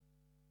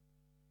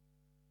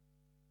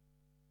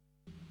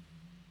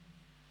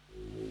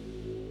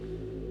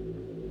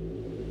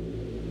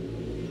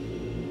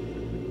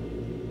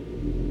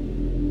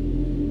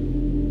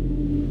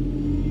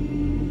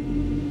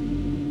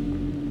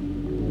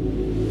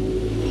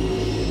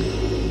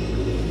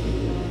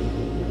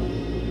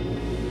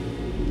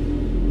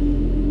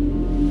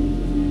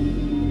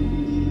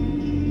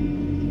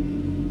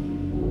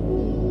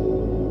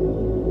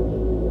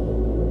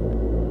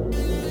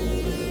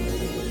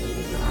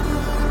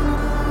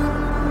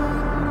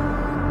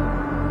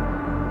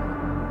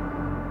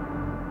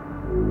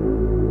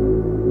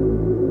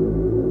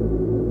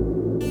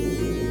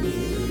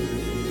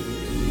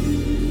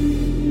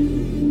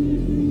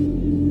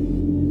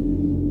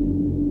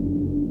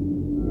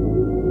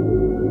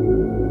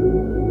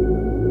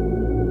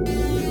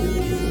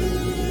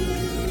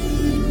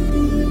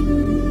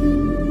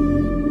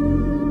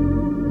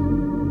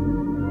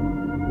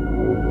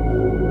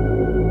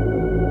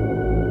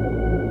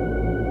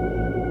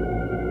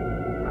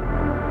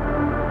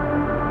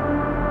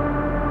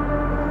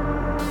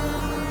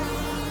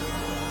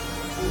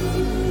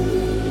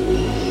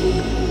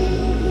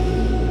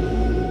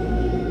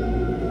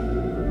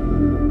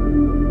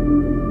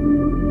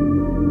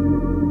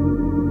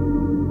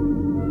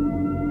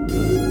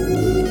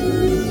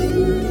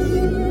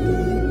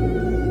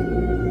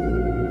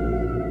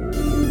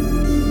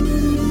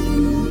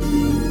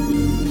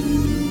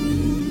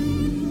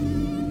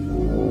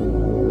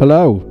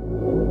Hello.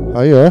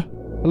 Hiya.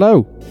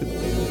 Hello.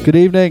 Good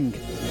evening.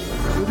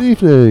 Good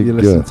evening. You're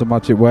listening to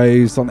Magic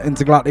Waves on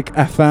Intergalactic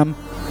FM.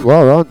 You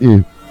are, aren't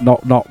you?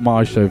 Not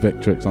my show,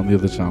 Victrix, on the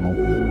other channel.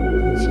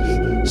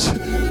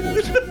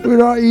 We're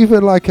not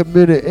even like a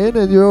minute in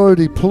and you're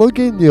already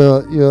plugging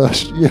your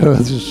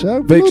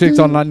show.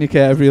 Victrix on Lanyake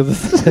every other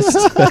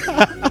Thursday.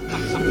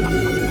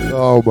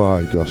 Oh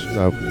my gosh,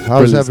 no.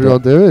 How's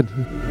everyone doing?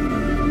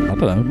 I don't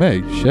know,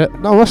 me? Shit.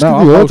 No,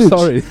 asking the audience.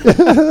 Sorry.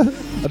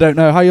 I don't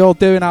know. How you all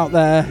doing out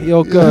there?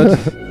 You're good?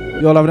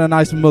 You're all having a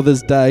nice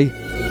Mother's Day?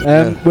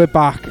 We're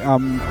back.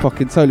 I'm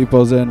fucking totally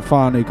buzzing.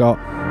 Finally got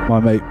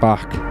my mate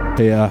back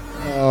here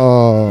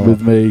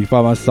with me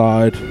by my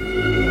side.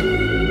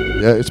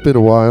 Yeah, it's been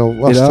a while.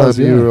 Last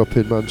time you were up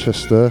in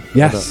Manchester.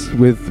 Yes,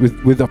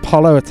 with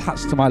Apollo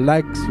attached to my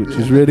legs, which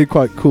is really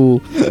quite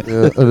cool.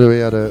 Yeah, and we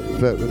had a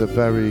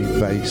very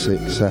basic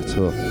setup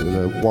with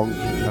a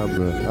wonky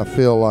camera. I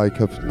feel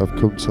like I've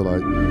come to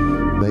like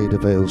Maida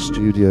Vale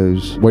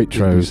Studios.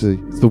 Waitrose.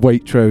 It's the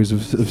Waitrose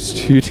of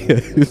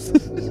studios.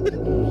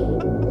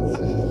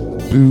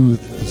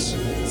 Booths.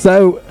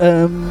 So,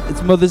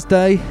 it's Mother's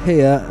Day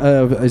here.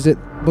 Is it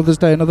Mother's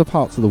Day in other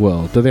parts of the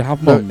world? Do they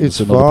have mums? No, it's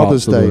in other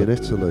Father's parts of the Day in world?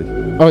 Italy.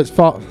 Oh, it's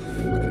fucking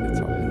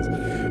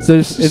Italians. So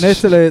in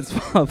Italy it's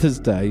Father's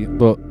Day,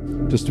 but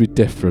just to be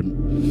different.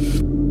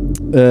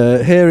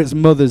 Here it's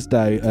Mother's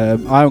Day. I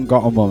haven't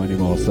got a mum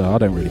anymore, so I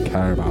don't really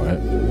care about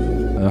it.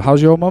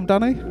 How's your mum,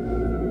 Danny?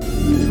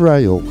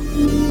 Frail.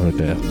 Oh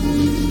dear.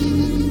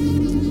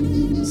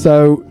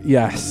 So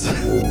yes.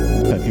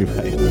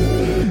 Anyway,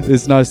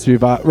 it's nice to be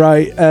back.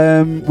 Right,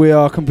 we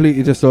are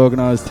completely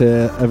disorganised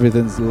here.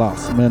 Everything's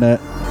last minute.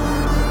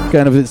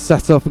 Getting everything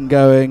set up and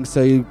going,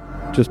 so you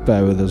just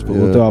bear with us, but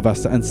we'll do our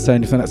best to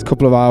entertain you for the next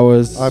couple of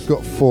hours. I've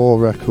got 4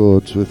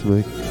 records with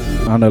me.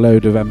 And a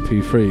load of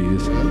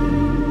MP3s.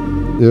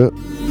 Yeah.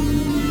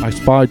 I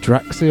spied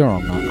Drexia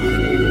on that.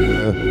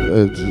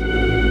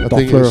 I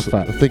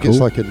think it's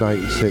like a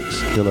 96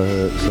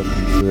 kilohertz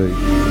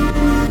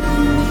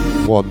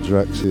MP3. One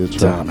Drexia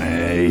track.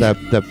 Danny.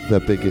 Their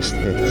biggest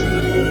hit.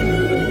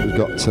 We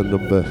got to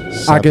number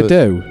 7.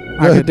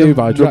 Agadoo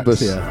by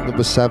Drexia.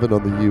 Number 7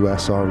 on the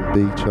US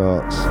R&B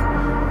charts.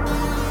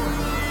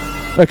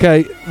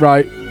 Okay,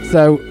 right.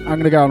 So I'm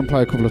going to go on and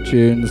play a couple of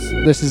tunes.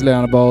 This is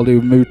Liana Baldi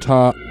with Moot,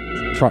 track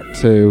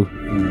 2,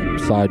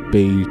 side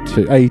B,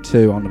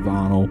 A2 on the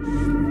vinyl,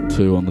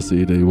 2 on the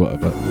CD,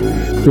 whatever.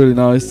 Really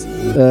nice.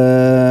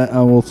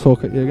 And we'll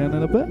talk at you again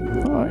in a bit.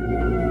 All right.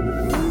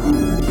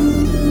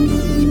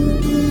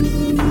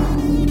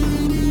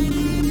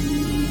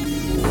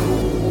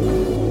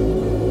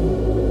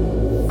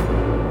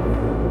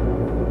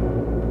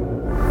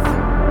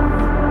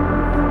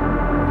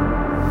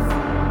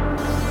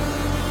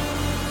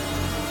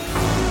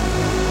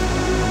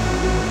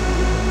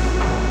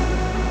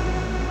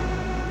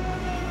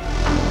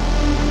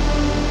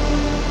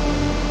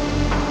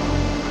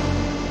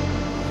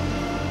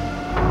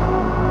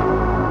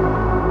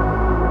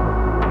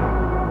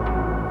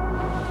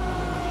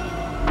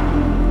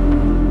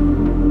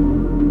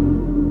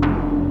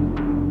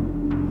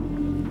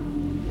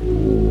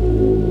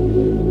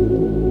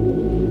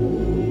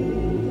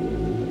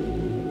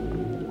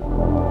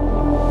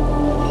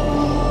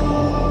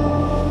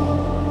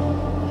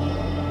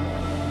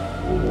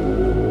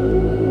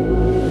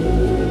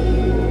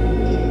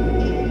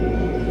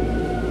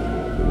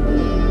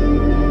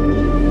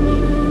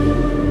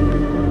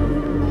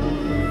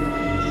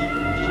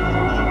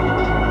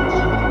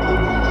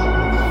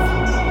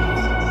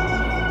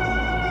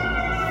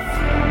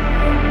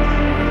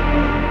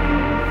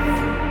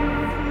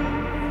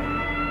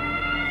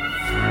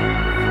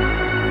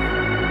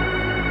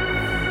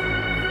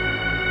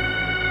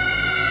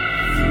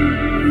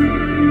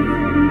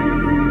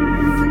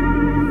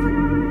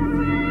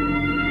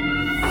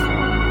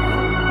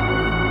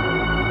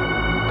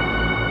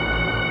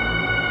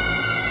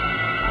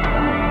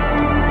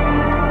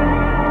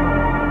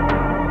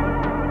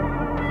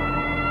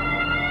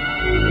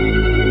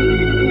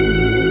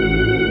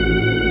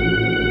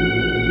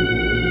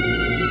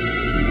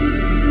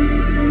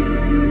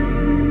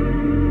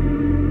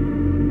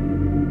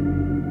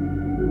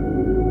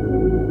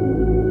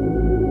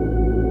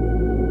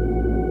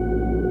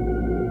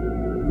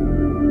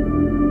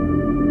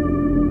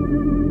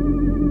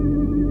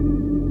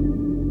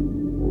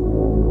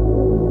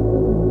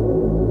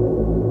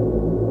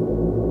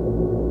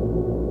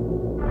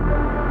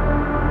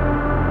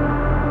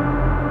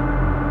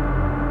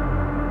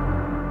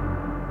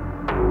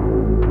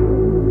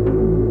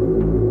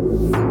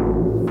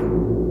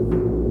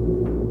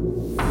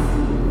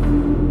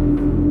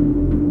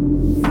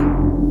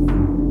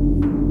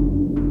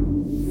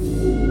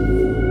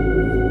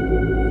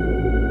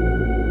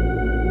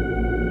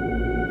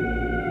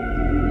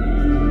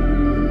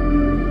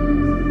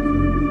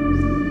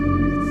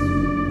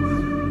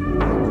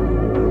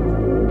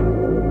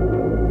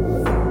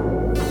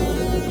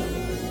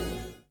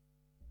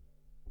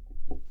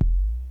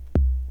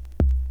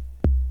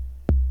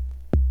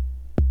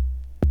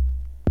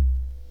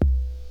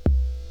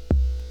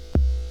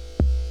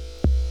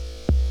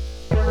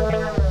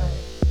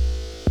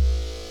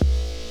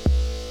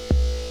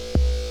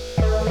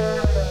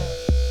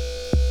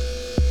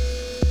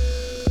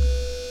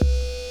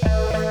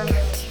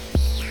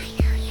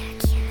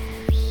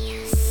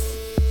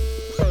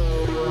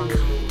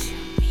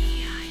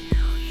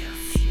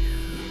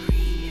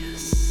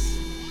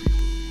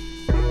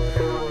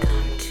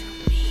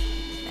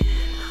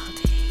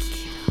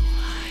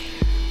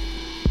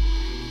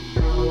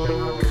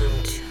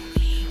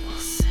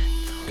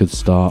 Good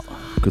start.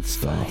 Good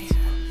start.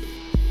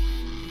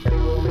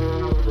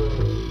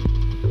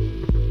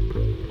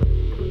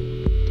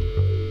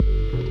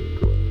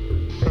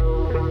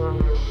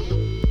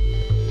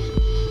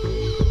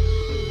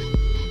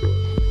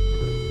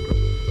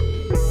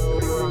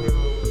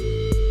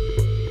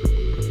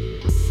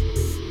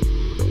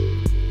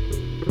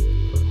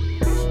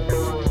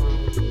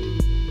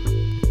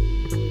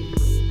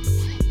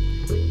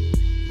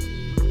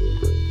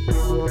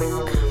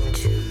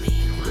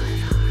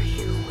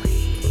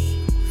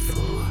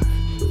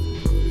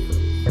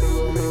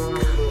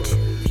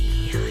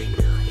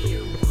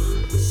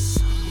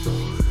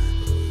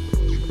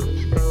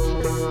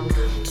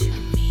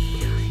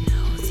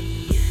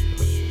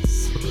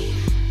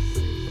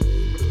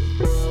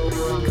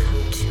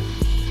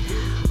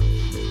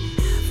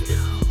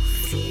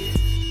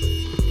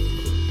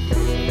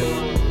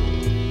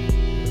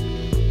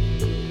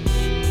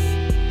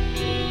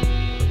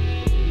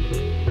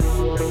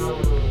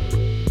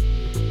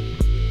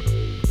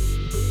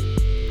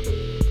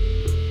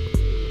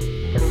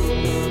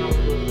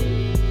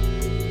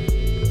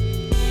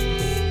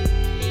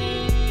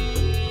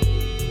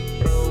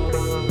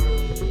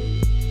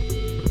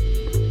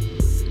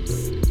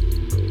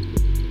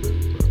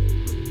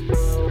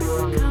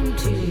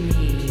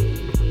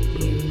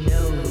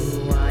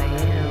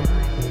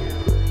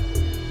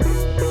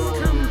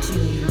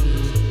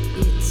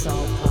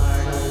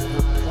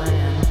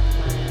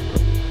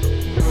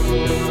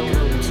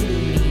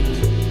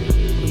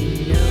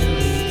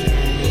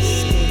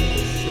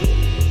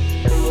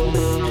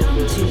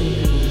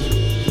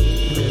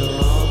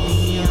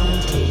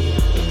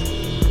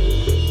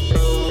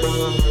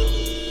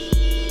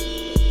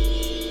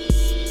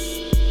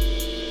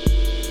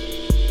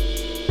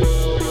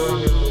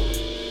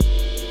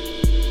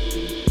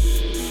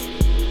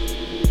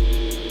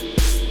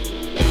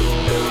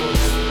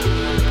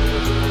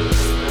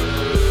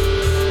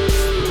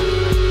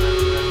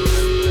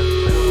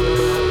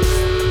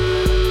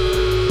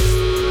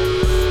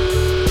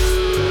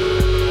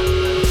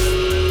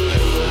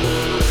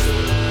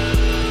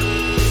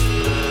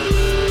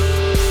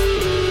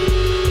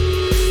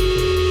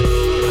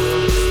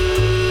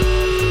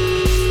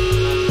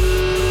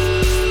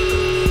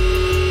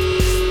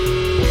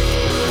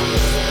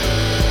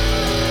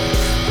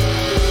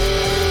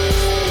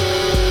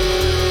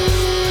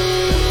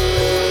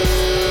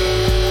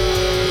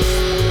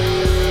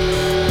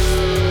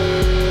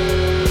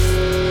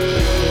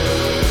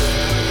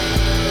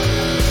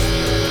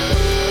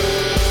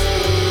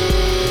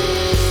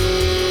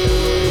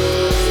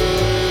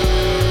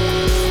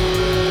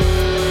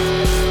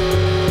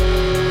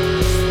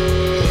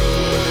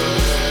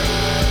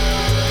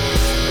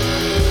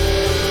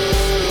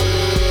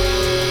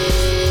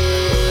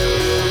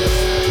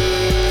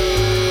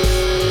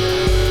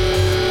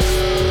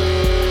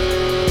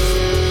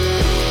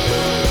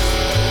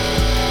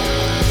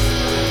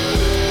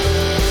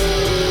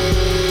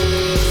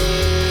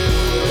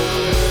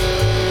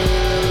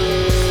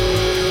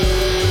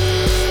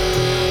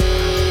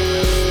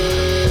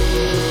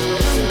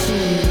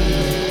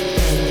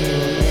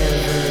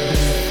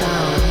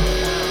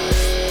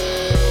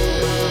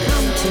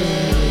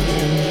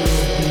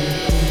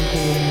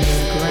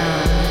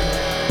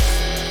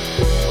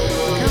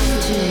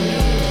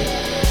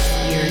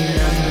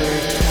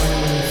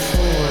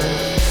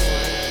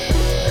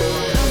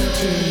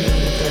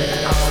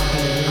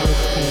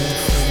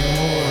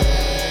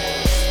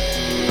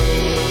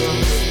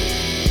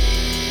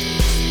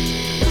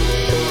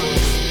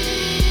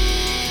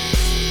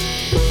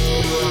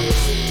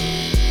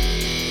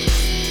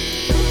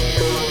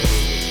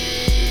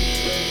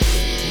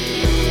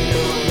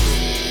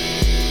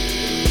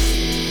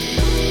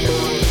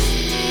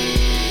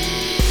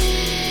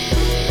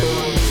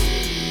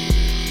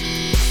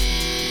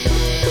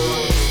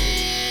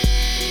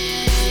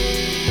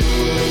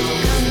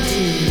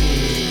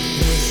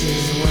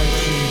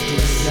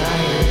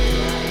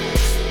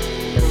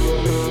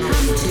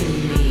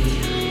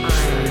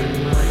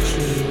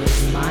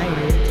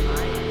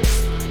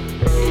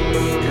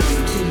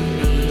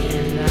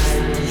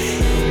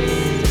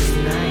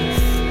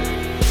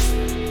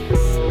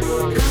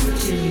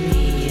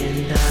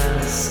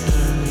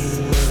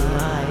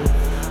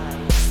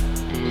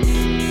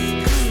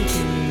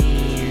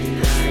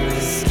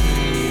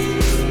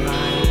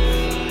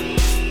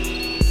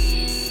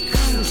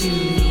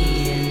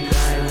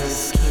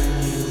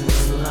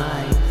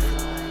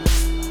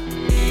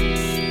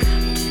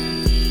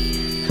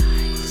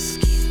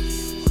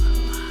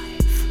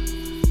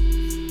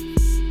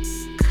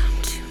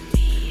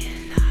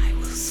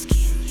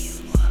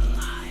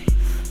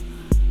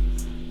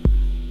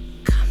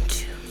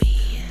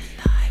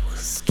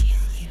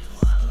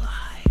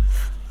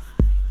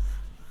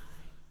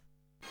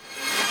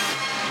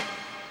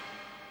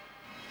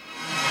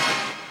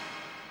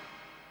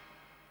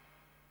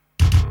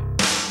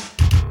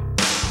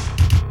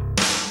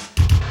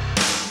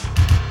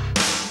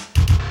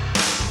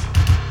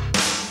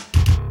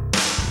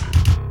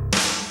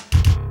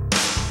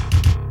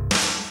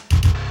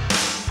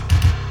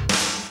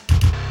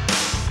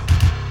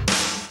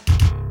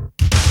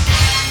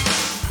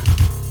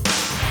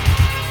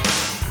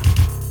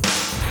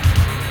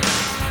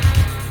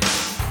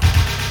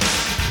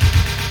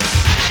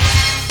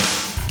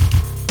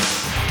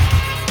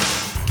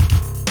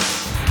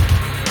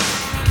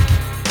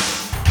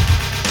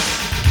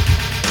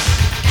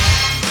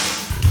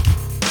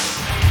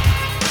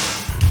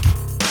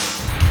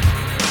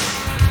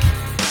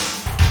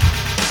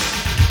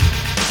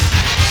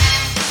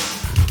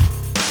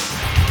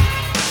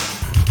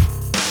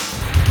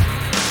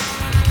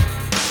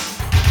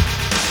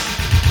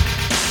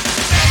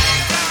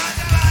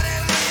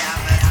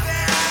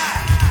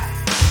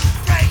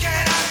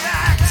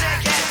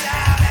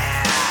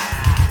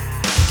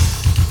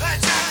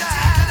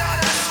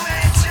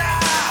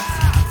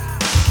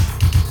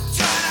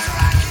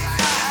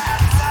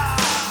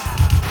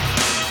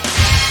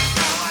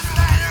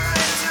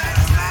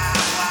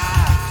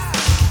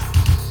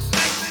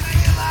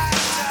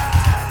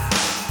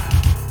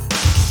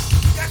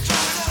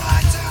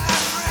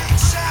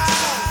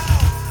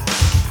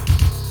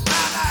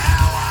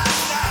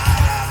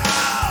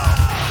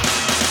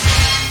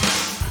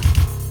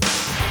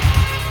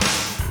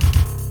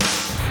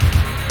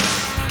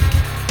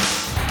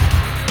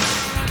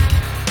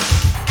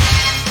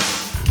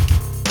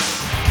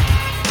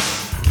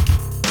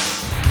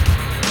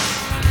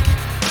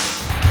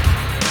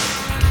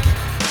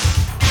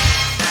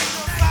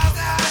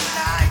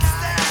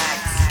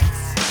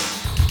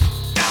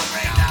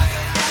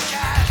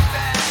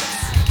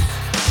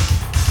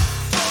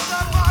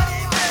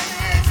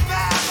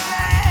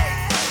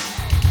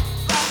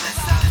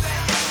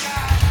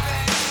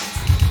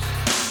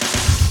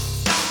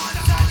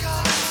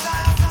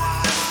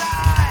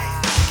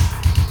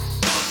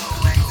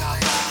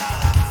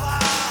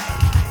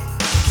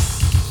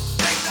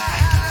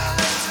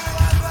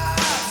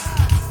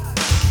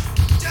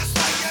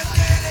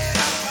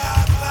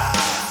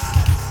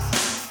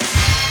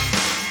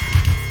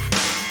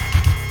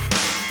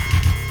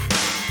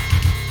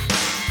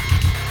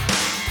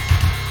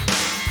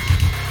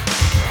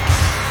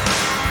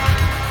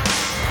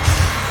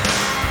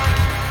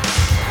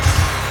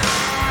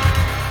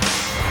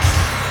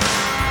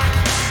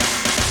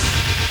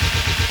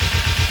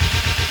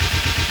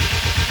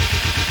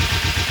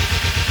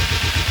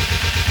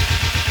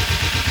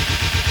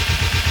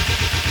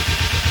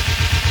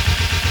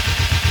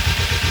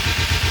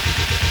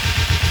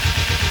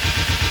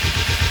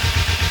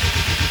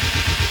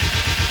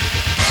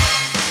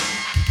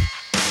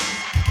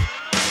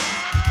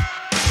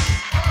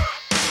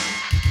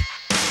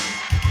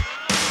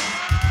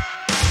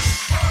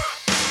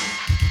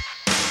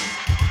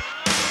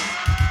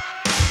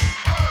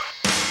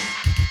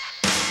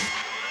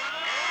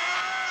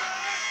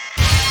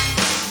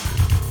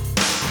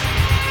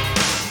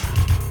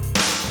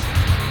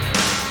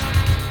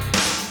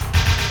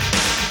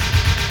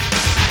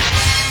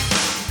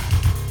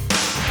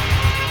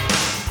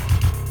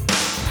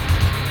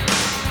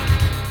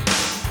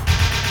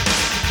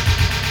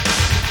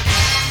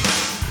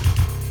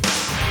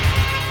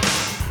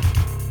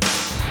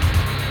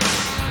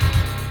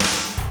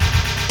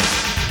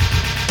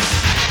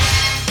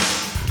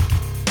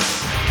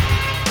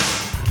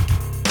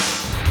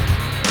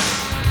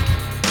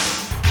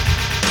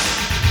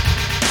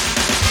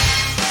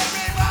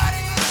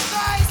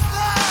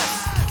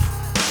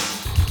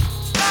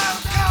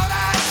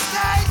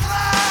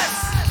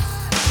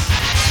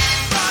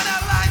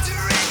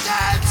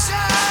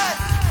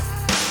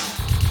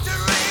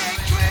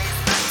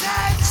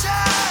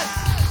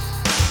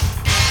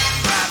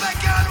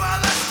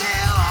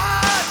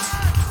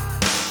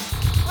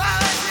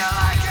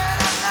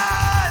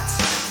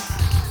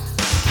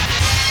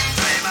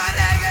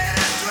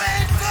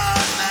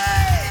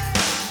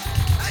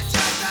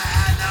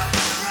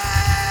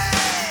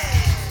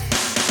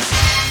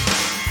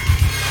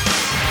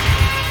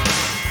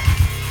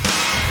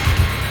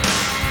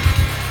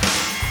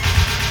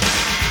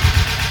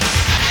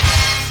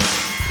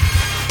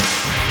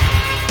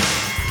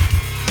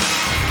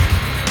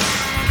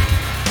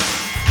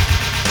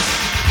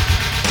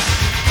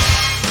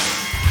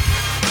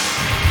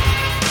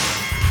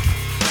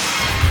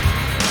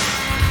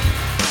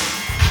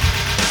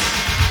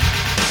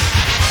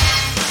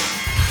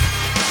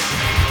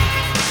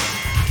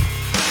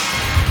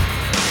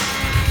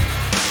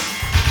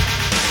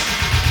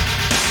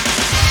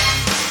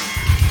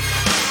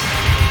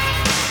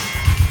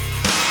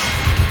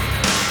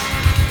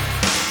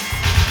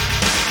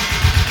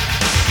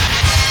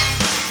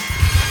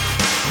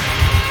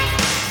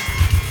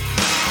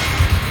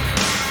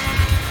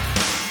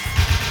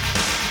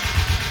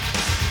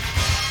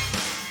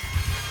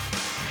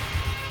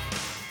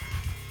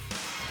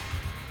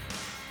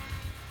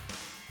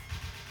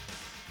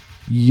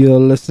 You're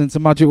listening to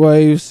Magic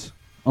Waves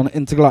on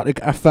Intergalactic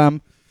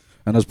FM,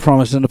 and as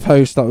promised in the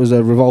post, that was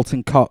a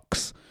Revolting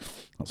Cox.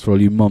 That's for all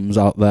you mums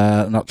out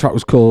there, and that track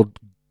was called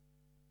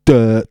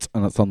Dirt,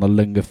 and that's on the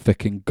Linger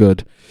Ficking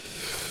Good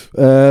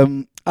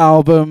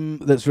album.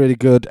 That's really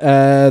good.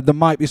 There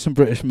might be some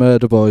British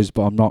Murder Boys,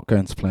 but I'm not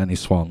going to play any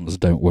Swans,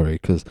 don't worry,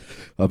 because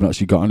I haven't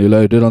actually got any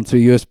loaded onto a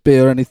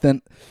USB or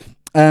anything.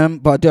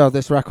 But I do have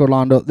this record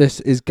lined up. This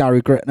is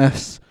Gary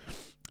Gritness.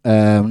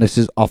 This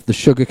is off the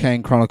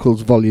Sugarcane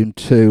Chronicles Volume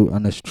 2,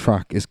 and this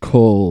track is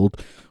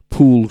called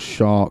Pool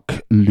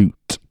Shark Loot.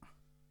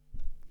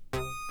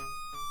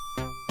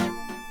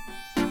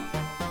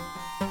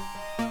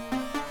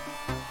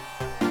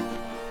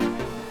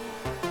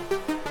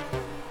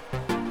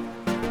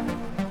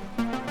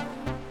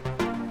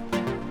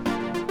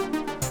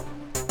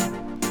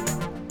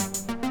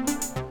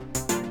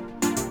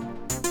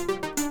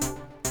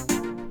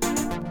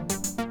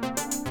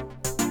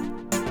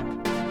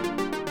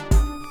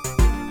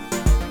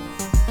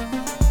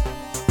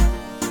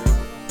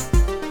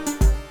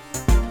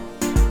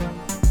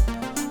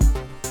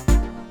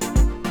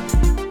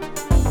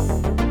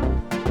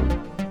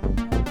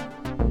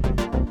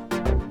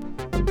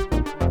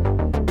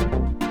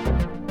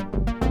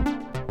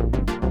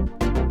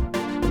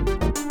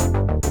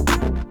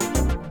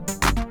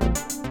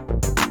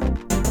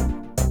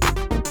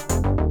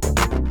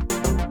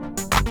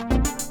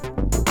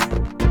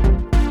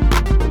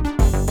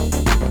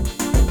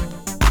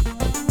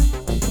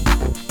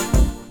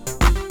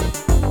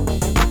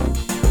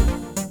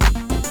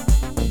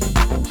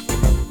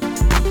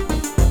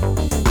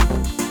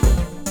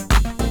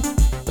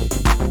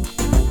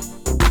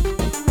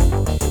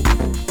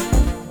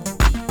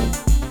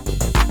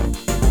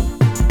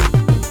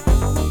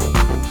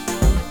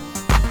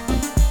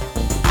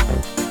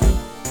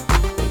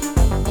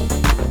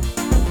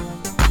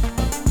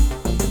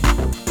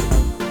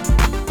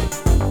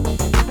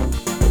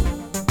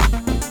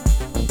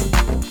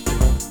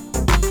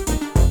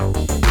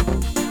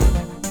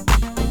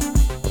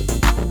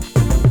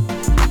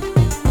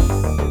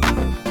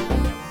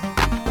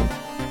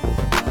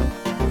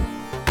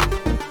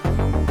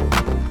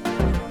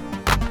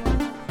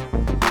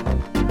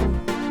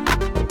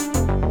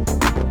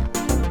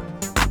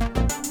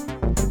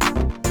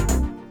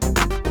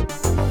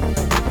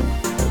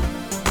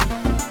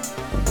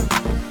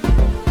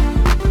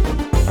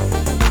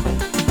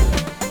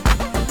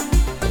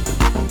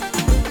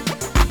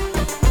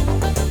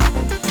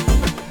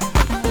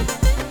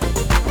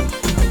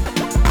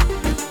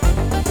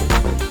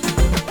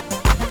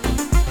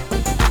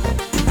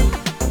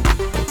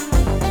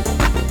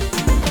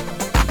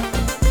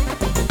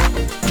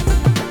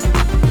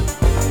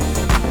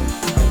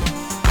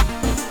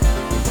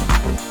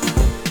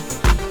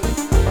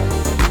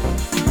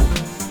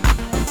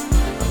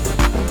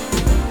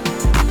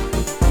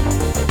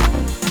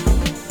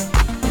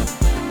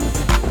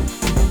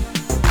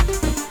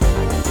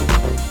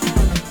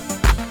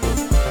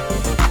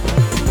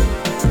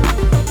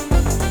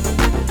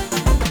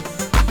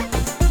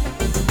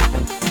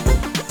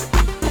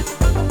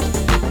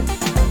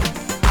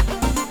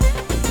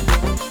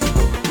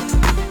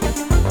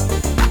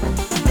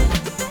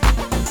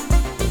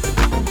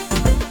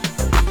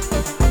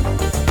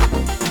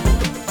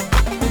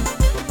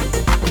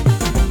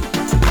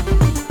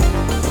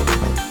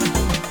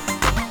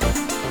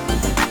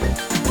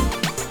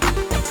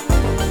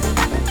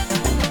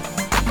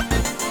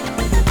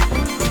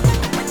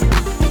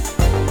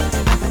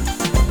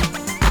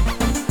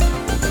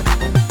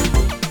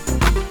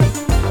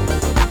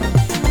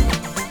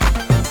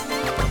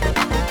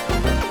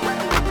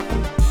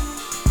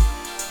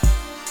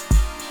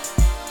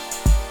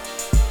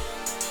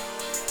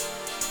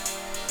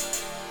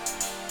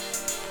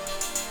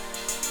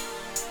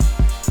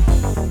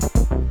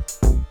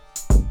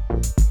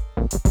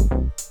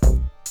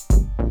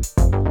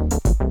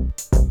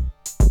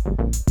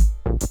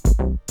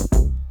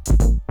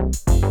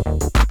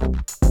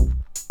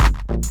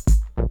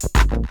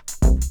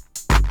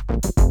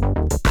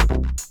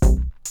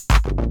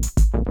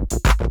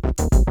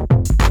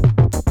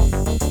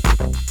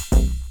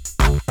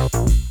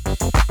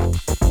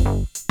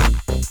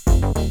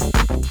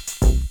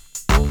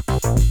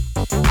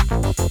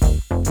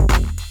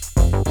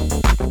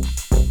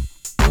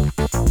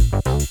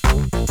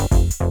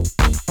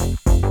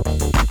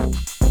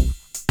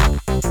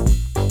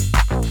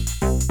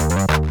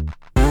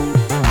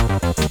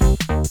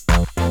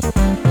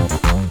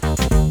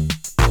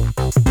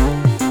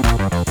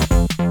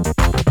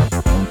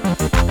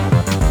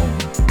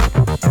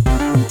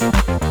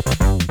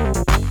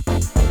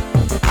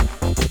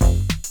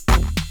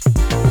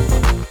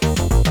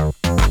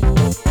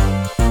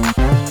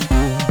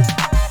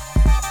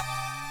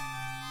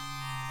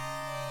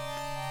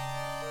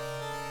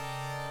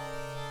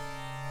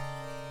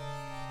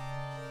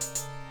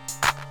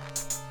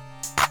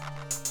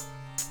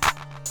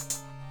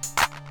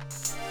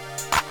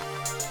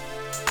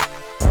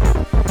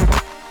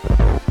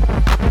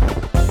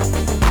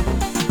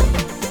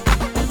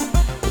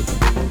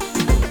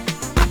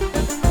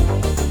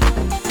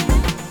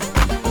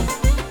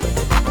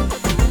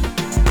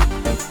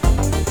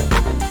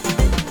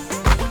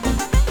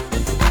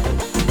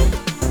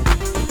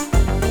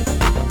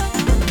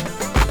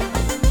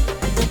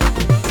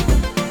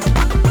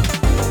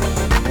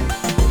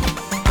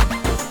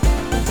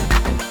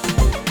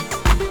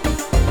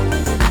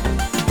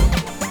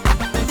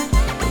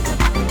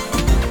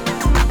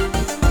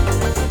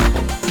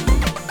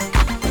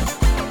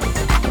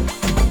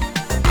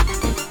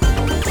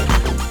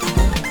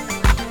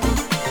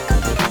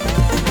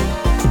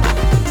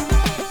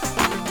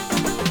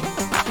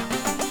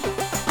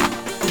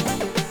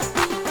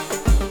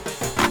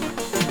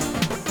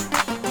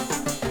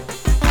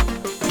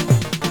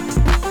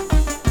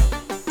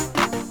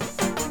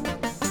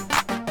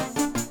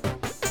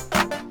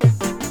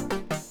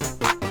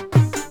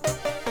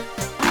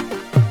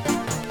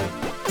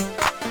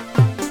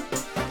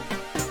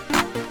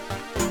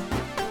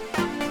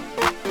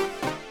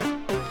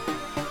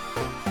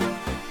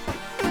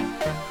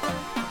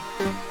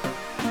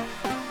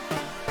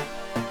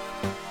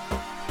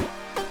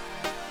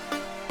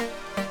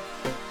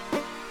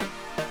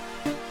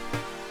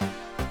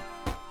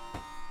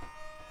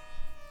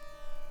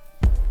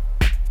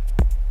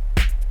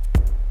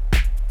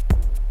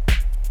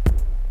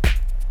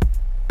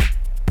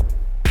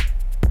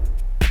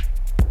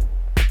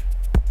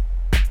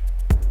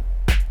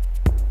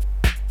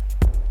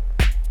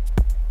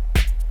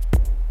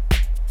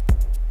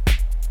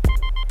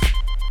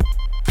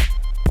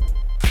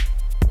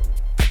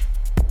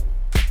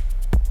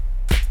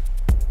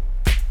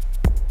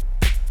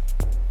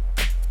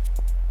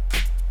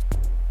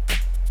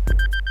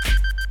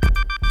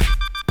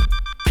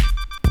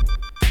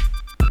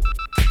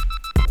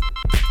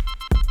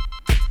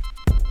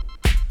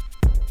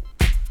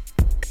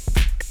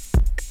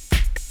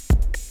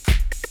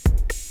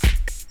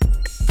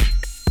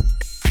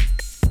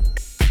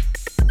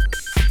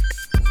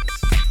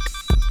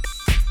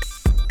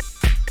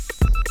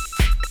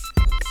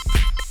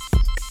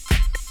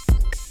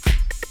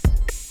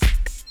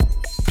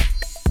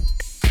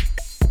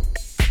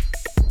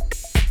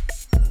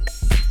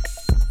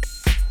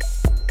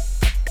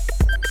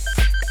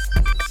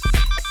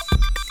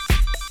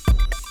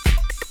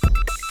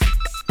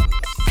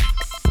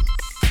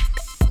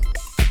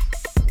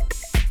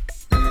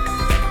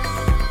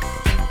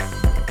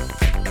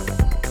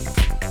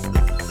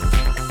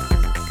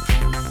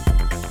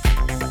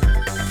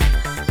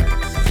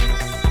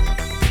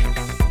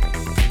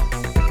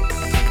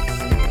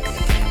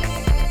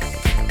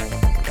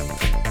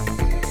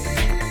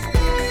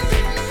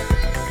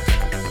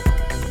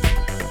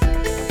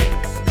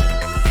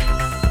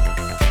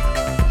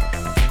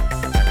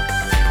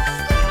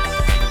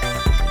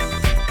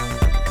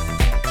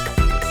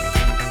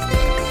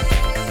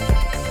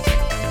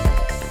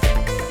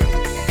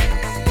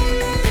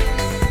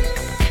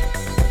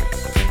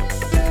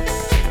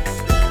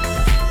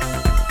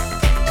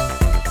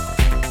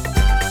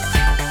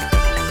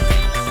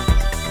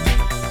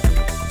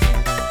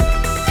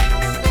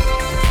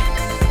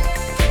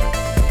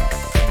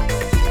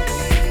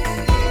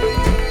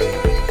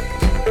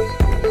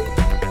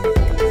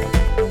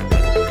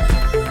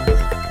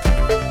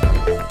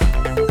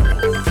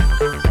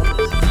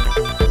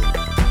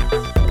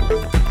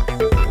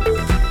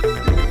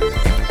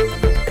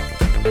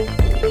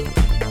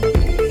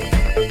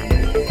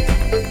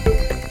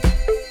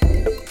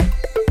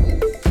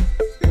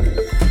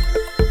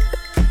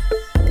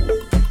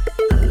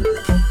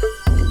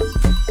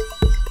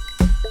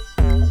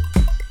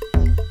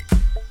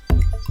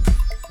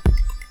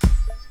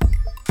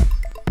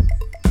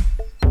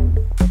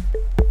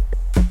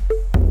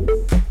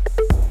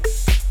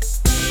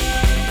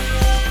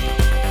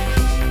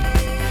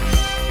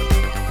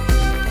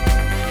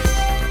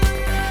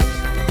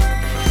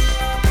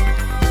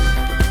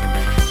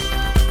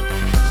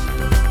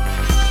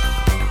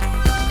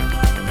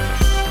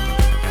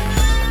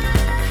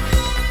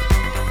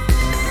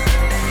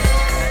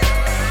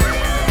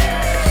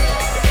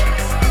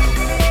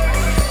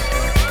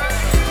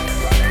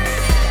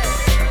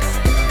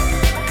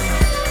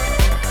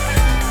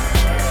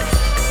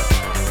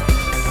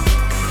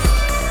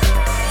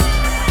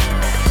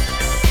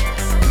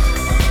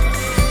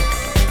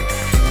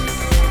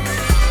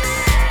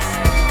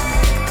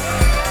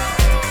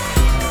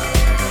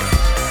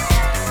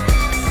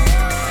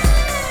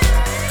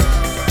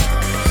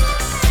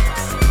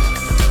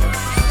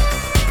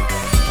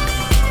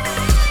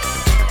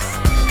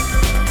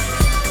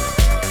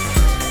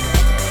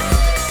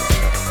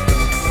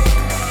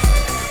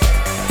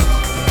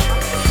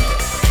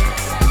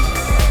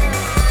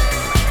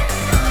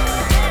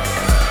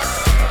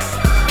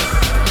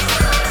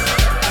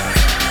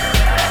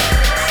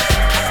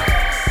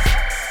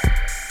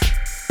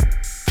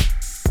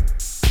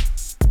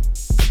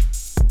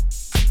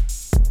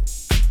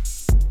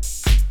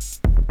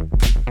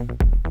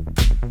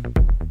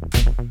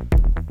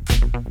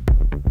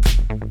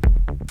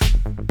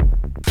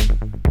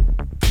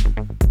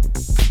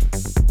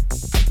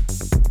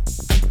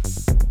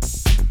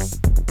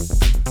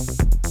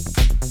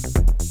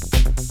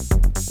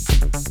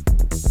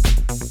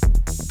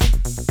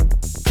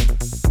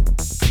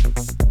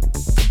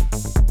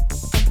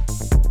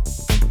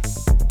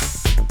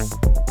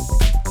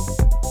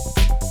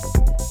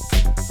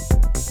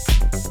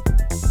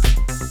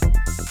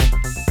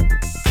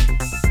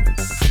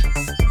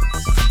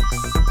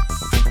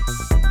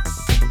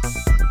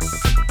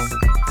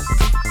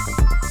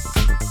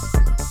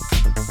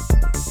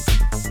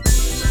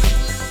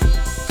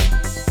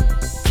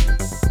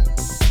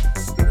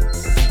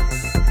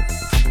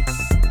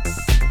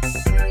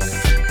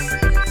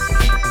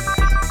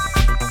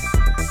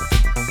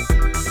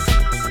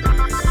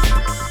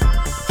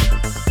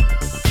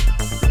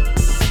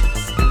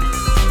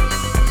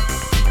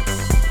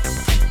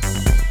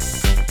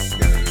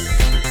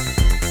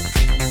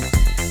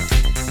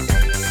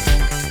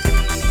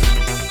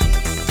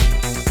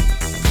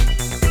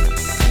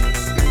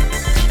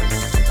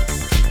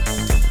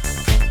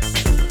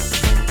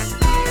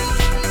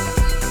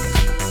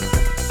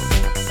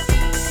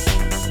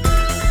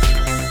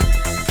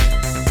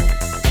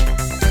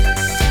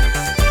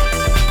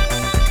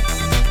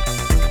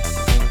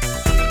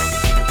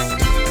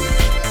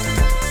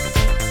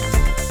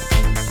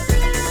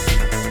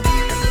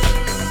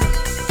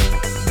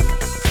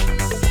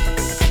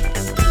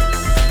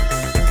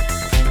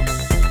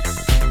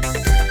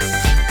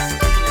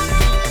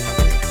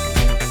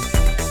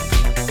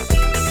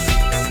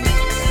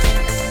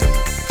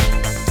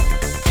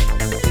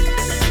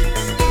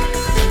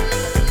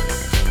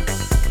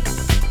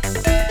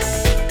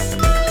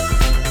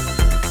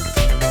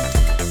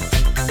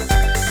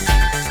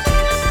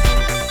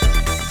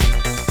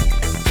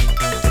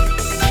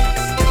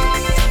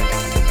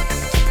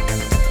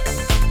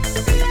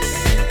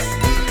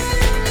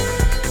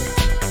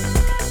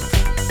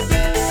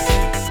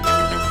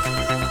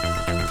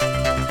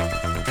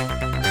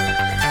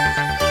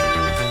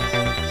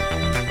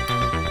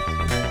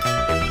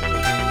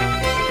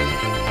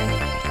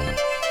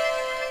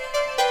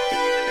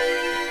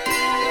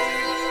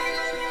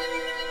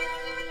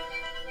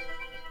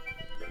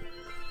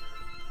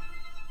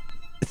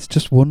 It's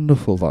just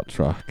wonderful, that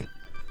track.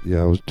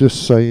 Yeah, I was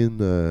just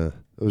saying.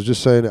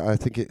 I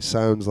think it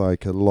sounds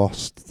like a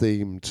lost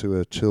theme to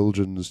a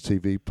children's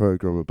TV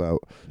program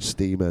about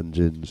steam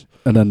engines.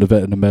 And then the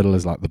bit in the middle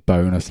is like the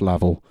bonus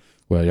level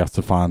where you have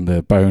to find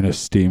the bonus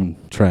steam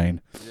train.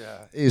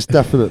 Yeah,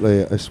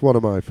 it's one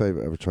of my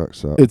favourite ever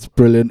tracks. That. It's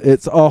brilliant.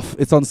 It's on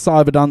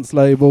Cyberdance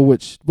label.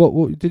 Which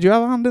what did you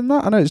have a hand in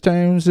that? I know it's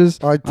James's.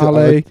 I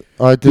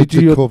did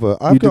the cover.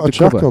 I've got a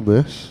track on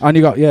this, and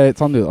you got it's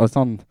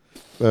on.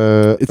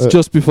 It's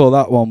just before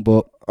that one,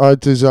 but I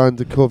designed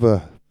the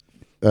cover.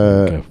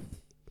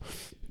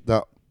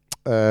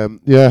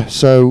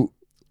 So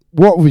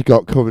what have we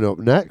got coming up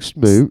next,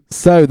 Moot?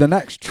 So the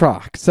next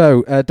track.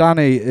 So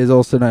Danny is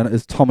also known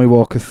as Tommy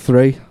Walker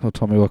 3 or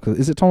Tommy Walker.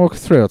 Is it Tommy Walker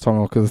 3 or Tommy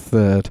Walker the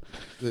Third?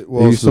 It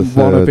was the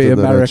third. Wannabe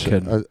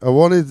American.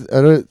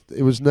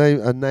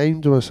 I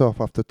named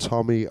myself after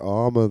Tommy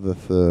Armour the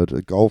Third,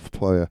 a golf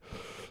player.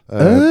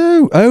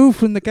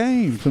 From the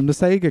game, from the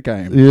Sega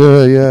game.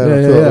 Yeah.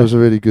 I thought it was a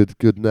really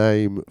good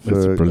name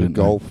for a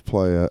golf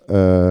player.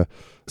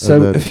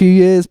 So a few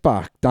years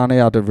back, Danny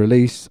had a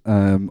release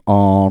on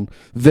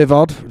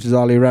Vivod, which is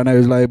Ali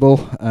Renault's label,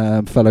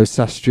 fellow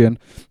Sestrian,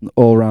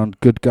 all-round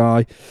good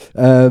guy,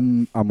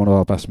 and one of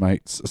our best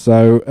mates.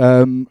 So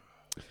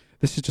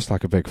this is just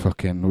like a big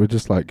we're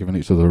just like giving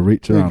each other a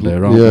reach around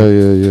here, aren't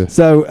we? Yeah.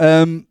 So,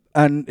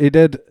 and he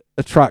did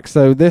a track.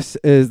 So this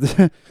is,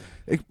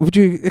 would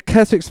you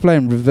care to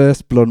explain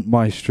Reverse Blunt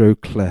Maestro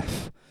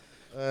Cliff?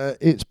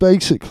 It's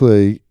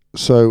basically,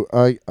 so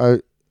I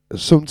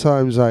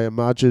sometimes I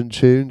imagine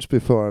tunes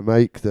before I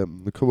make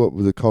them. I come up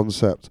with a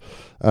concept,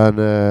 and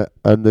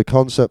the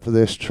concept for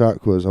this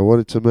track was I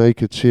wanted to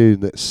make a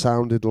tune that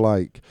sounded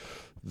like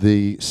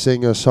the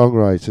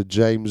singer-songwriter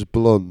James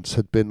Blunt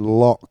had been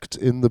locked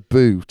in the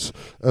boot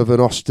of an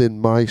Austin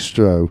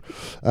Maestro,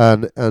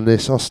 and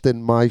this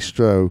Austin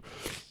Maestro,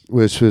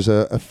 which was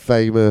a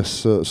famous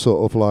sort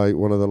of like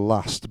one of the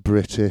last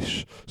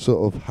British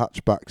sort of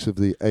hatchbacks of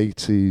the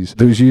 80s.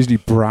 It was usually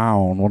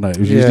brown, wasn't it? It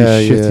was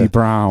usually shitty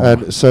brown.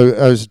 And so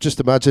I was just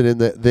imagining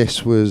that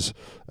this was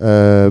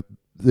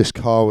this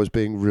car was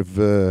being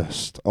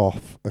reversed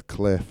off a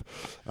cliff,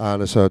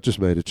 and so I just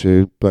made a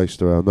tune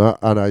based around that,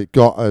 and I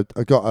got an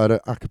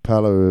a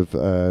cappella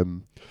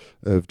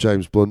of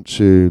James Blunt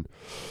tune,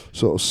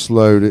 sort of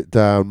slowed it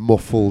down,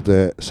 muffled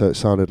it so it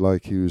sounded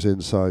like he was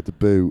inside the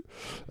boot,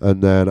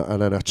 and then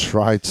I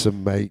tried to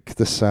make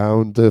the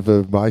sound of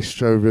a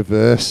Maestro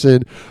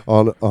reversing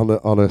on a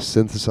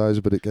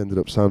synthesizer, but it ended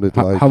up sounding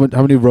like how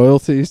many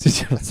royalties did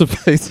you have to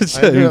pay to James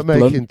I ended up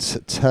Blunt?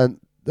 making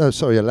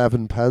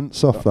 11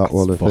 pence off that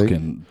one, I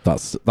think.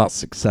 That's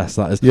success,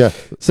 that is. Yeah.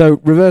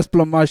 So, Reverse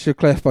Blunt Maestro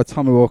Cliff by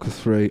Tommy Walker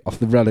 3 off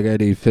the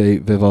Renegade EP,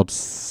 Vivod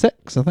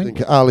 6, I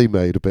think. Ali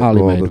made a bit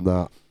more than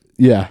that.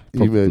 Yeah,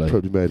 probably. He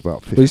probably made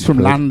about 50. But he's from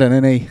London,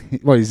 isn't he?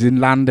 Well, he's in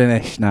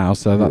London-ish now,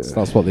 so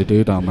that's what they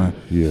do down there.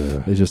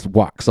 Yeah. They just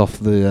wax off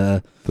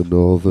the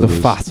northerners.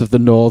 The fat of the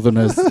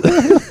northerners.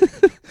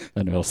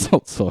 Anyway, I'll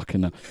stop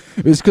talking now.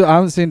 It's 'cause I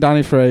haven't seen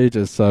Danny for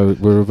ages, so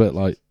we're a bit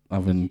like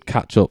having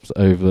catch-ups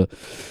over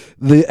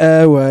the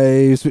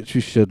airwaves, which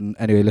we shouldn't.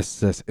 Anyway, listen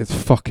to this. It's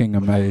fucking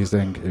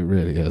amazing. It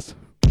really is.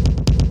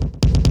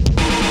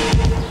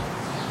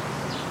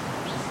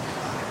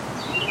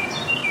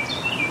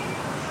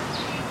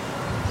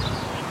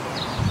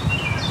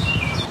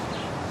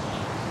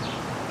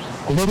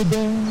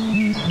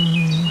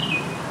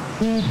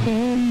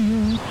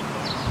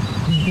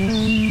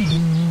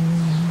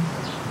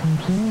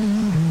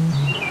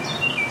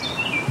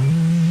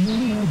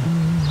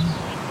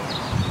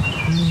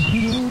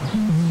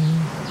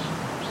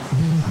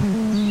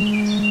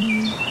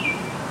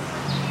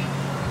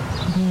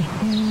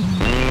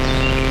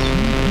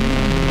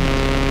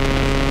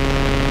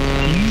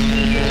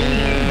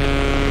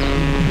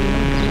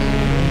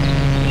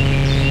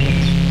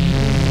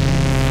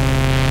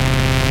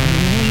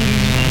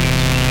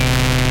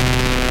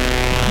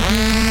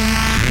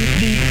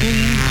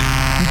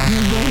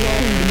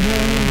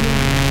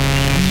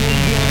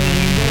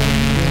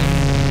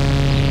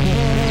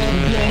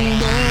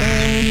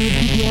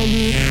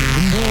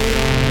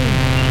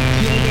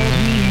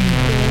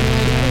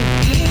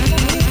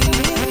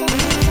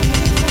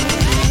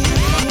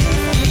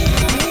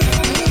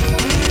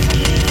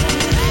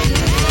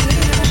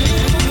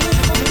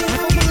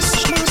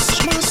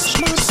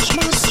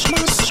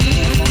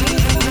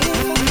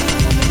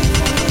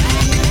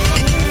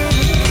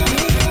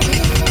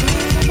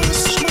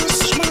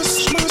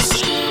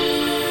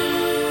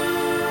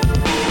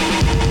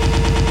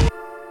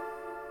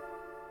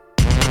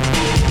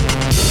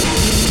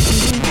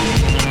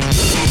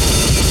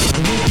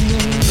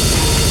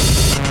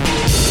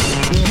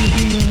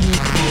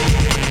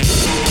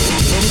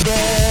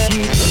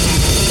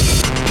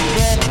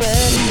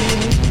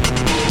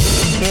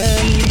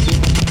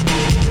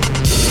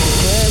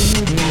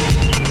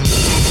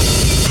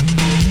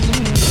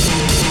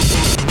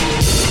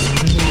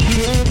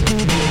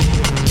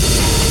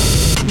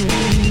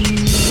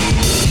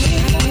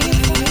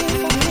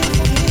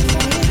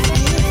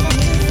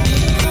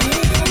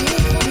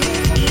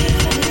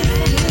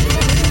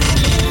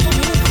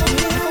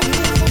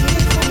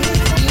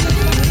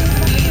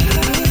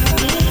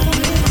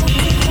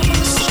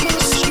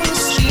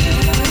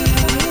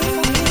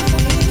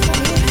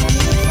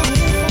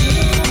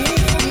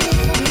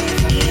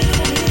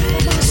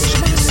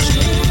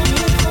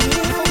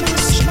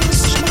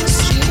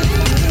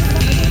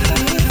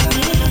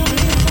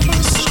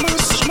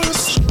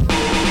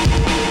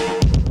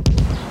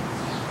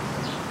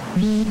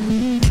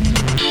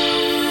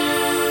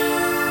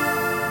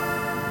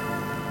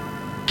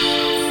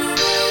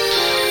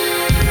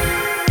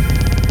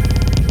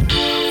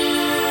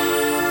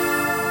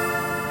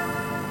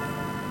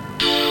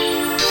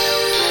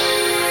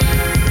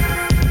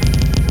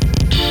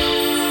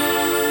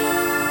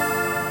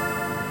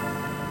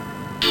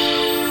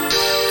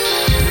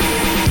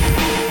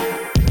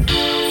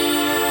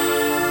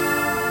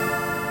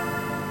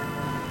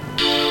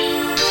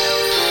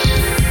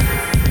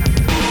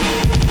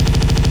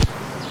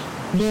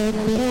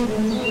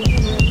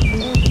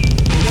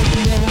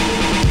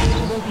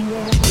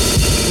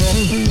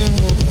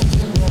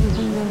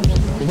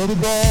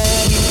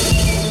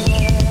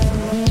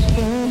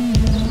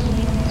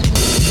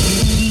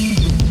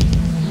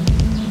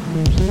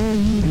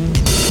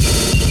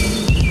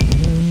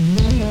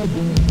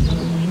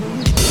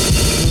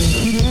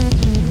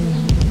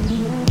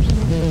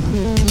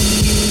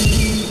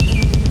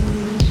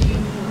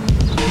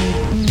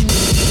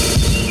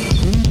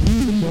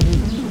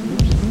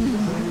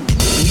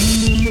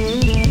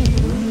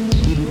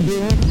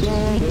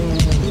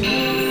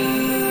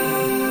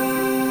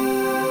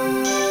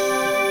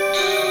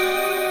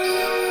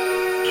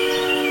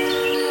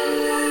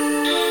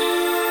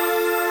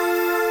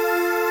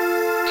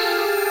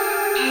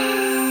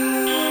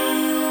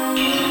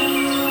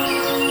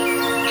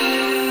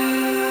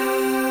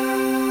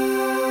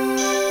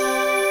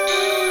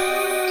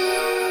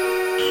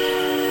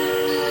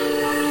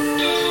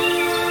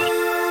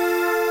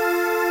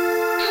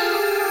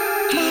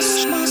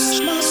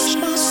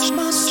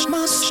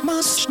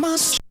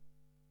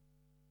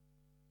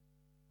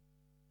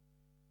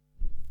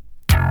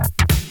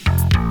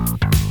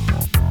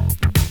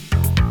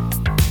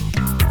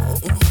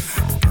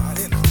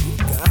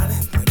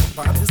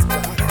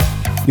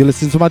 You're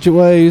listening to Magic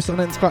Waves on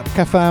Intergalactic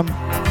FM.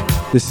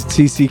 This is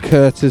TC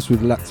Curtis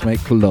with Let's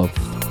Make Love.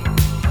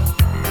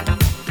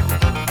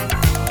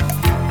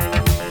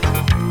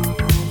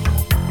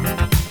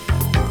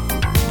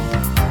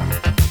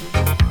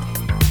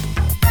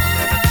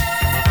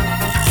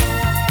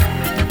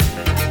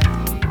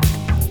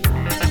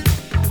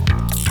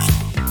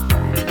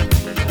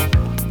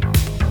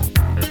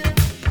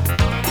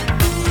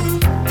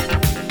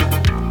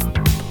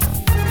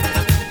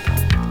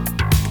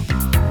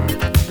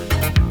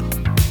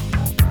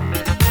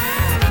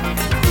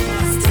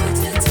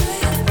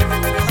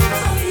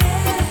 Oh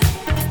yeah.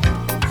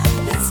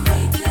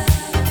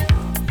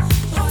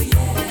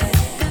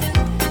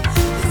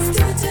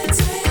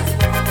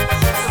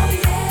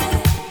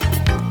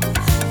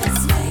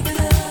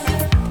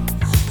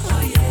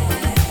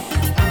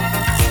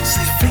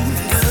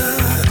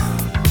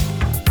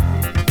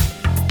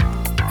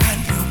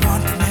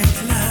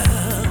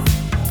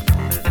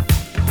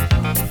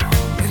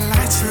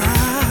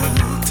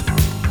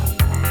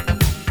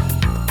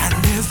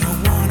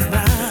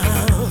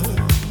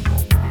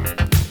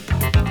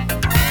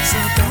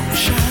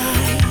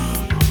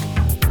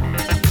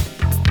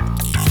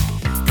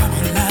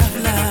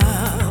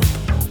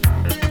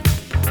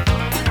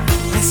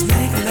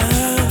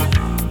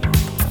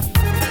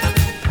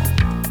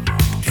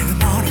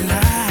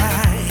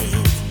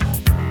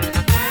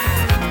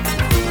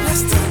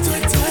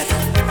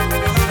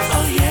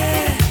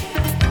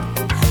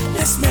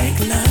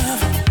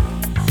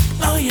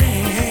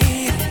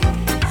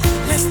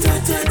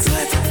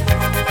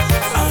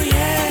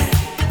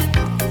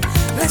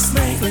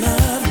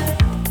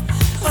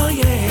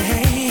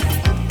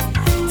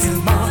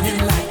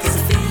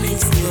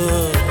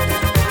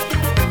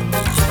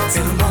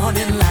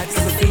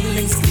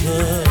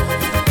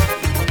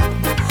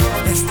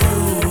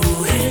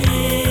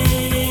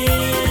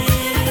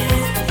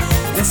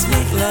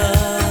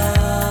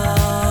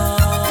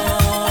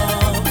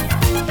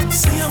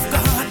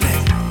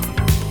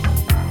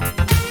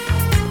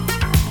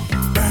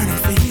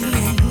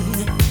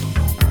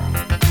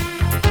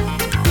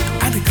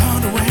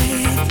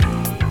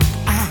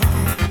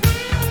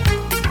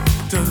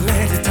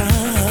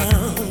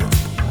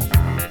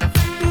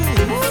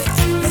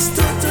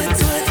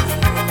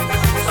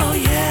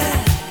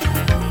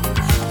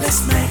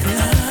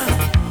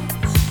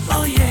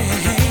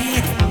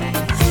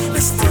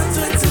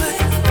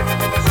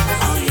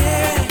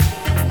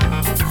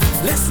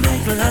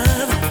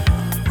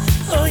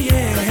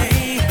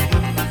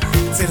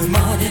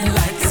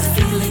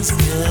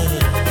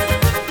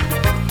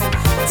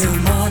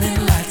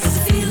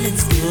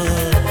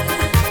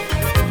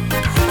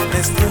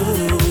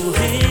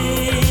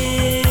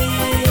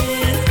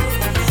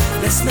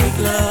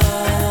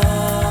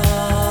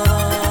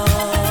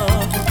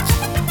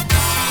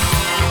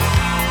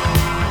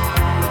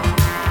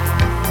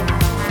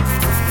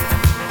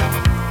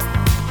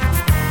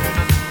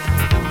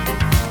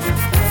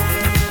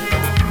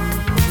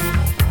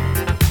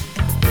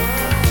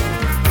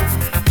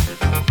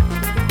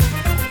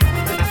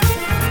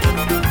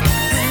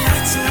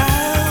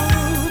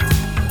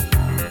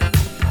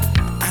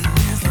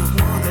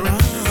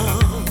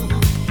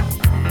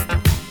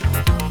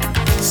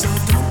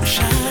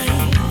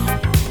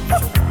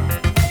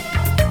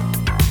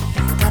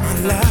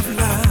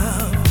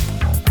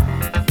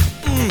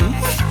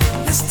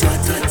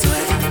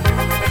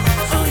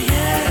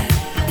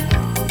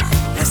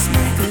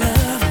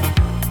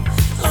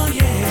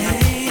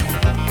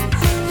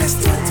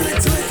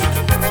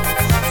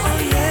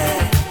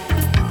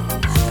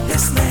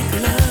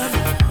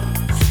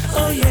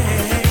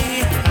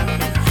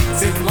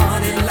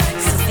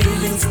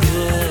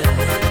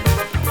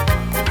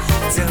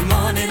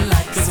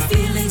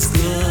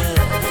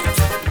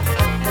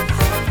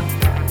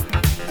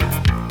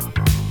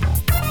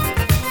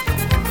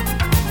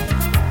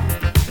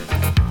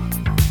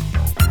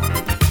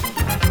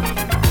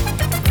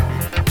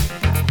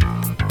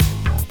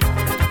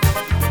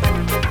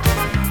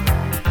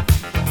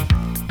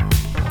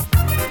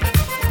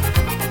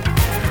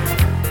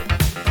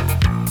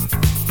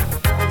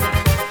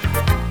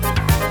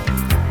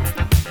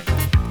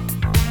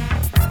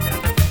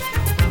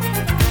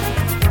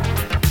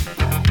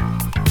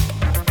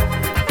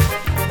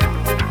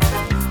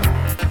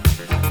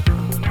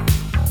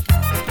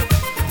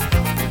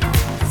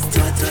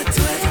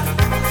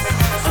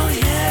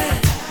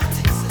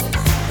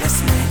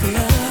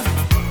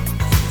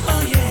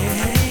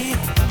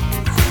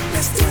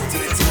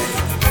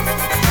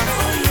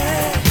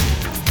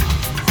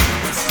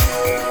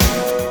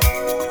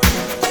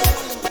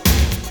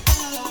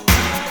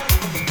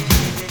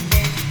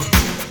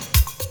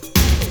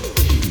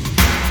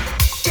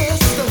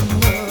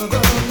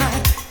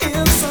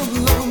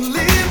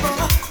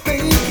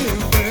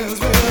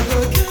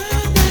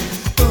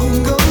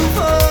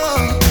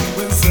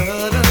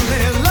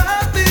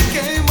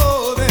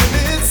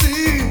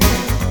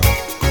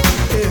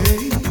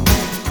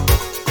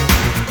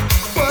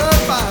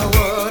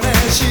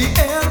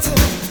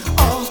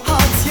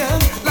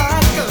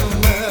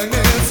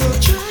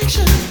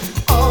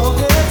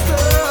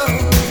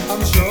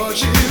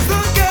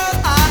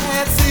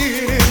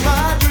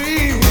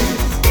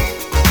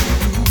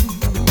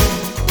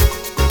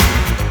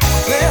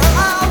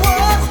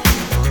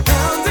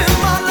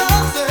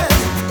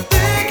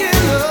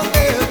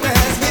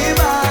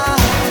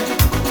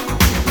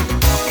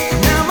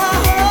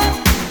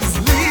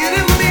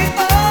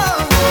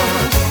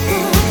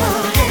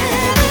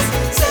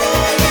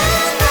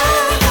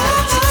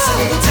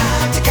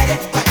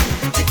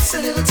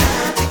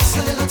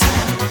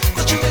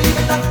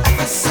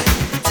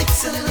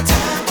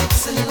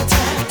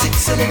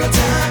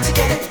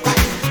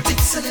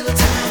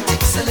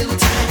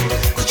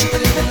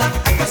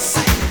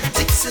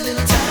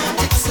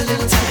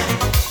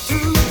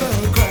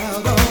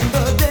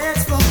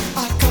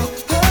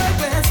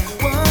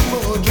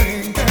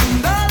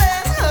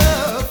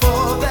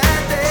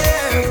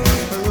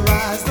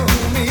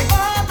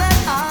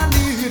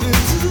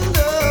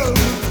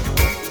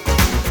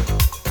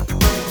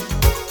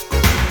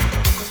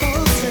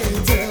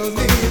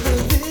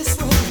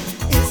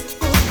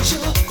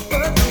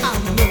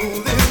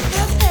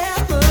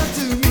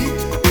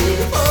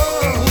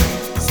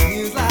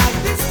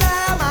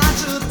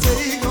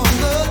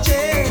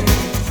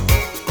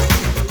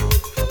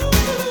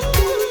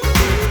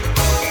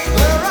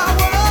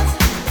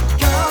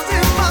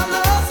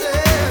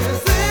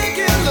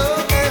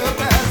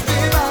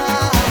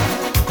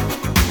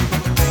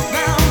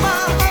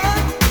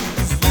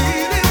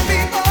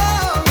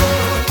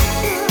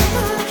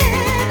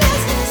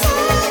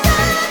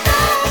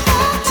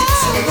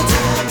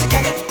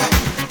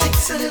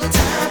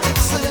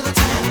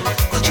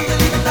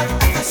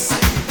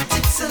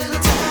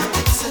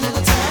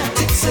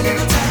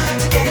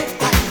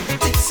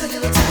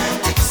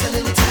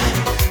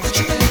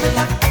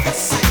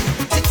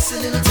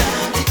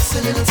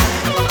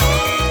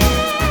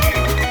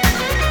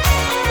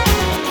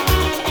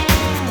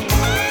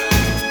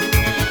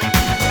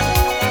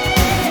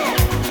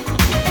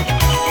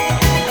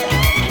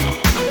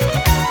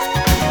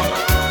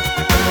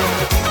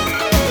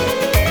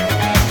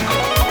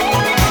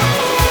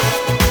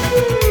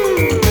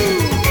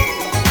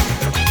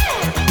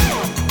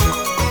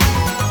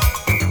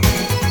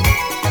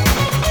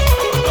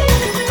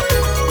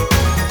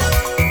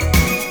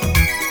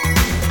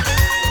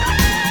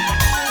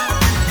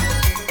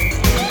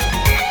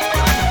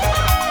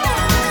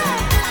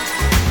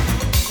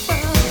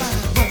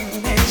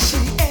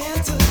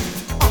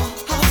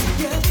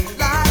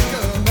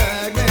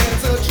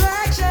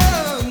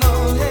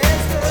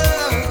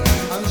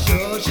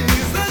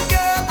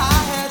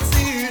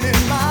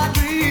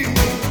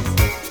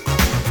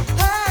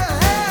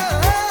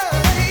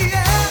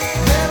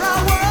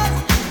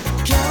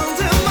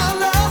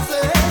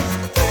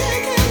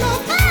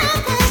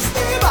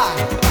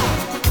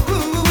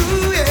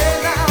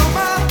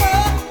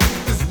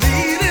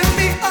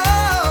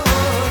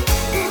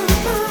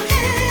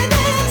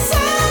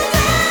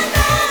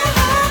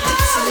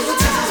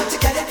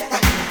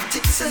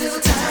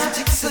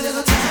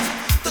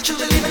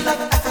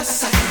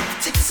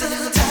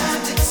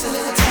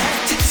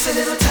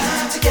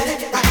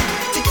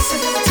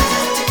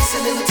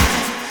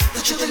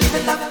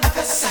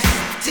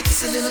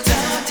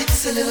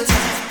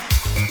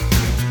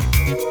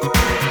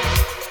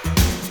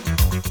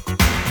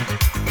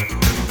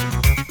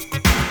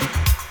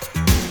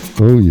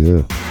 Oh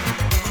yeah.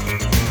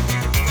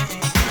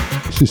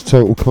 This is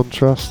Total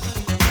Contrast.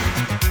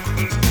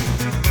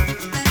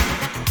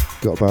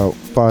 Got about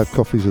 5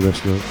 copies of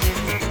this now.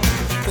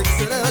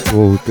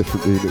 All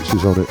different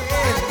remixes on it.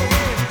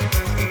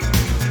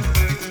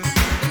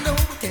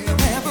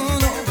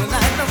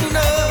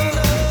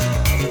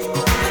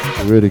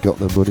 I really got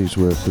their money's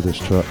worth for this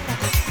track.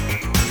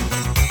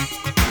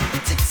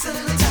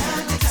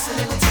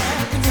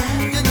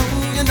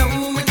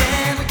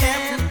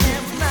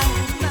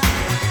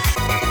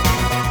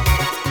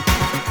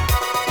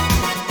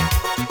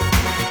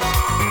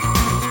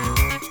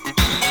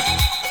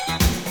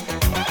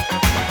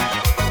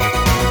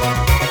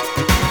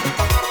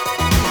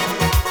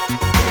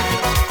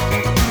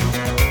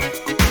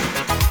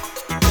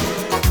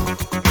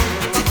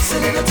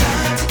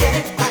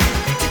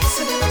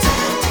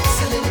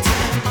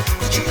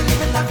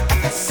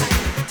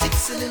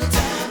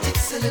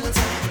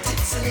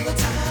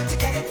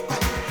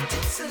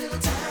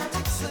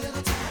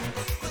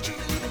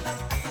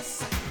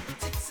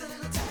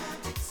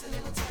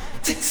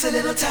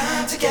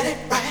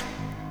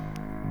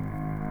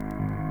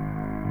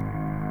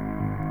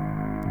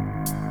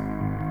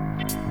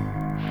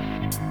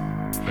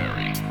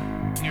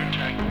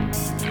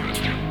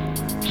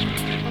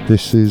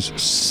 This is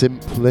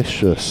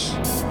Simplicious.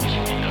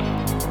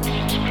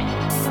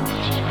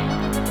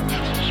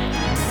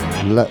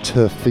 Let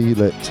Her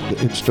Feel It, the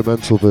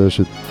instrumental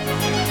version.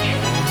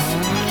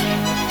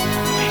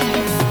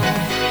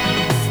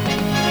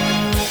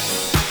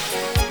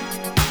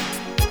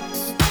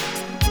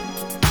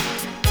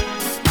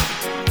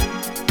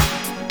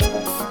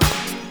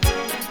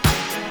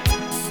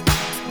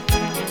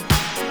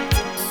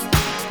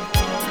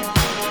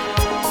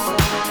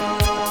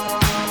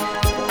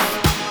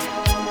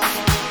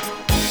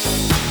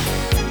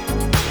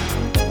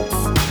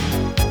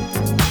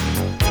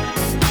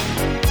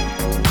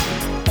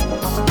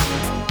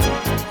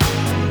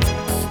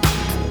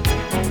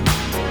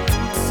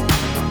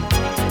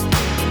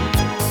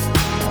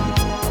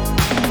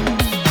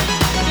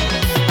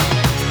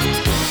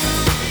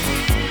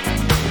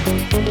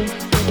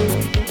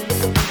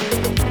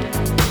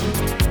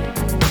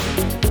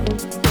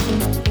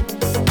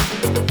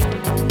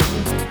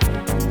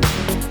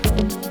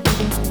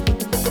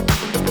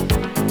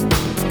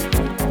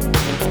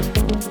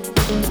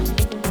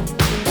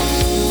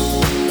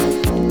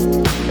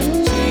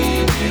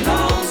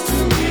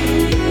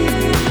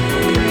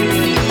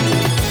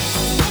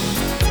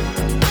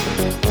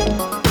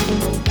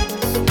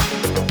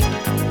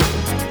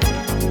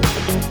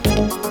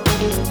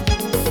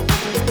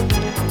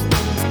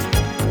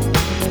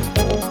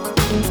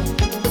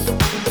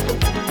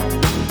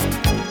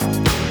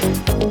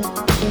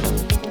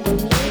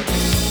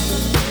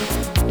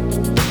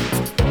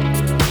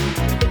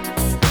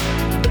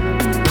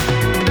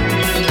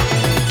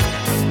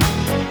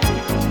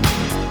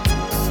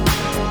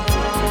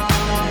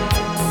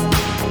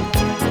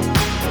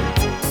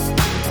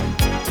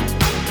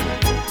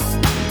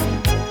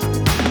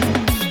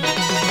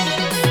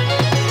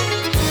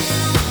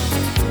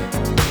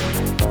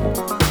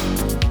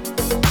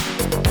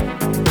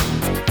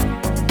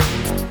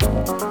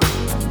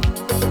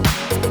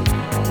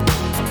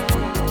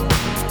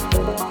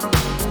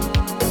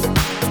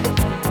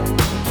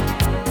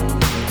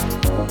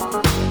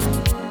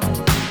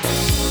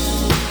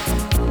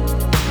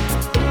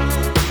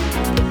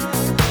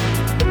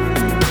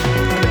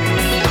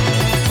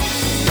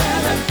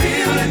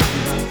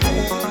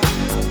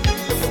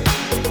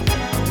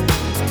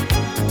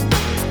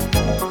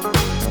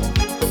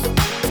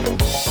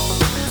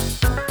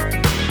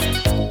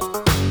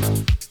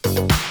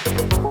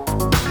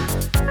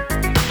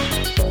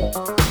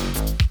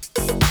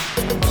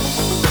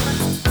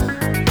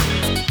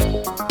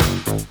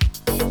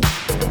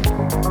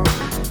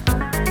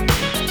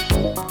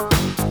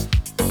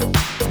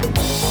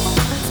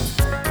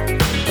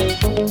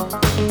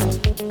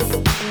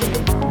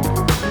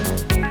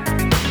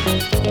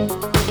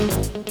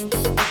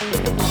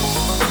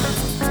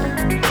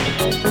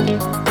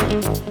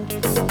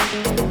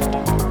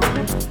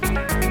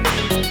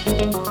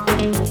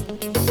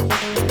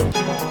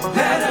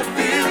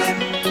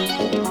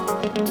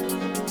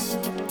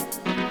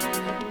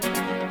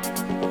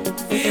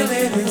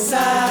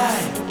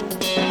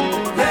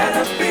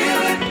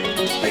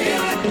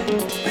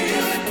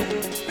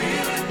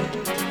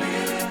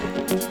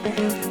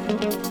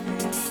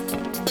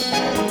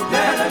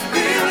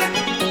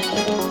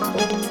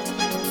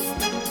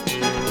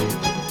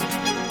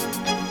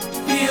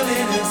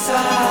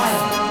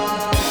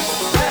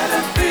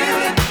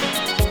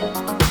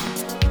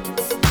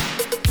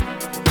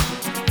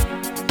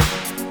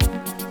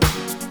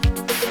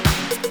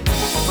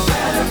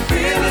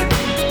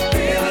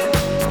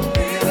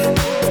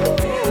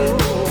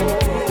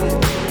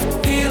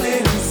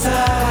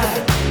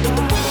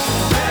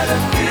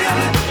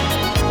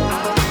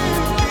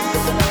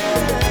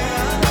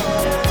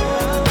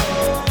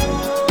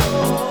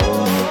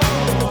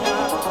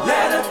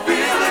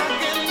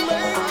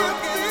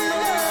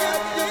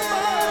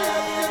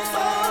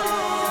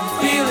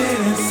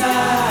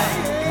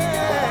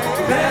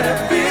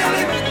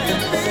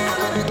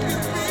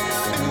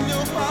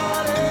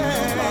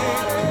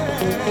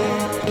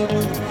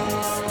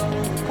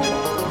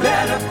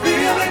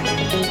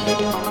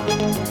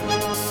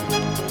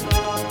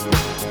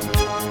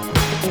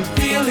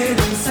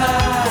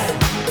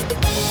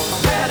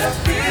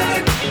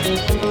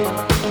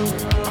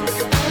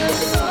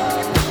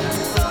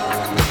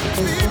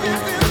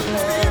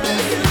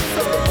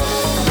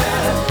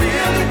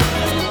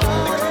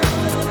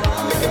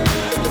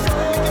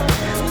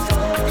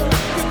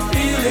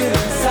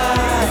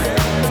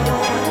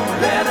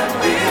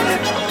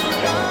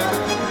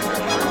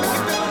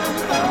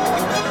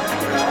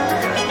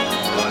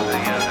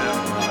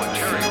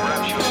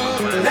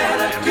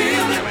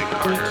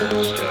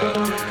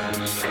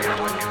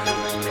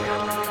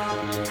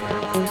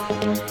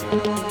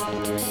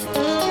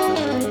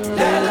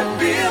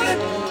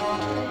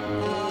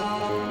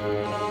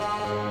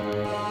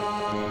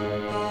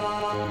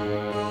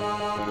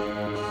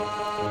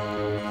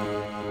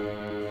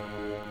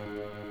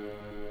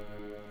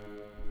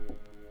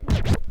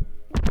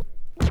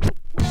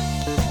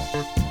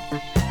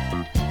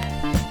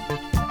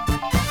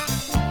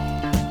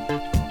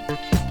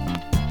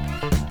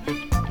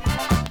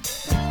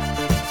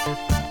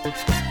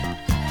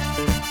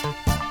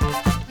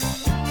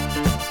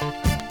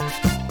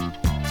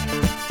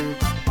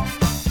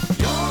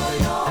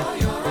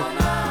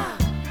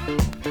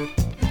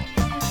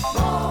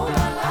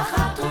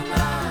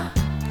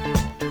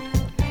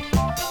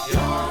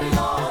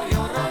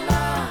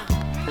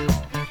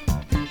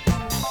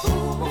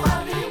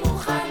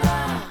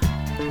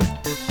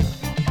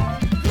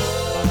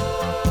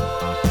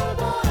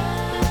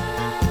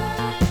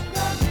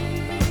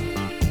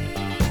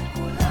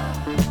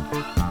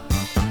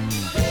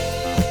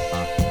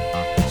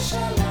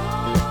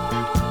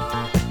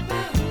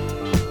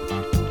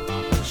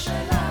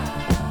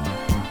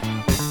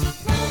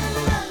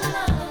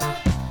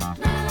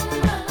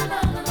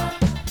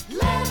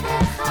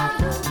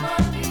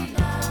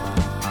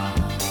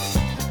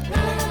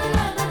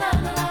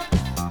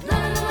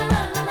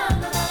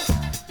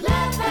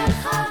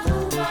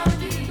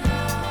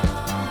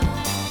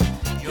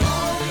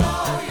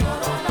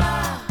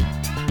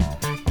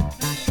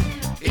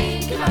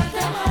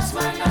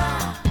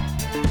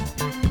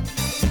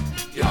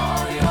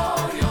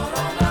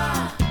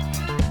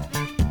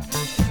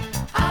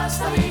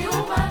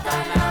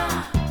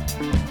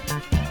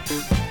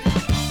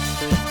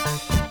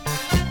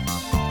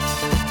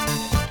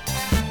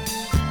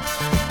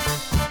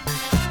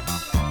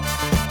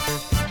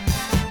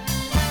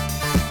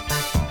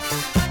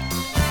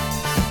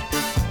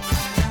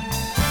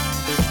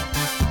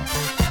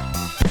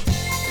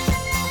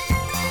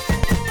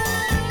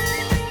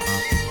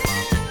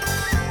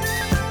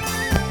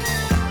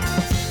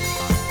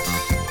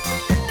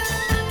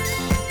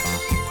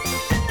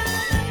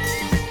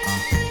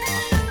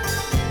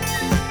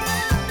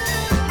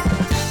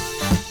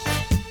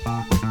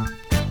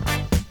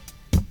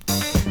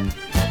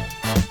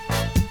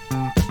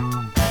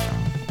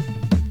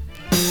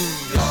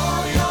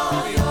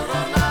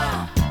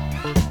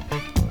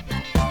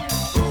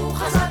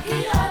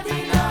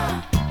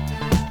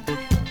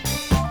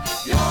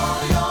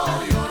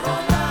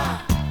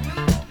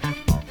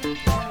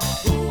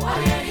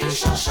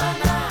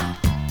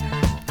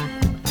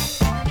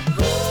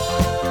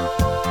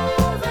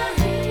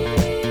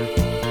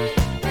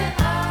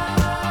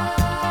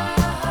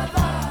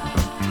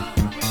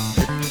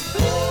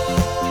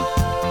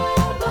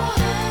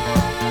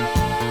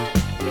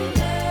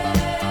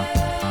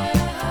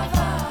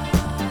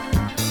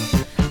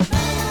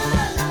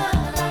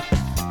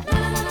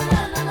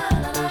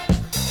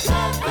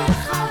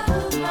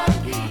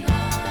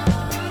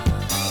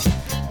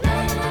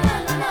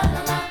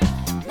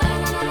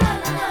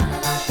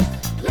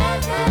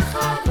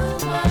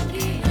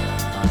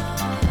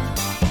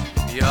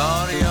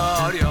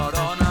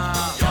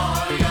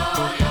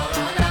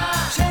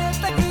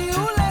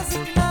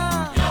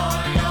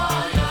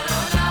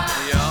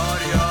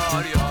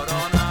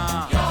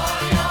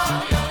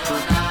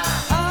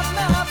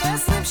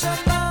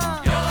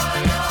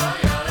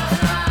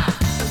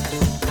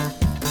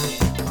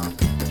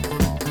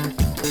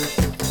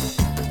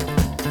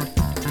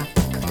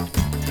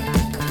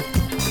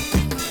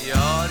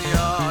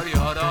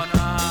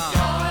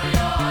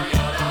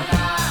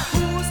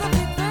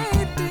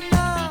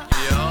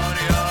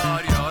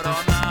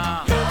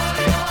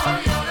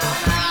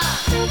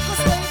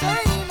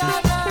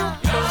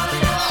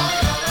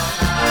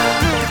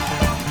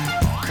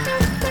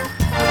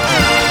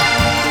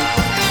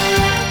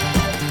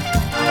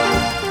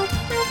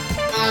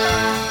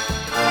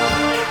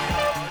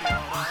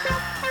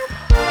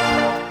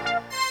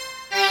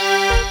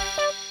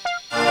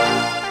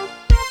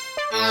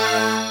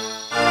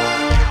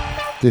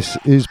 This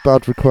is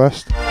Bad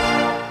Request.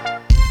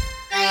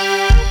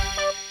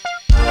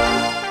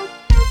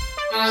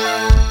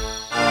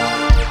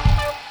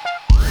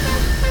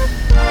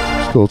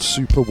 It's called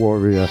Super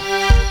Warrior.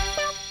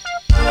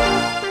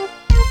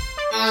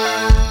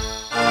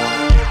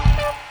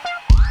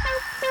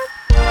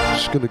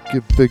 Just gonna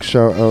give a big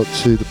shout out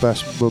to the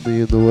best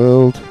mummy in the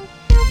world,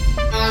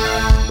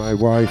 my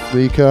wife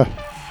Mika.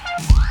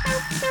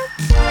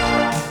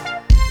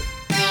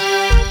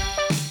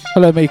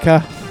 Hello,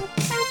 Mika.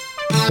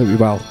 Hope you're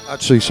well.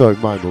 Actually, sorry,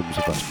 my mum's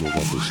the best mum,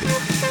 obviously.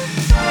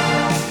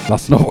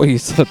 That's not what you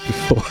said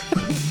before.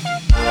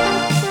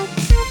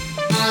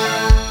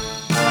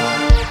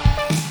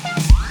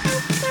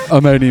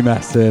 I'm only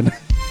messing.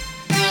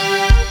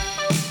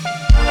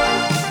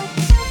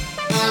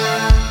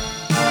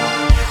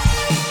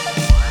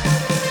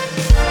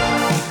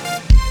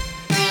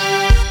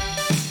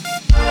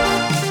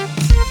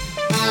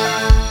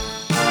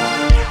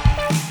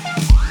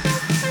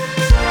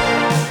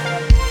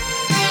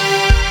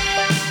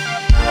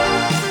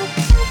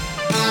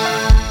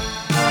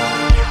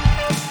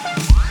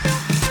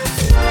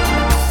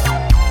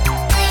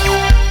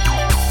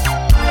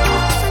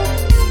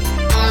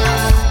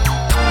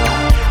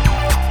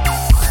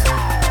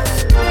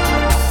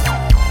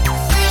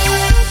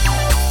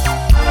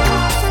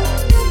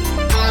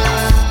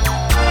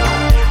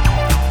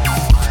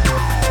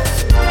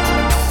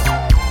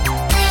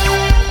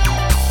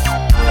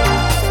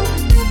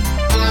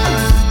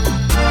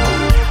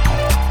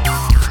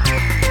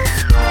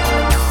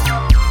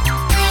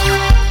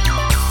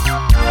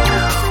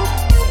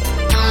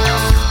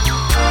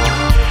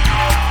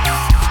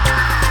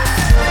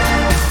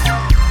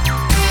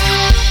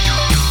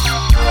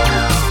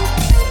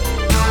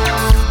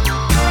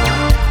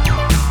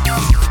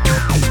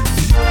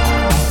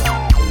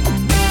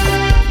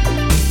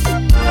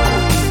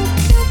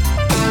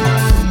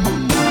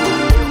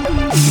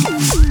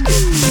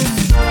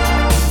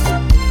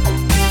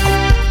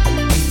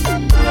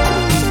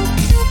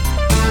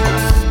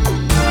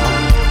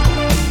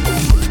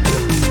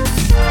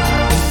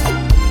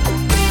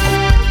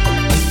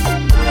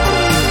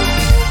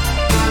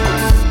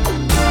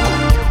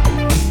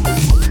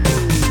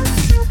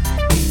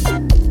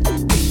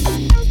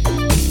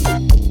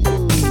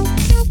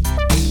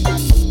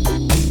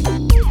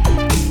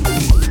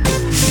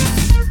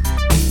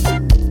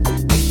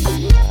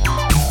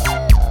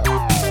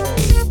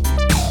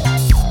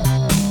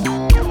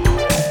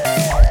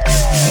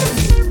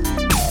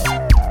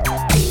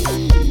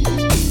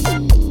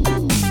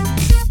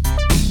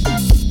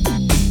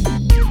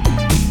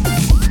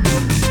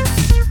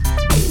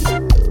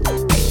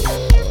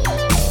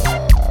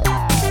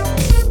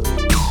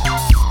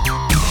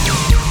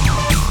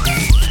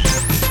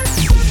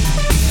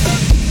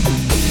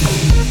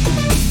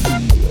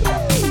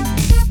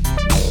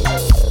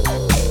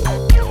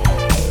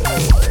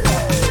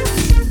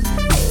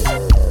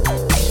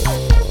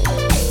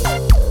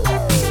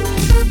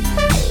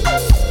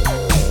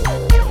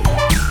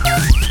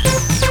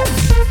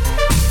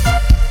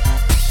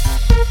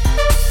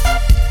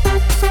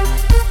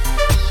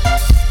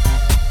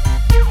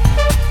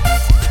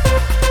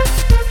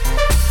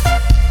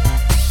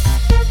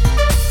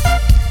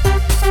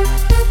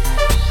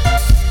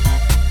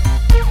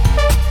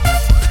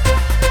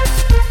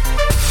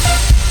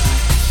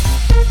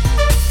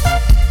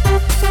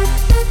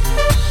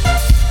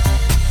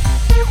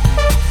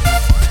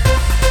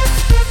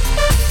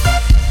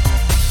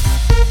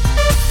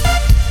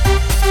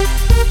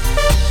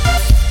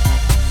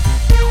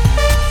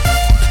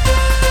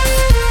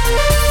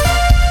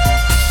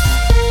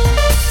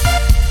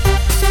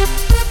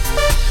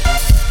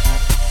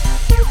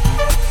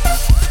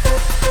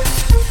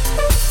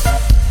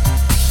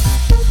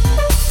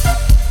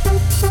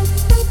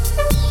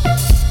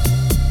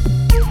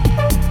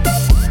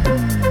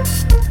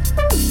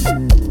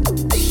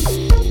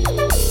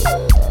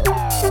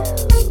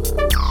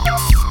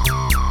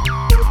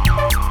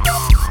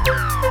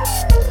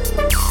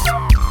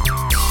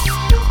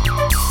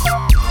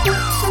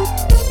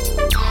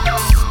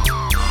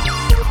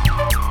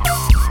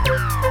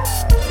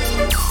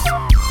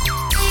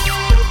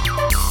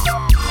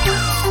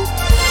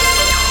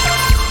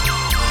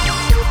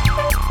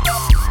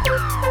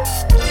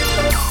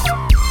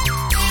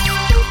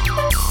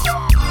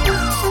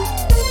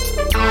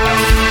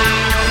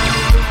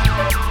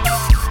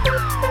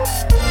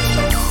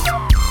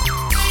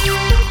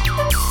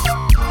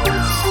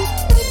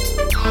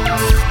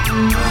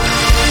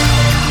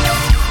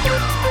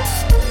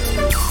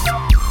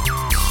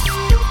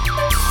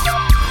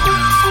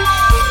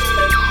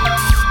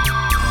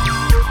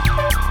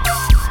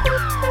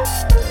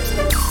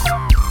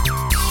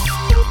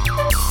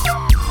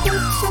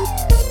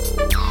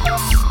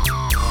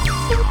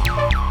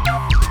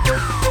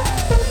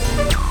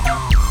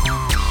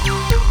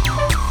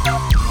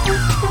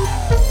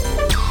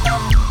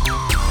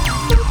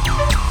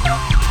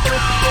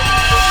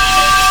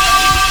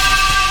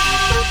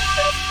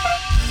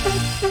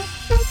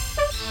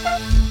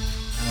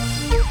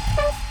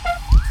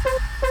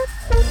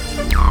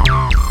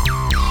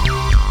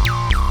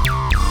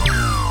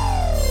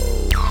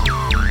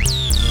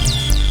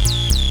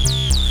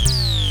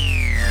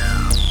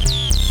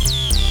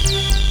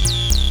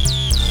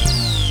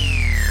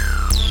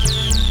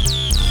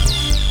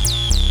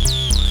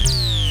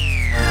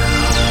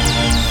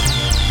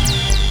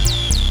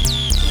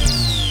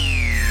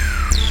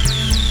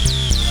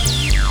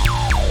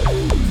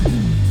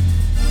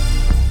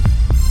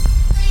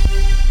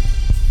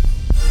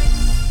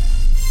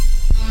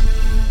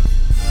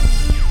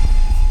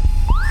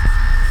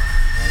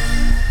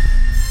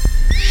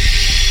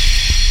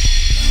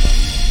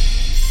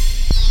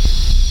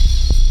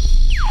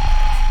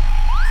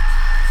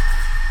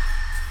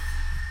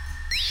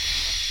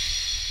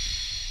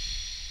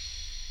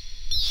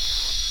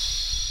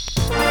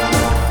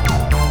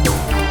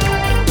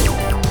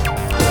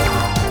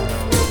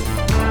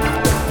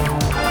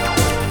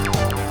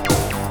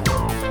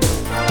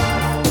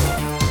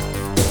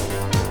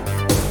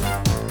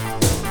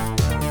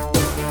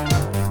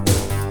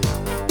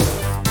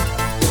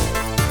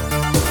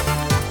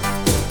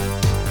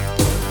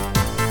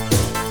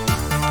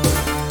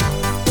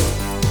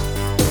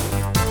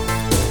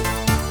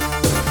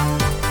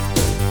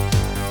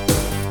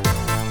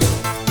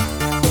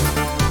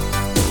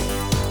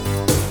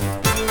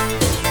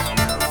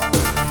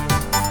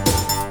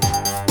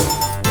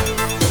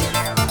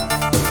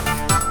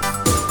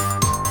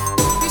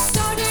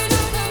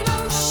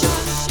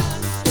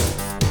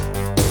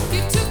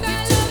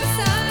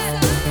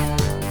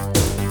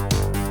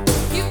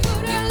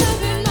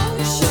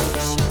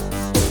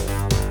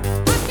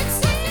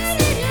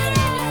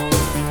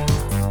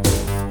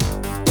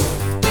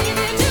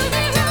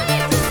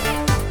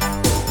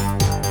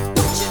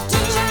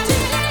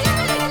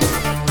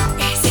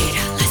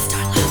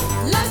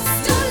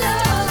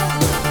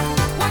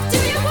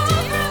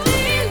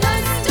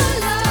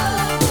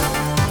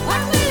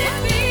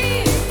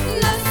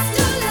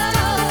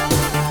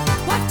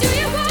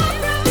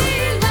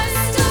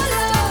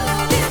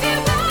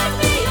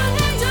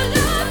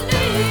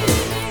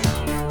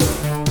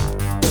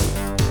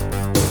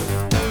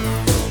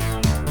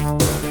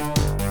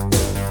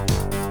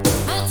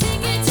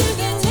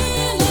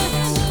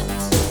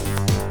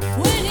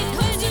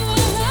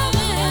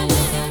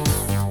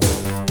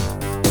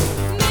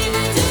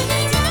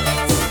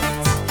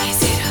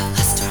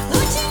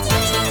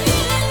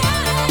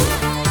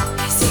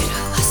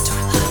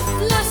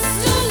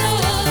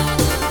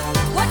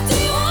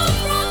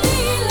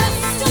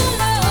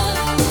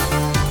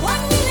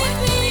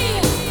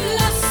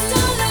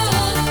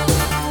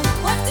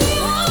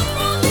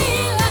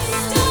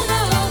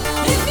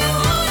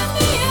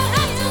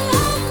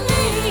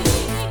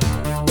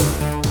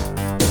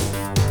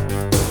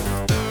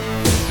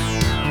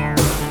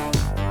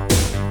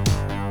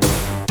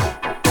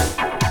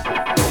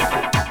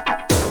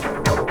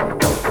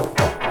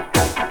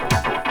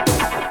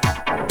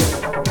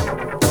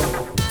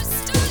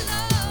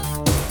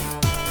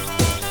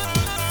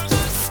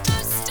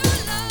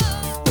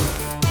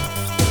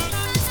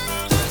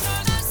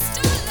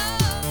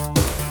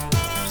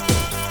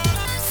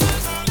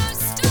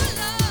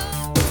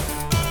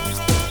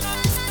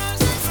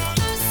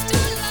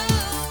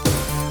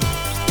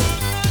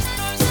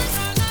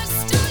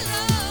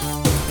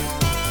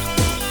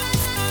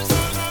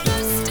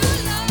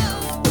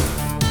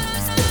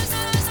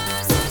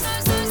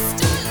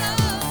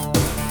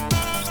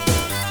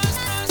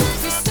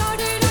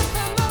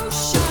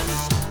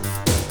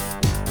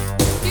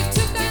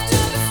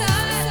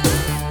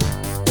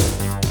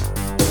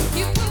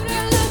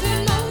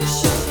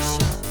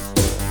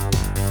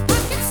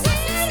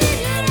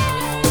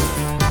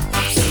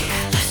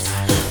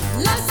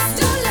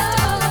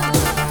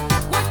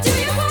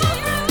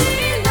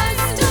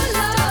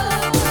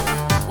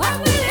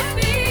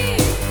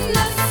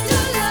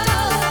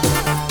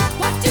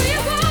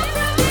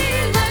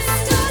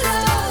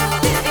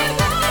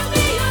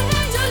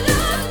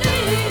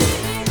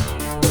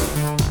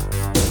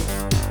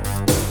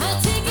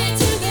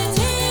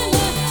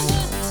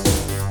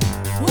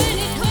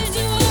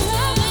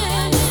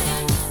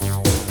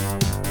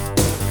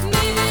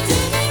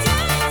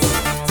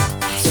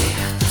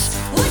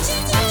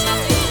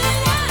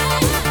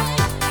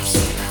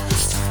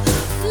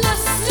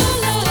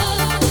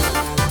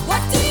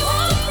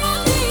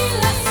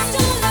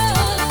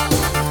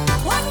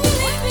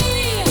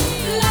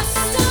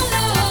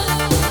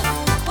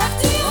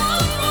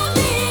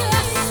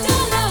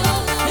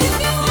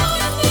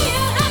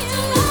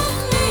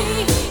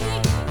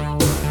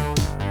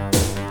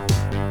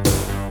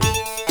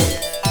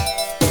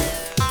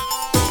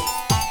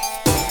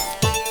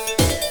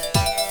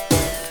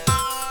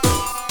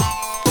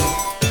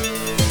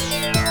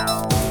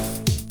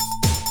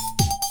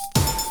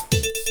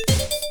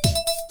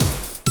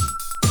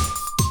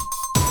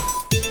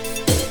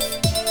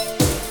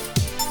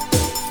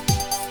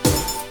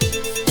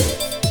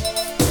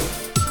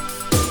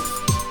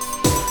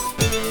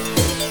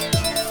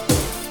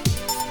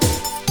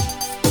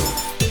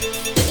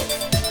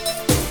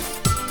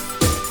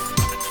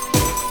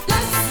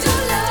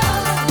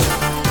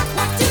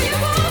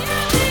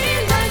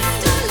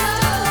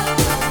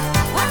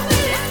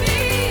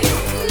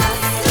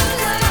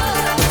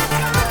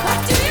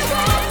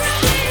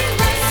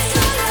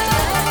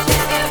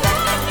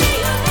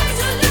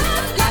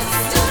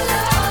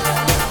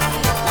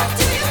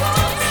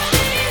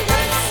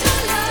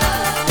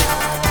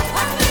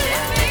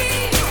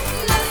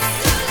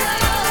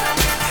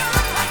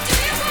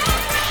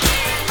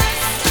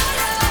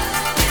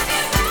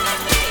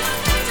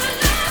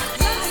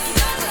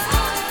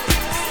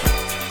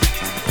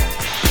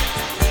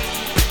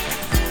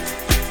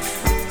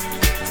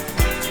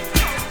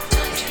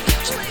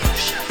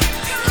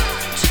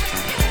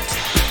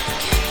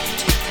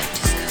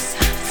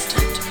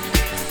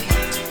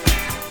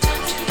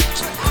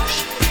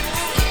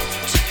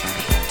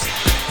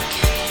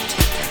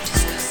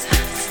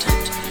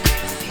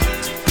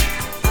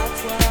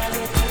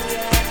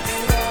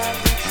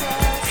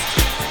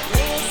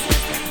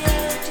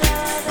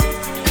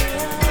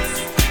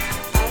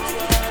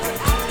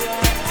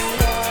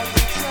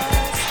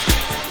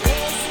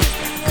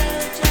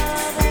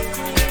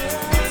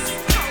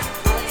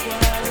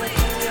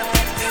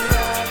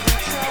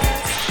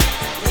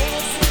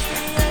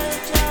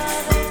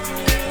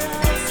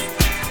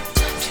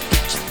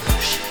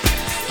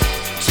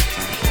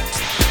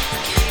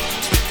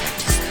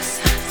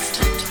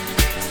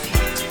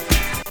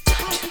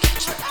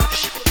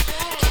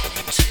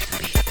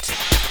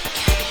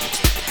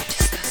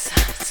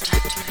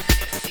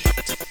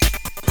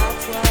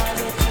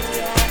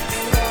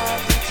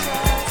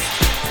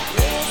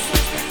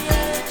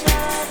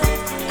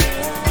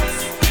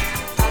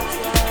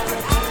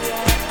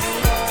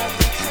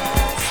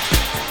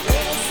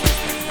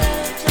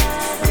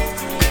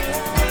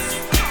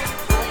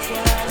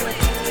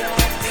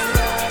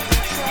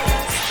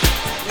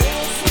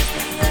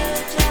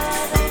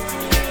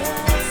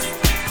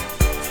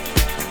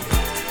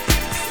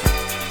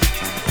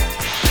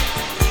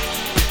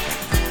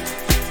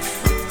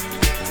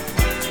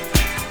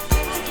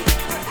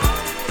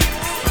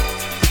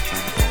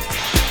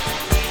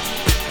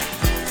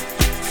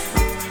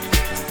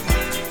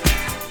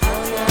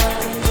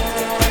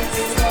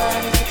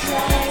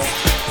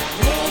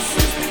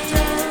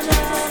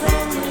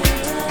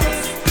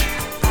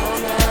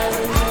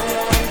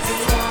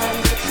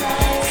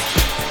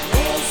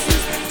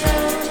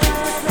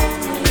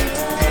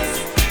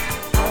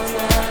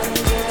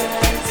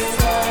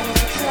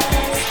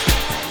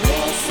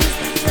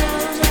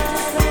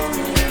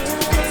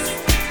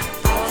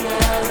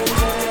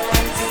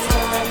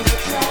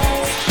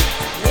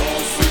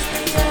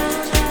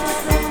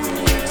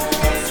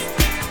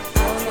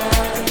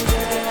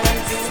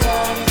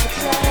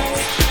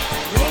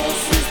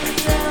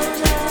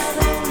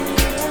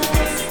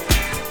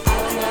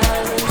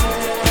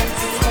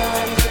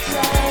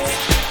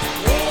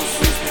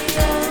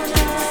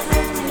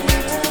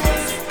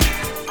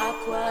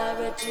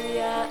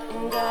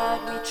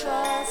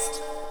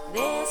 trust.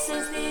 This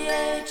is the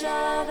age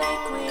of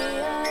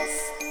Aquarius.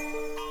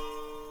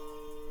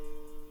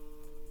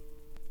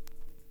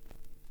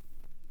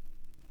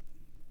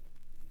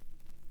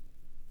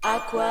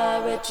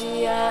 Aqua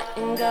Regia,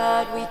 in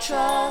God we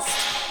trust.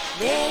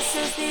 This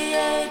is the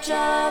age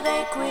of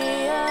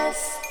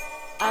Aquarius.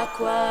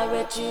 Aqua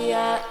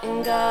Regia,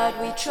 in God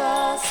we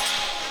trust.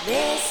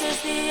 This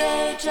is the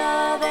age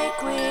of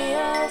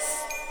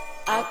Aquarius.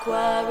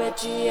 Aqua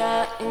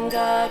Regia, in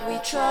God we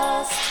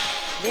trust.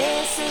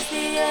 This is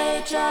the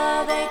age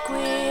of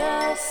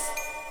Aquarius.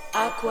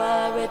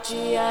 Aqua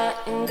Regia,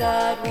 in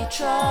God we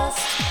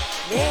trust.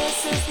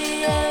 This is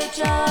the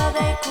age of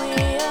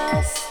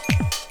Aquarius.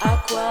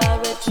 Aqua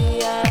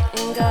Regia,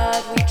 in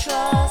God we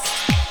trust.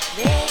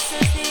 This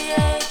is the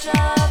age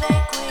of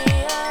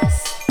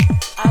Aquarius.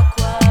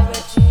 Aqua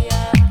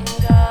Regia,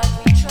 in God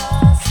we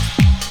trust.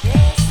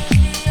 This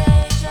is the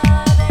age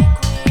of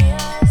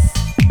Aquarius.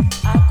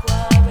 Aqua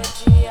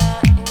Regia,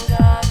 in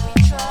God we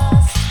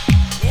trust.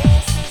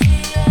 This is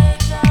the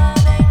age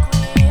of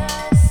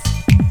Aquarius.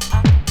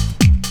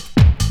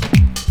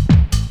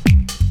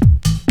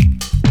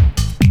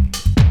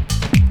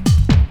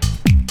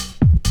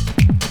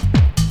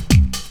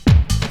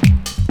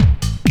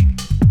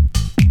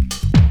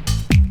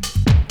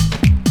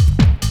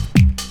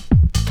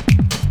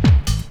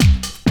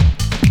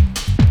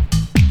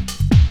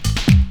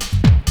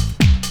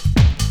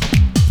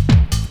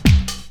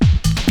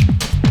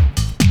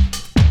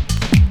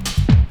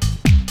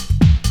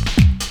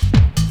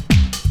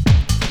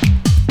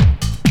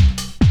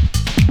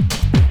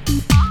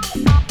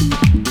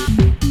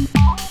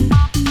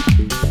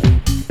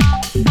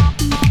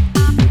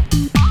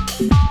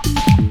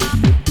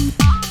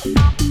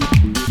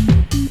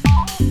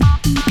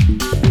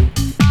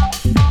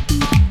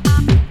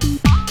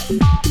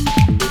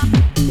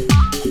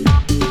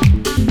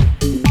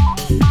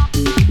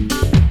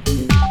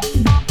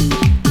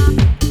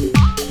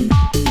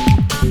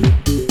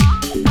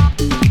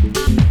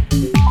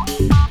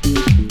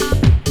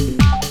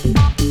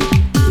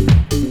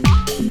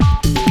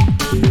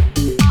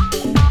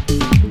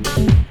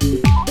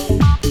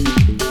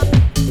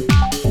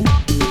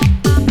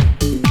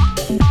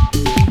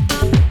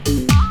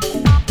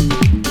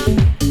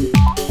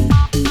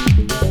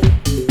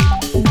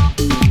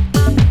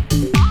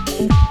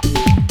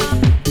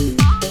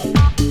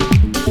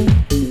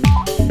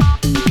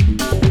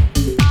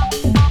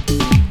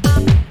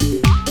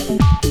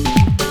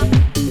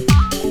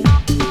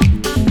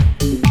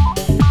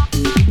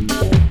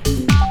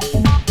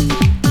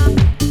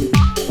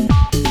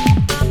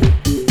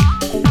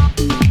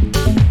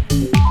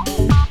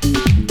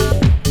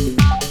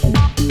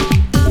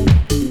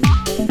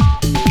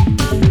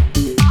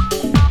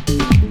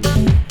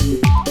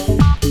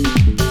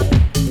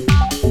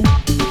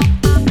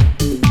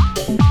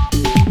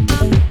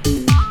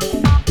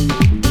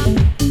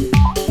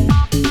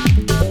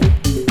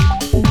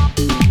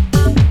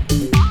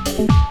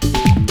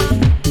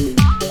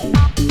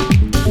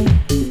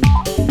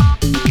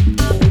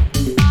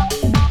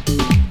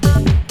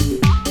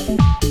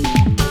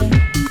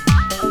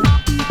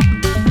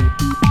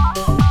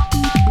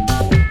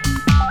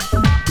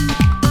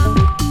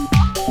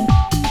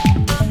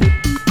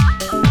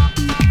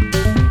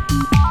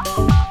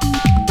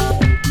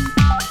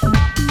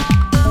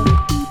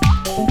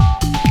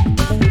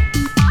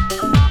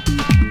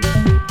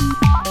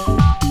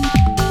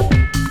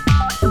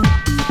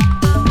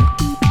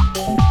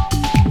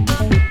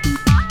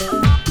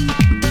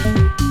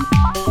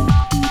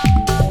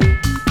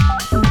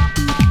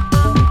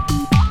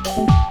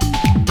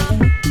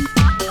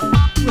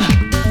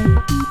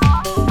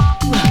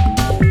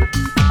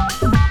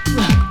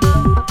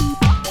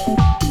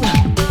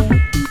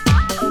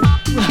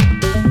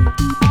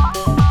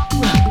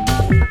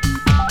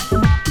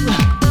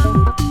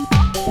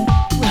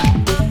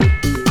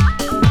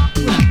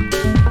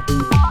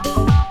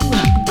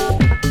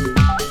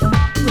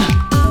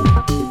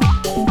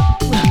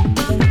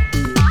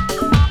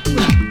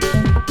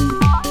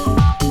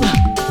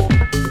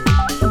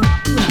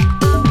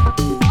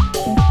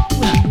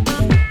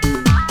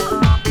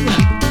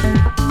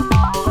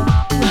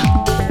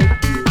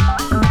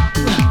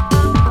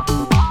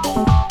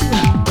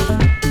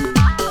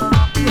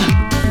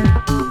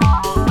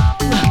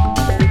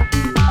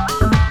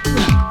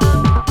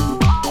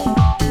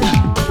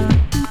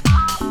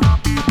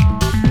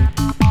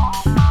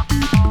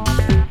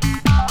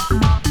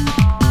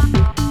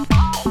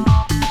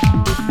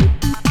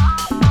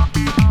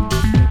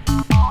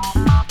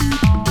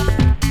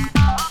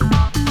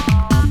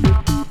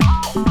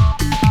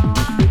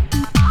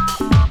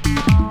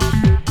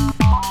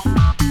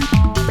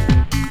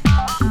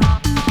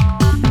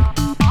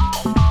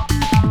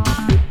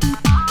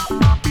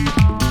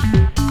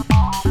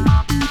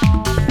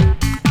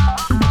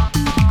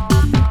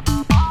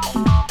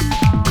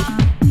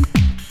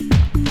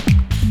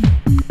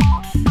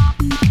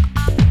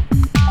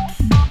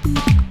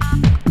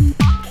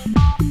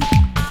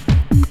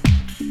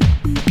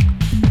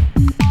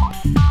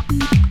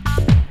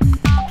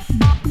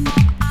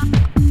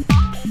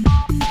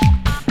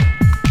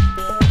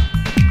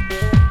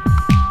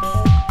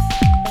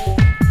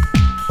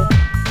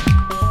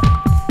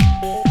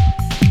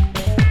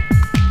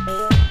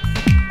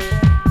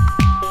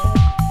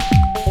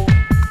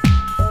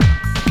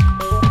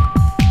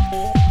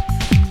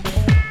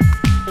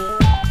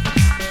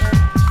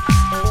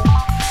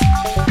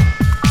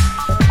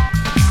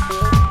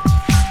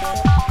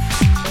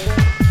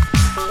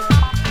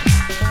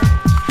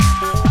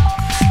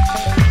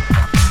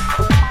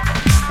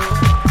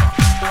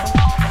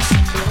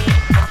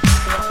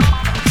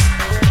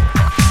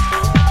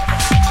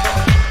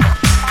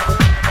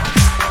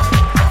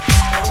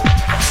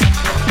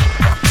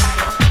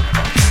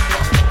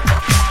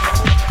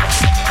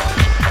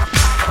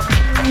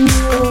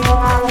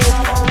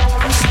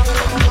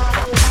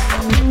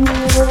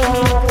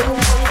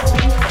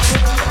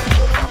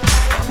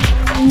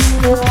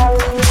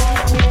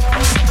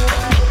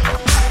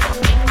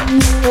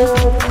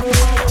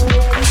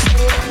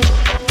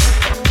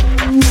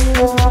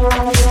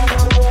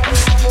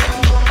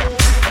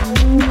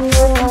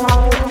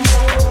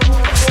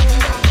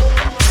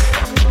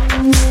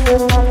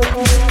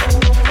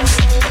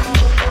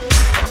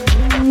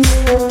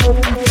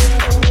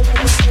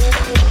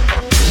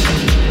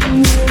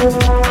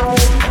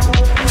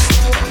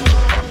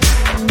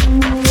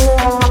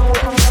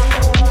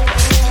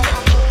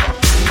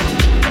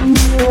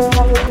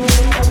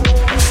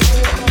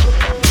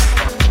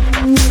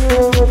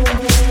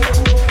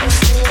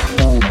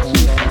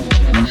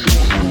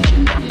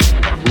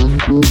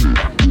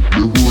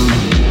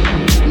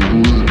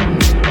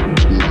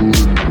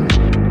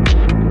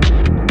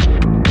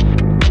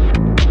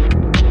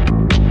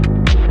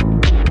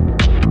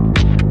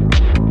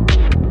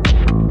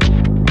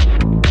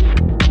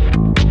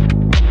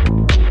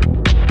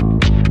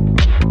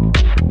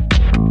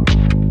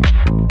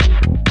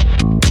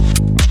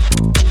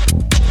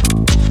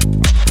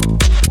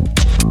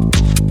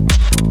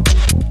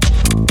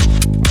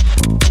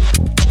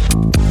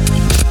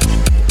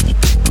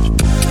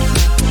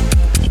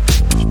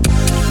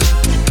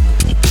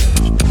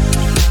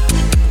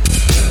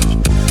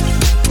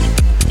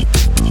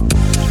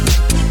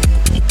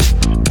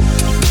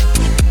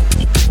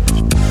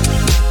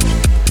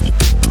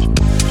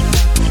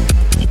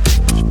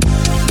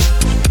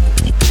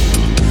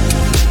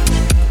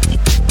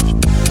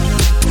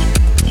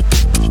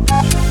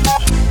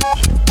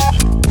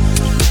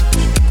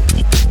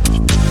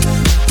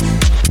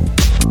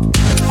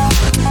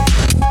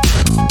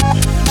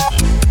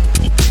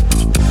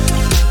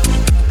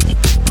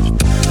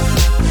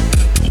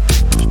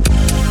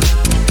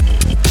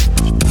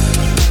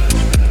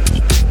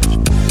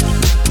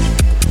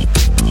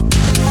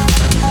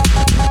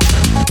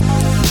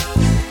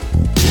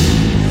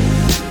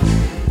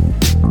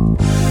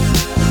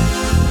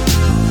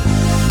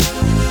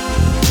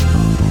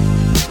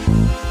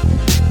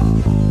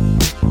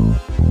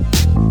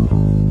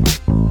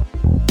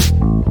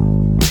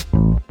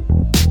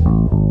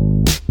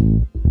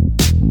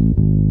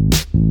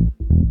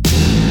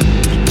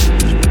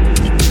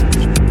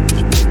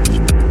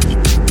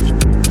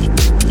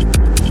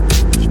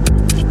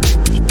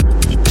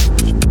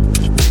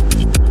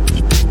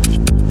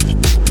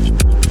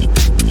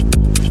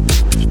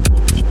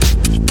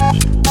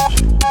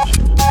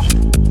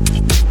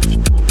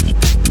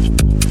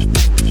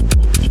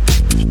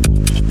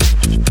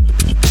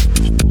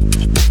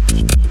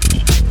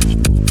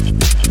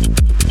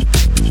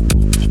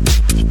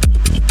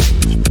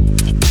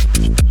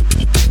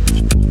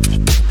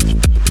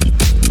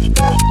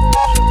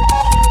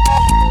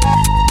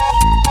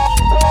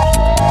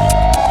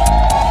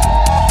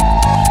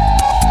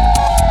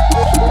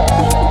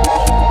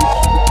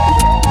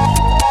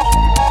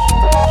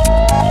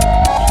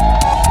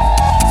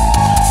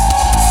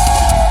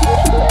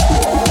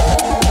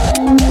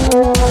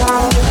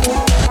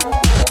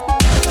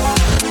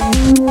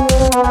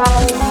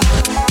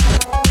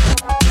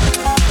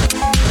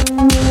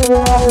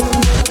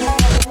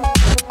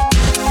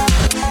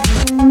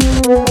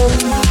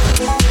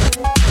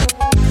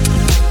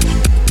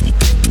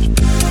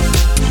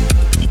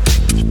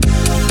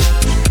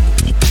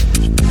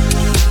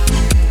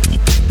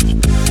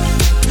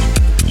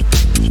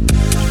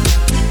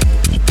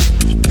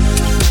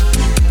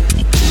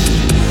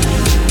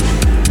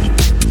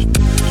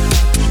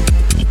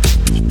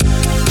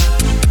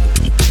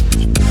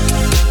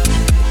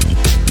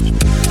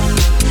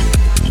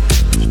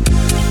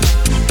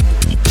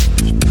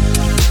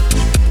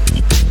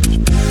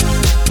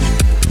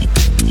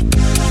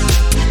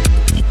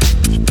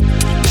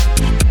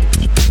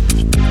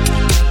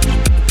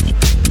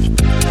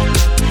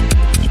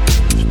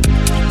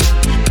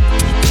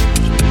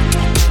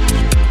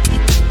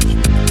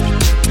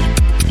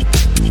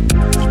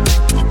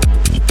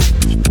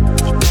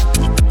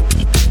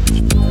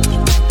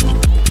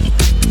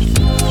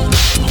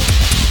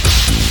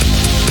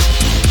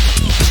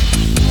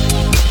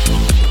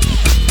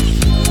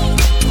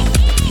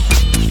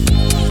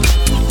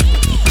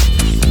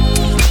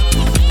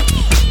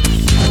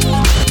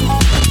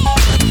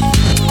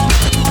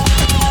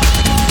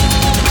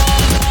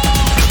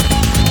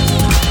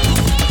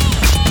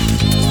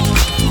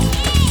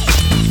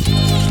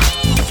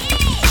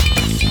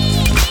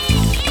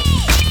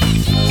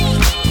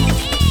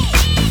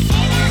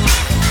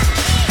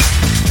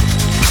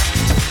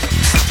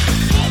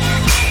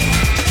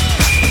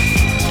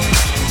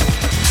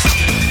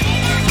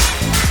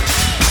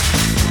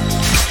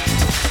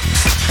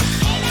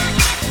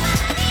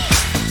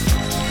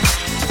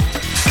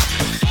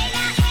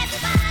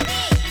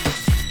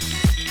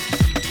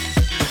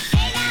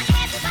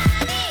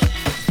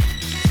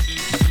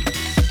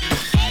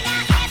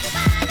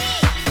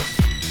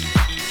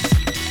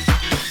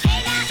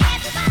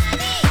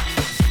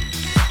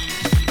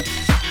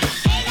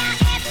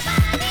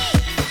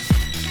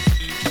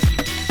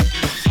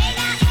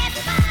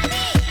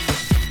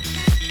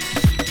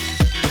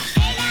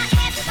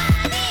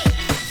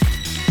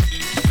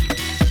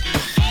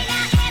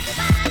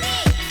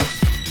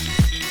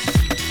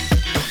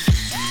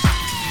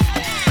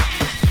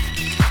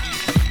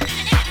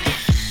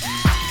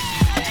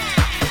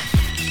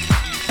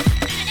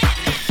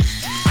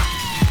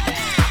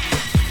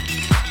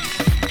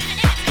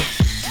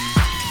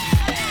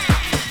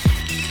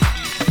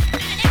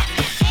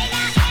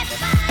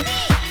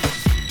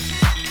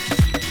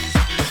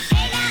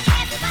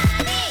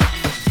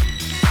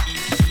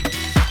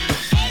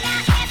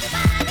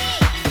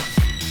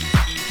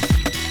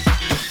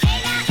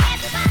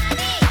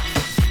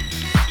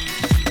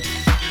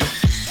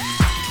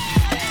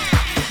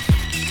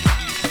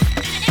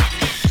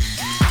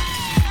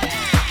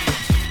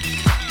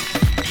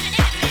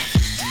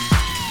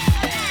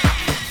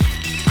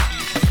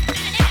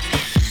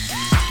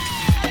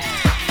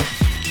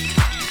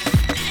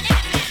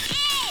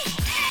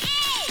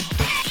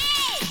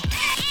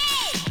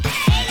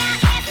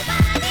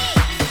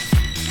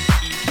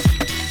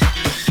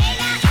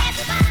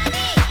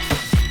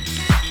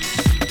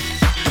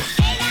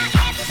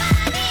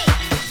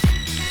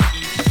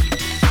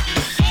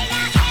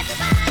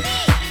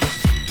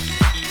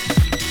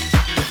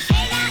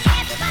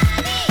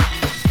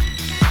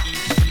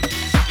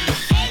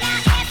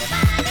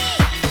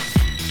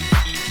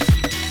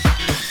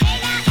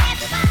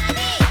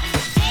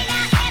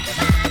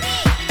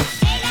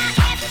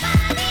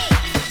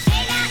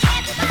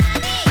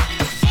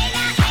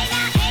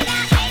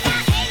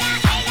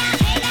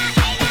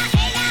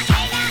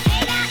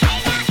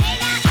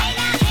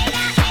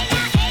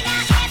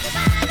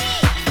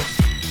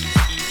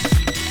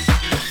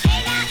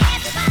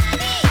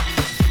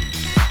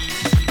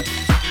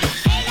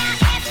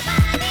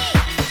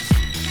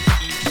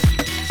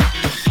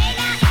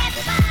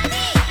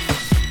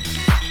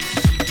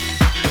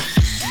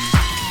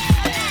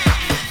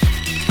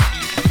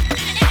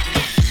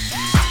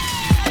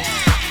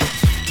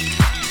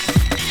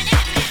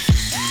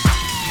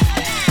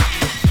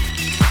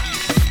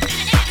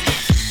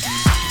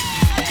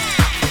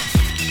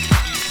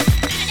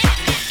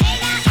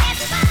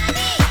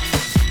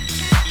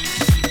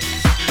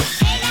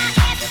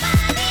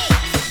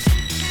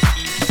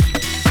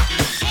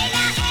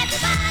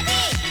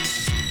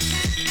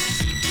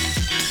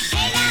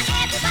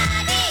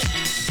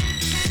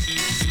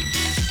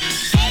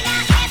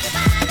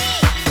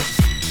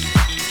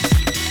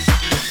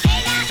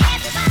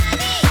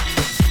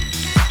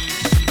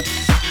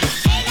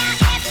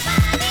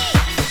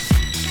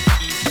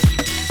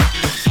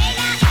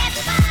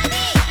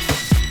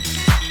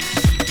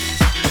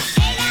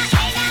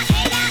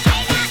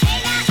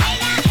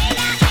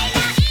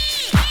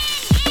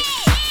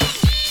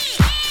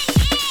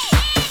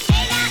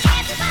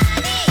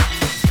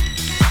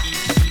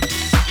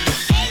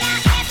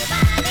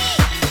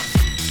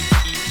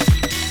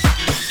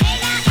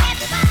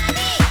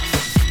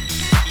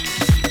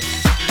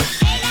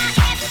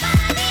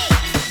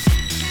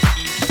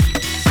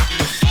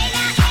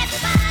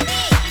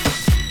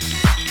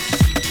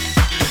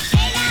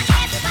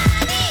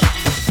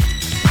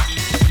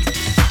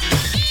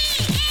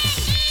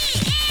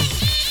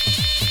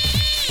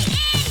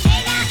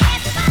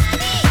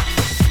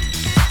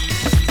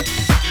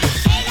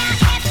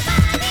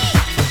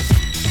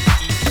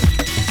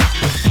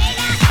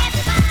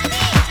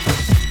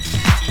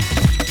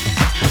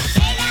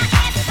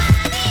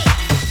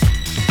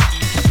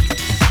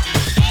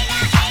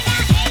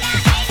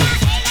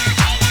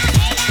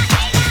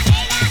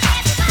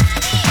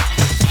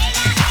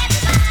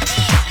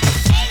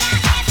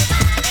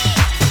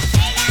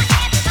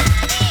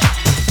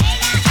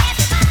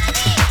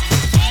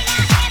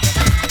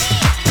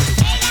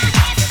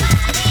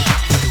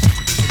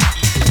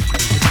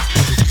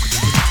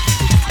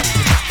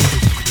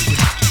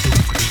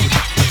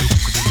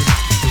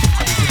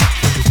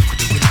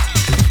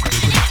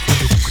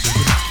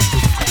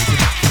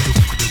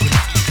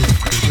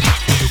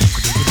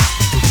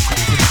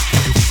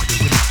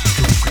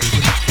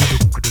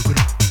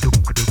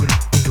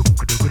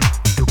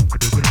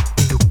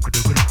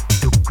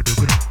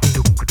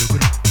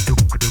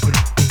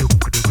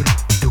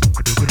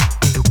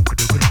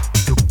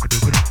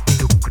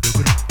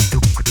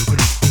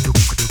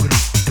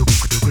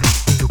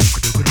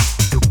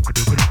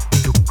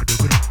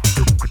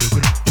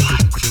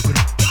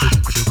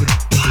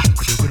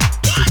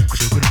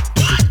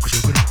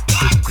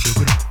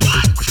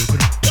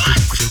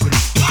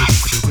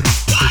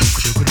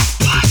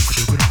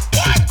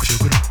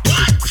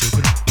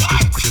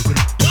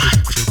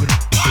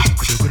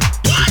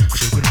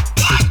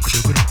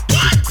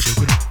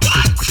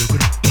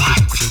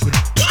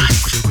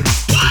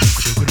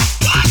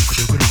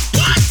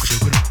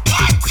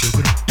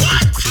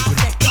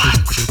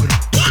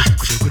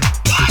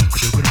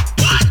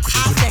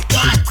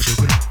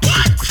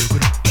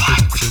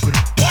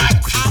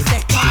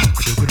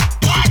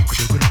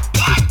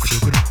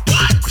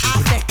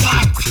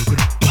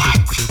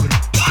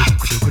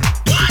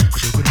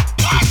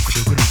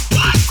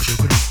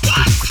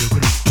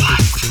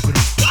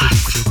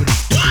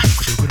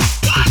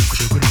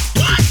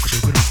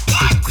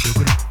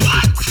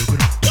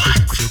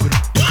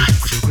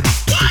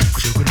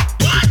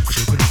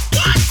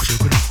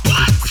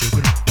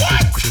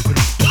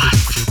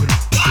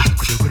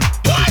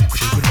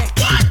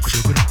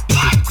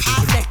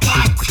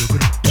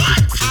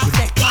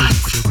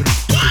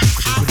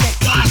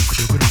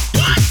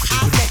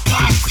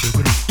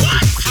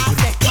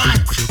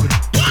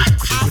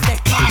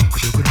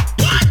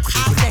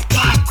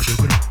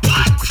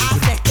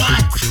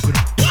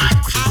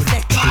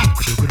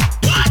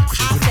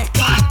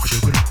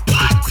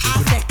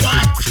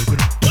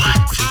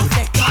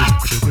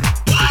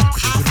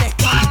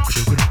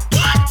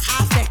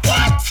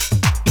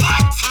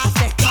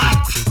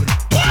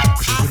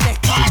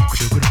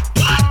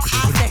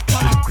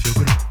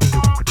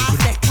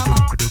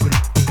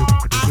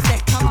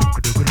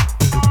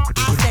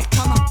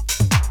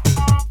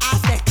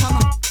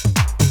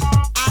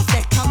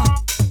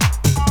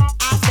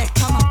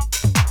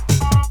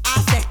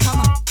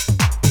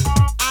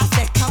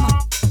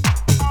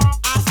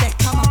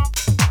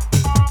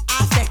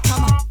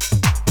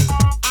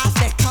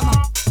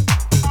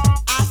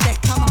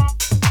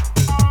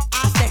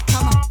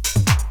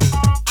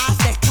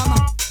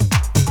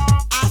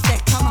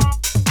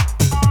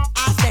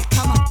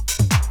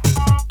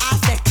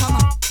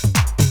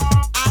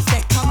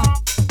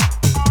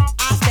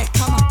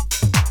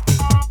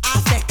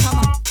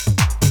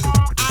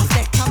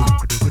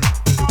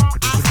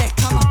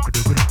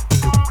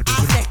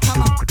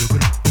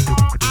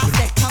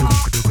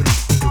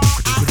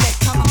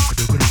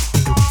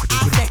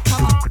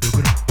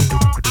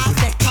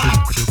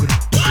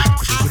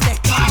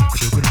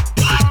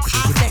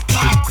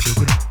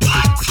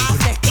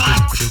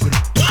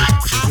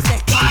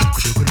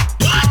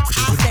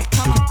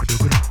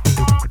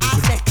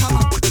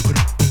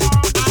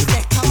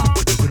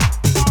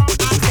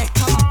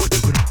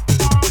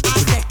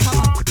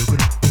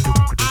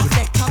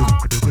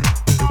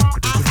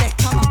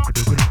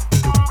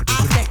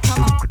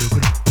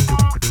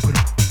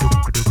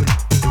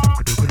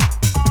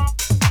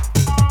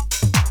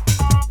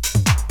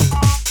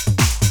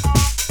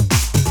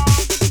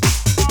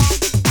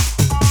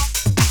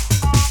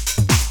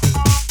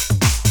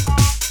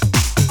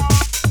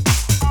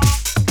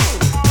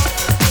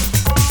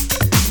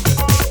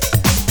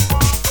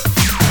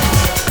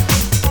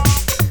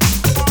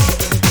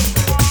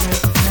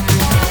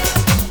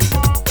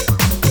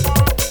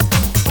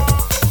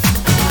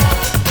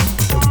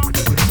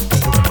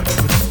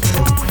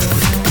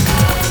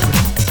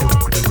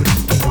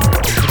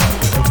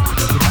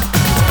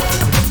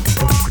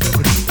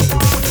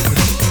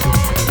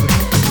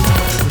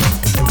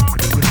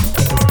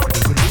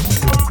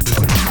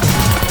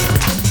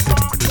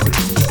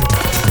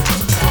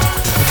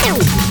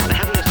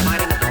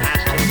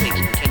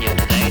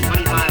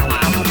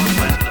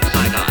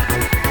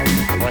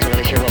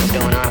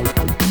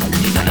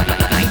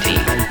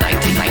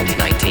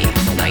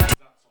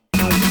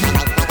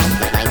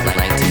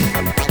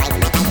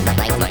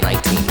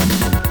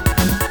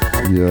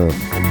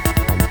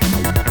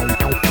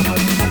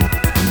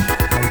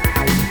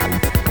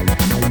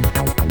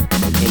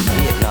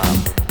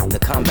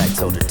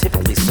 soldier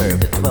typically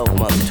served a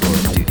 12-month tour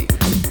of duty,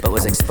 but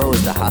was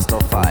exposed to hostile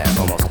fire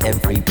almost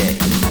every day.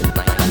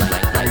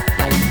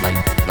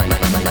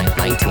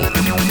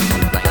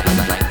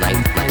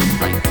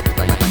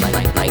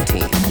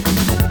 19.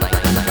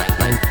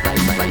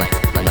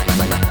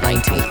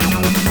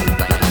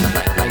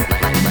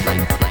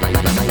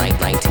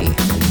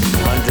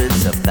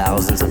 Hundreds of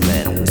thousands of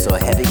men who saw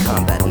heavy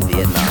combat in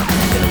Vietnam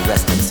have been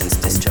arrested since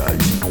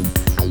discharge.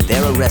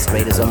 Their arrest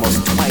rate is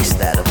almost twice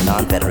that of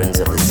non-veterans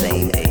of the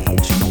same age.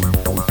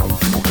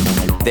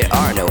 There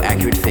are no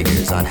accurate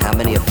figures on how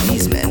many of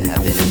these men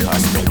have been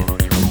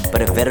incarcerated,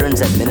 but a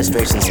Veterans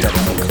Administration study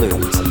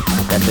concludes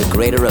that the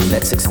greater a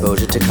vet's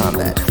exposure to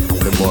combat,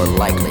 the more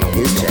likely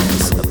his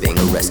chance of being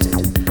arrested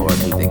or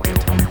convicted.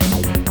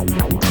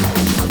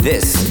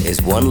 This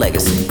is one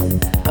legacy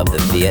of the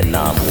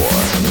Vietnam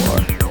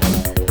War.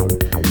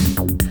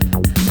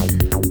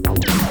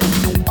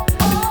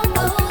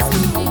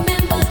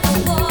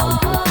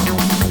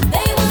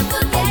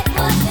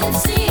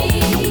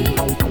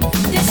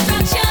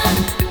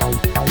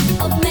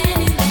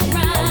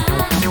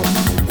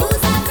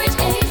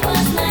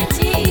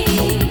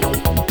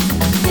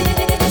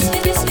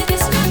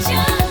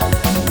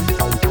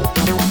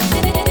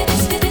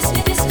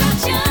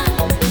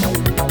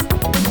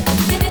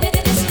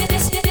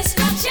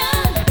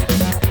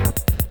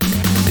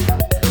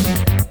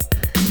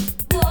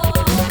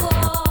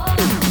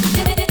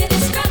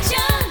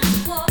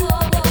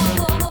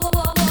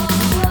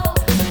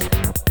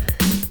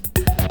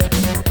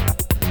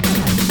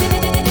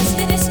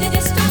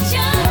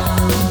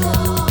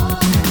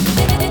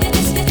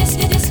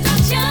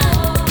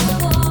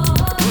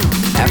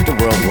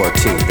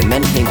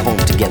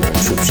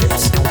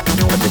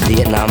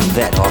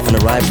 Vet often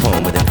arrived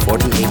home within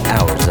 48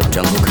 hours of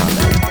jungle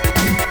combat.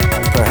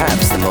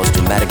 Perhaps the most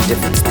dramatic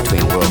difference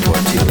between World War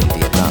II and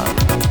Vietnam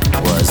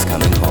was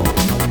coming home.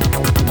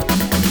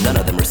 None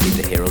of them received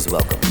a hero's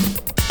welcome.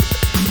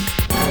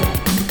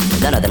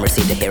 None of them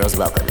received a hero's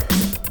welcome.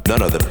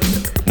 None of them received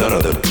a hero's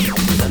welcome.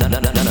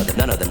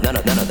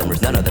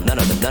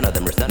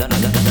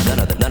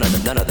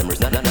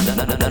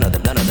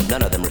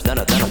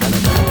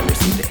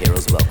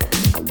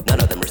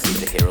 None of them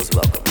received a hero's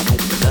welcome.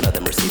 None of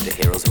them received a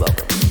hero's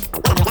welcome.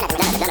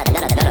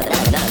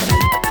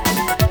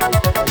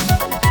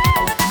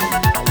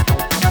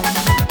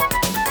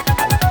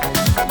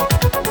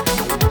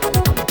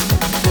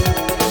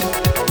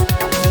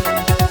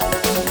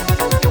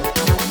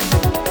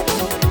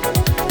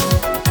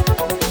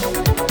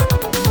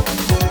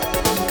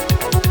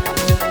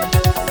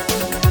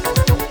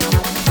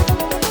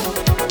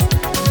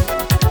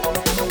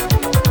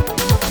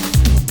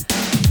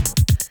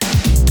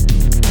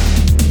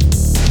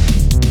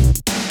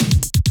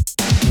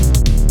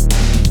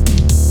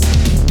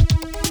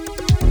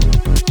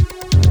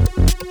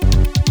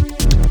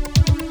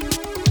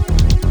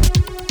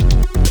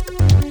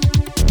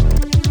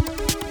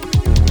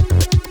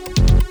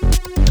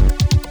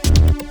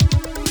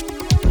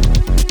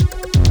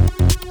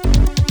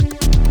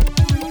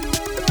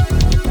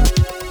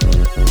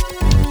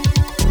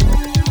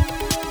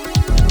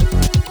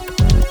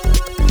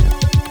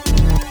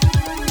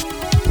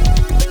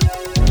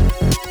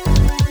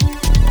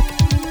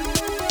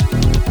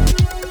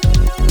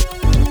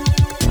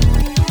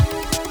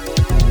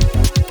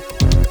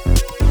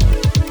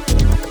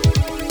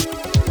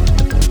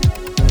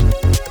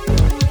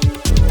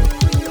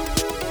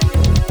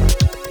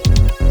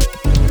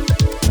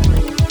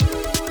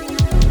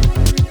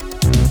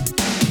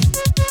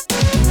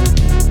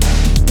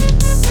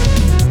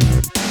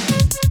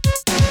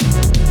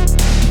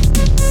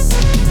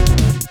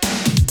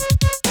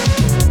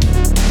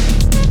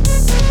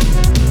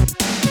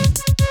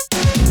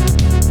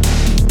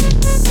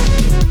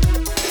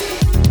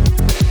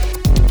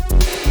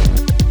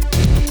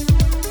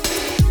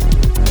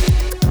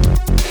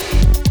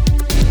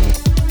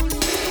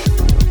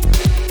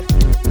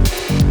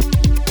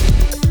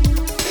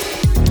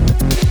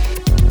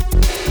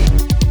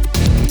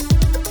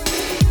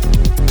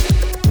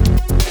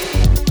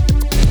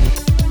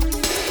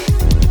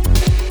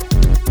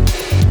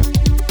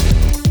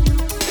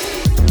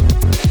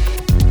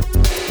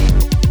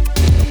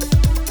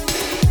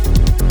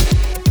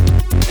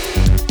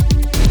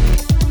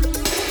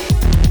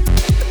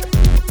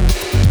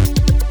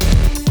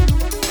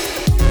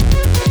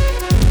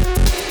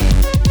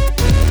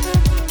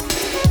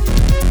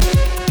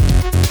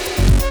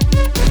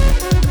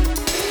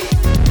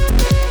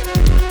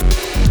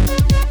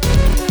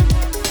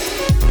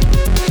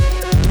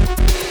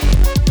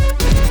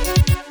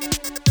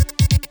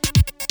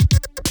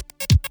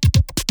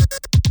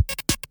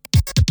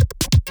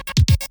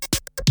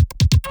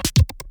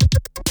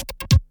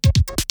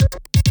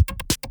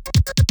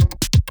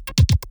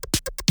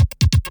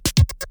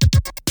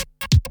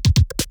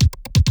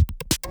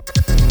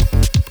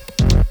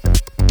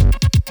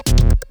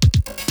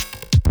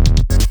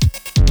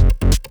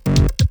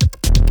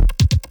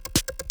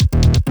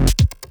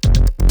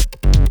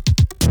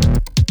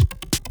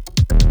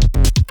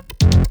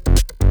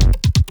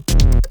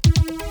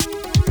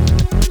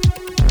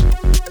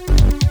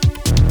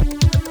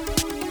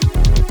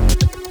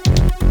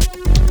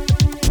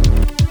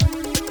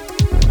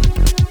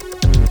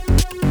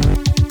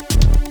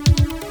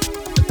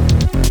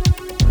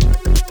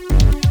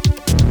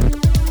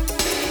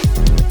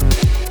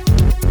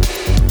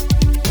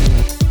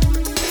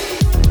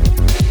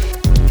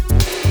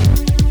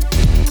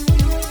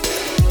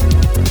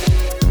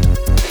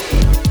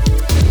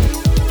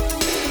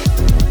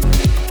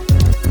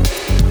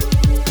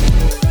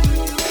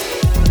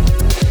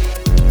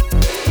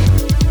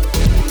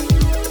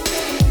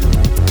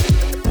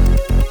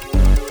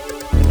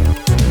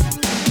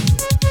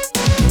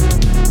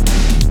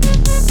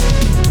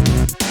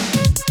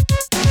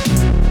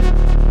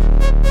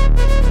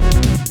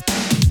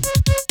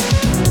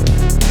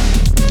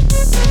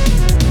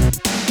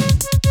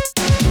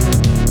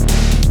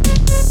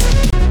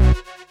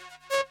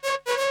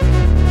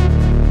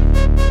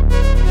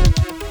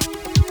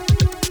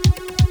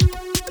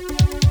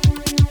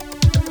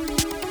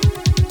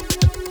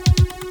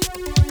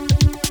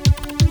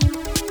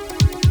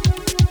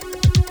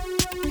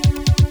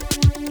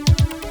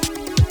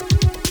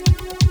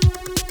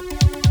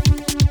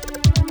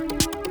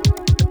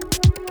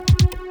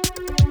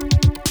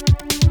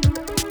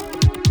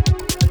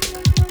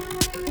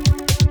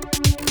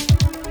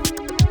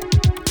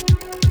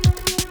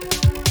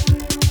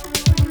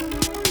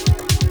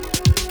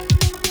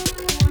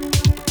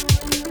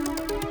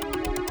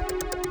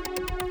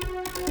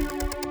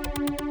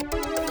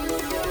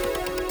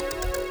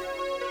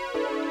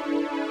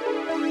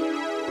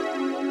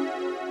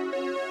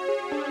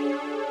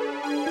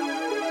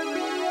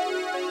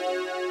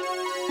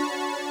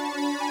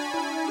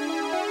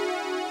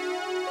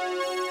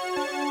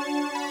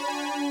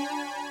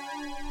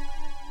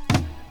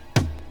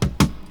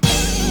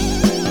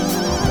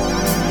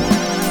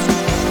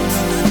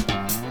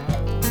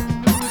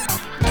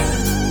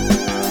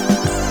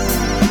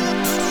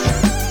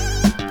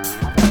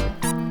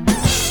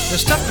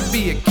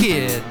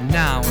 kid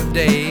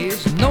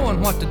nowadays, knowing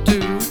what to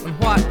do and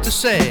what to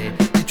say.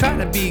 You try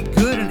to be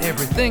good in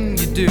everything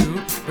you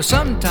do, but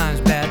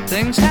sometimes bad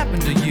things happen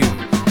to you.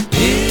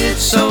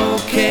 It's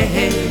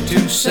okay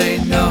to say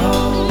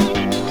no.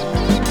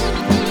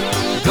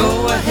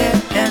 Go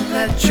ahead and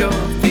let your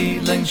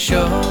feelings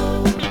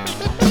show.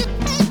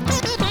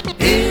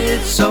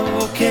 It's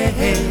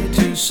okay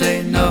to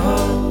say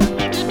no.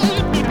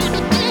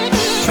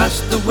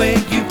 Trust the way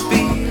you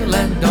feel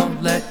and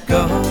don't let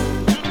go.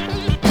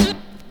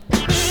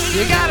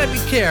 You gotta be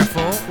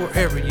careful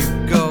wherever you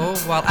go,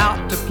 while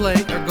out to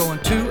play or going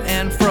to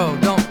and fro.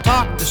 Don't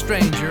talk to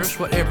strangers,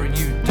 whatever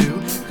you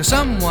do, 'cause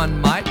someone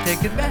might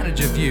take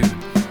advantage of you.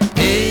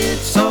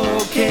 It's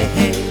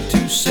okay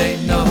to say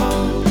no.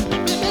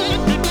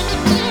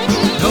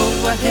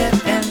 Go ahead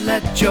and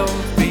let your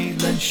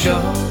feelings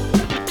show.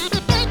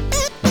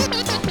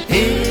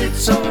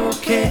 It's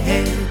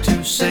okay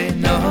to say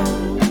no.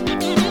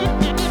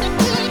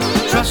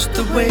 Trust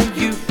the way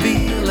you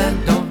feel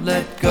and don't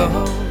let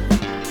go.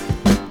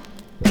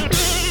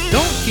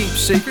 Don't keep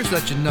secrets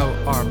that you know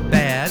are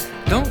bad.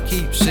 Don't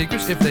keep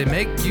secrets if they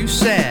make you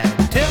sad.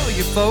 Tell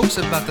your folks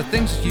about the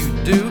things you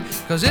do,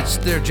 'cause it's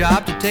their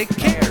job to take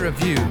care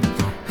of you.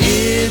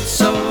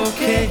 It's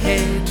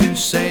okay to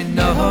say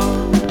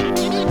no.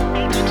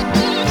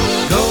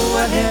 Go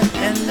ahead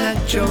and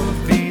let your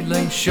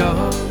feelings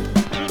show.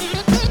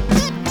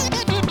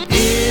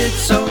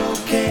 It's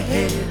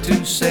okay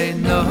to say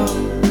no.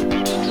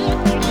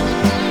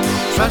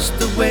 Trust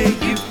the way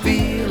you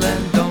feel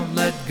and don't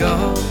let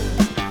go.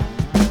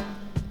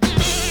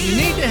 You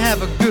need to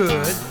have a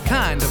good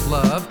kind of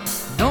love.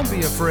 Don't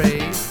be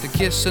afraid to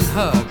kiss and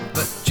hug,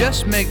 but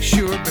just make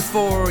sure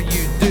before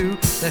you do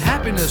that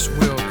happiness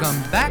will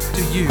come back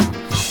to you.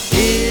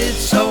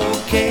 It's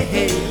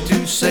okay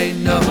to say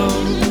no.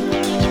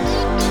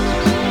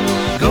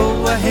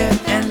 Go ahead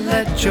and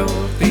let your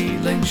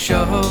feelings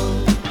show.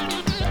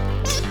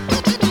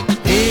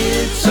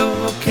 It's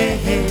okay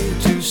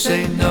to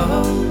say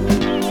no.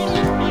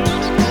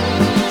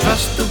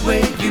 Trust the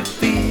way you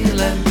feel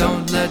and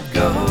don't let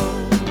go.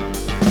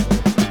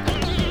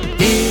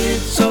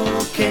 It's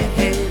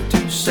okay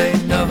to say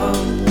no.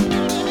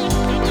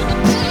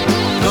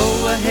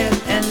 Go ahead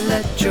and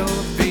let your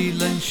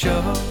feelings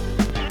show.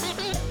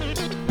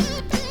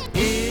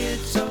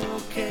 It's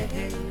okay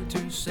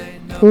to say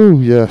no. Oh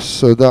yes,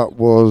 so that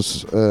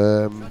was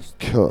a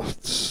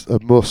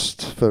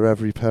must for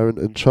every parent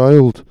and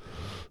child.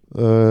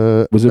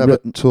 Was it Never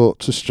written? Taught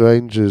to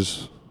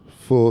Strangers,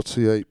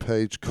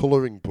 48-page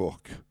colouring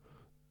book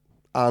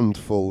and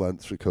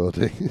full-length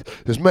recording.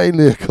 It's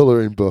mainly a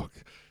colouring book.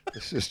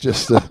 This is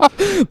just a...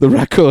 The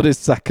record is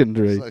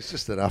secondary. It's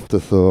just an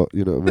afterthought,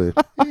 you know what I mean?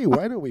 Hey,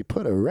 why don't we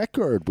put a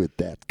record with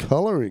that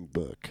colouring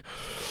book?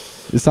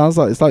 It sounds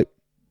like it's like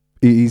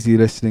easy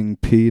listening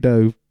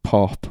pedo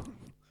pop.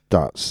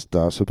 That's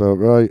about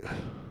right.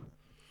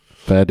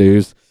 Fair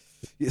dues.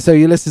 So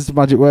you listen to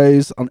Magic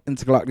Waves on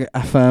Intergalactic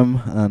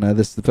FM, and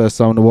this is the first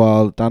time in a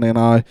while Danny and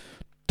I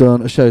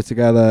done a show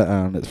together,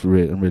 and I'm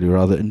really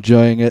rather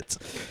enjoying it.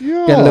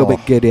 Yeah. Getting a little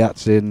bit giddy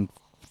actually, and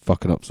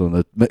fucking up some of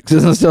the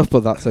mixes and stuff,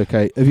 but that's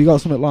okay. Have you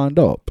got something lined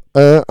up?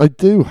 I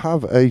do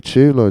have a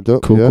tune lined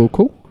up.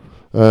 Cool.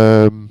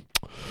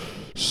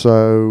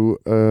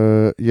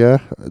 Yeah,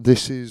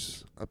 this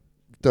is... I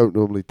don't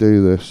normally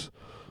do this.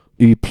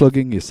 Are you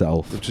plugging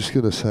yourself? I'm just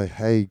going to say,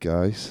 hey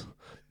guys,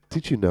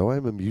 did you know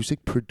I'm a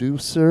music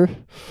producer?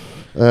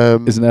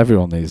 Isn't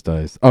everyone these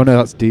days? Oh no,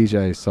 that's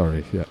DJ,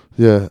 sorry.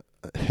 Yeah.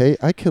 Hey,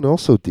 I can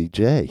also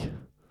DJ.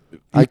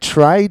 I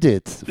tried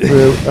it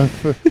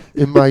for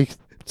in my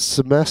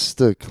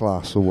semester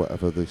class or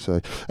whatever they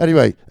say.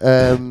 Anyway.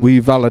 Were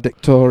you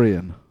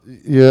valedictorian?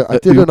 Yeah, I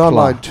did an Oopla.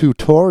 online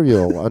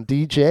tutorial on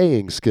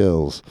DJing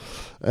skills.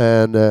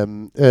 And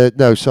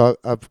so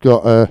I've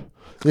got...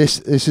 This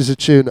is a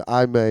tune that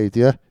I made,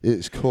 yeah?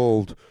 It's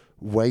called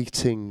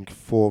Waiting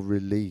for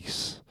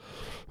Release.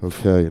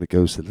 Okay, and it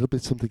goes a little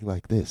bit something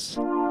like this.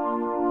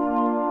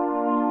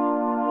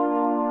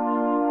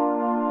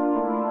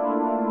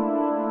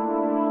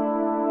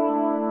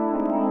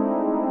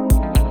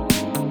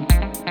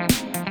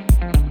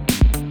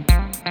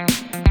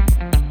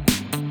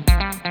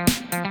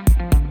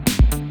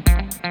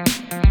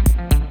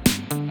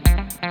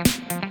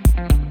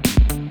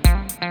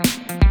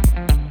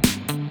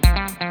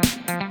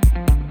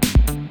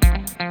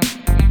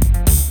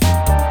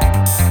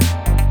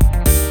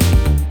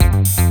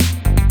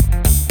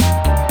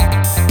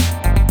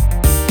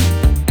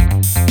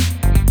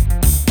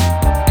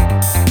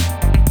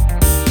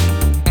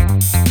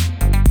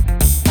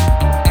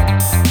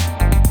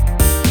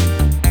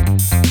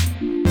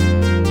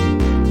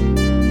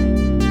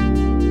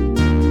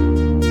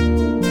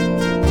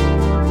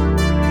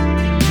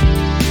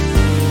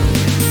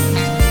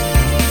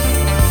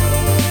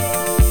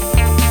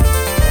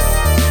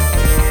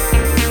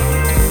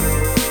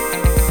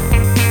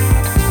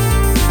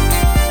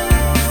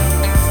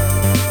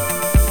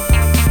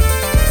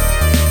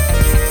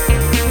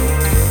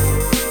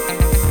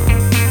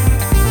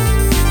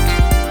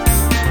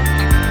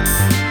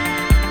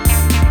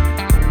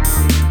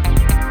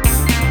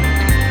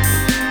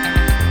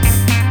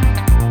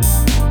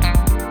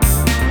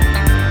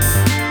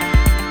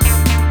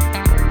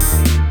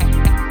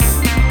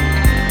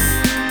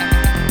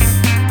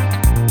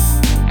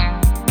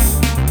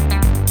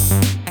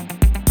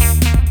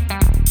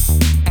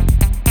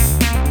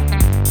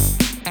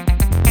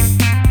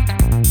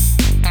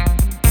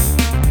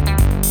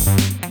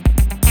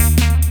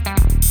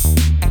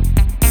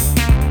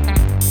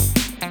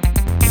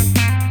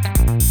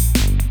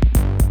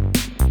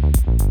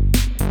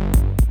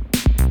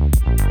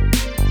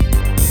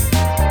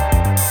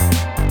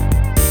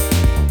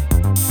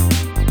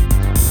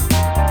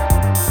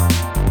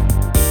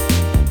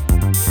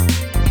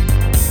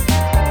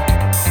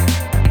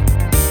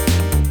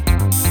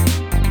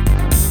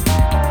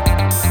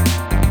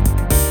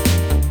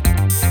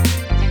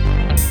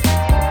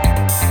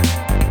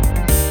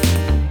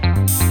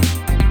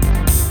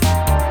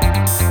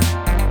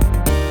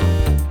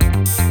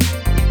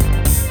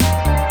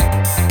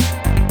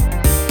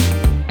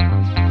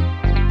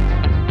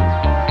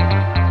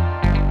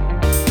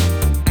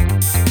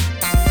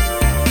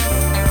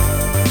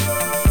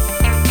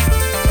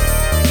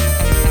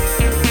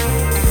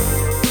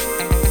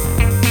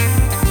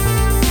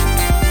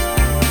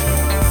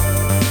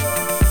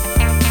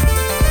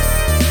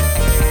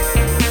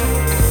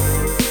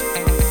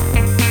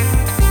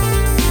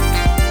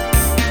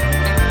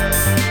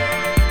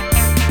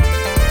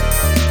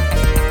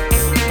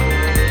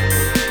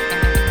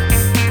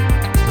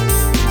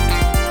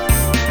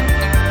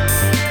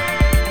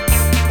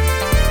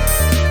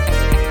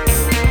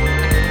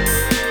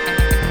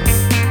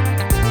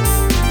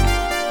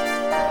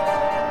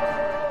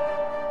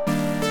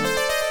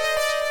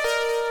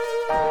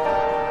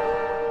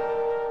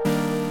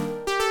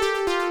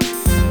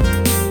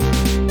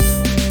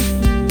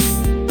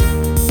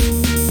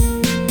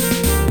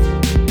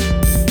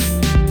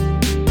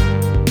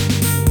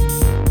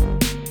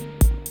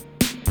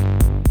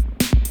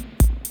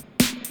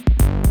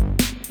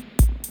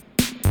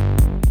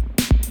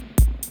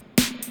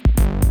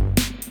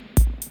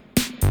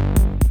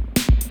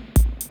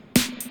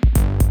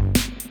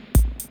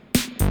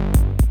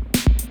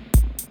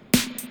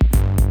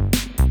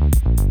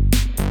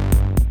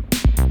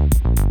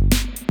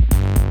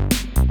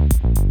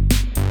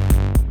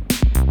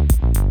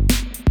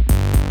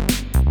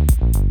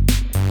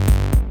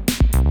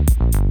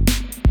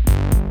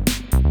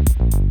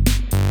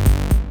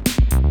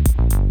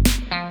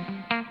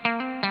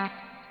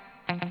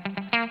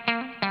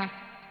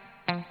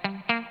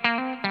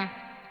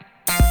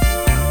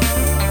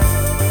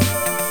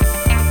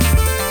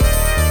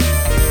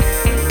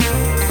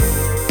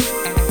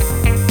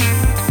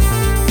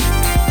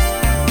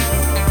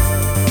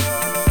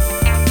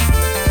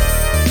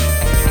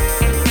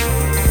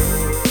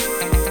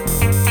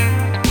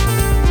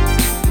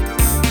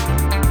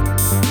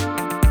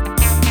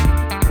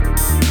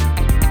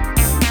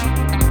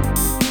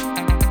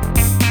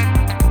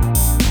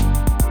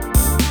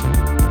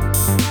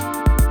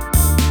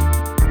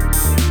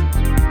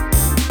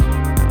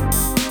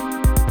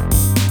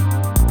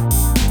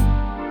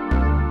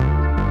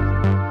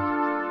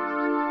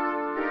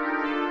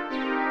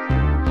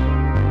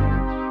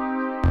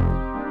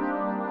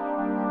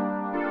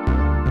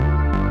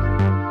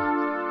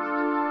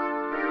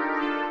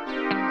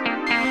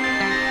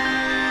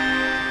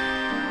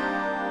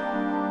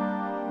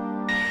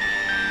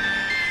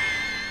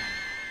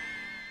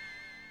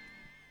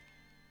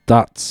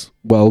 That's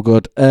well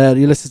good.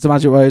 You listen to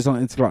Magic Waves on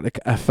Intergalactic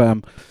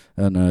FM,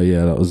 and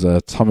that was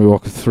Tommy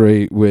Walker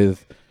 3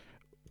 with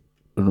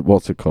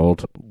what's it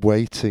called?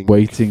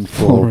 Waiting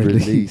for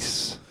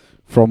release.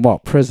 From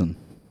what? Prison?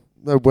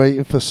 No,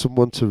 waiting for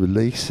someone to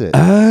release it.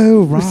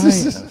 Oh,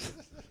 right.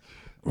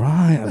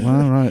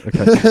 Right.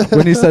 Okay.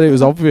 When you said it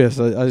was obvious,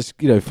 I just,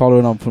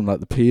 following on from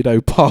like the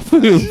pedo pop.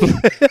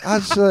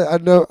 Actually, I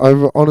know.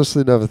 I've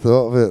honestly never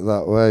thought of it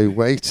that way.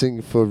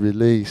 Waiting for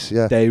release.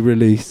 Yeah. Day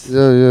release.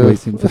 Yeah.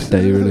 Waiting for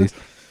day release.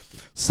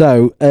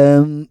 So,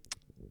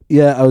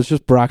 I was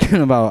just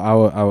bragging about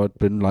how I'd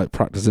been like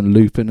practicing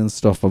looping and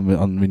stuff on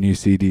my new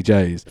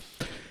CDJs,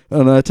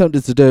 and I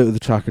attempted to do it with the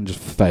track and just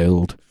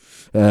failed.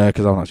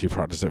 Because I haven't actually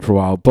practiced it for a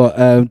while.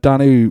 But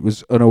Danny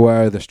was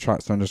unaware of this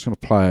track, so I'm just going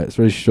to play it. It's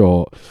really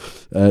short.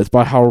 It's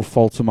by Harold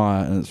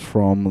Faltermeyer, and it's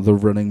from the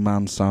Running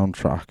Man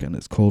soundtrack, and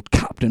it's called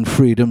Captain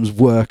Freedom's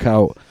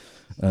Workout.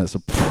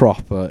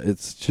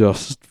 It's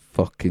just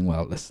fucking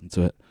well. Listen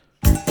to it.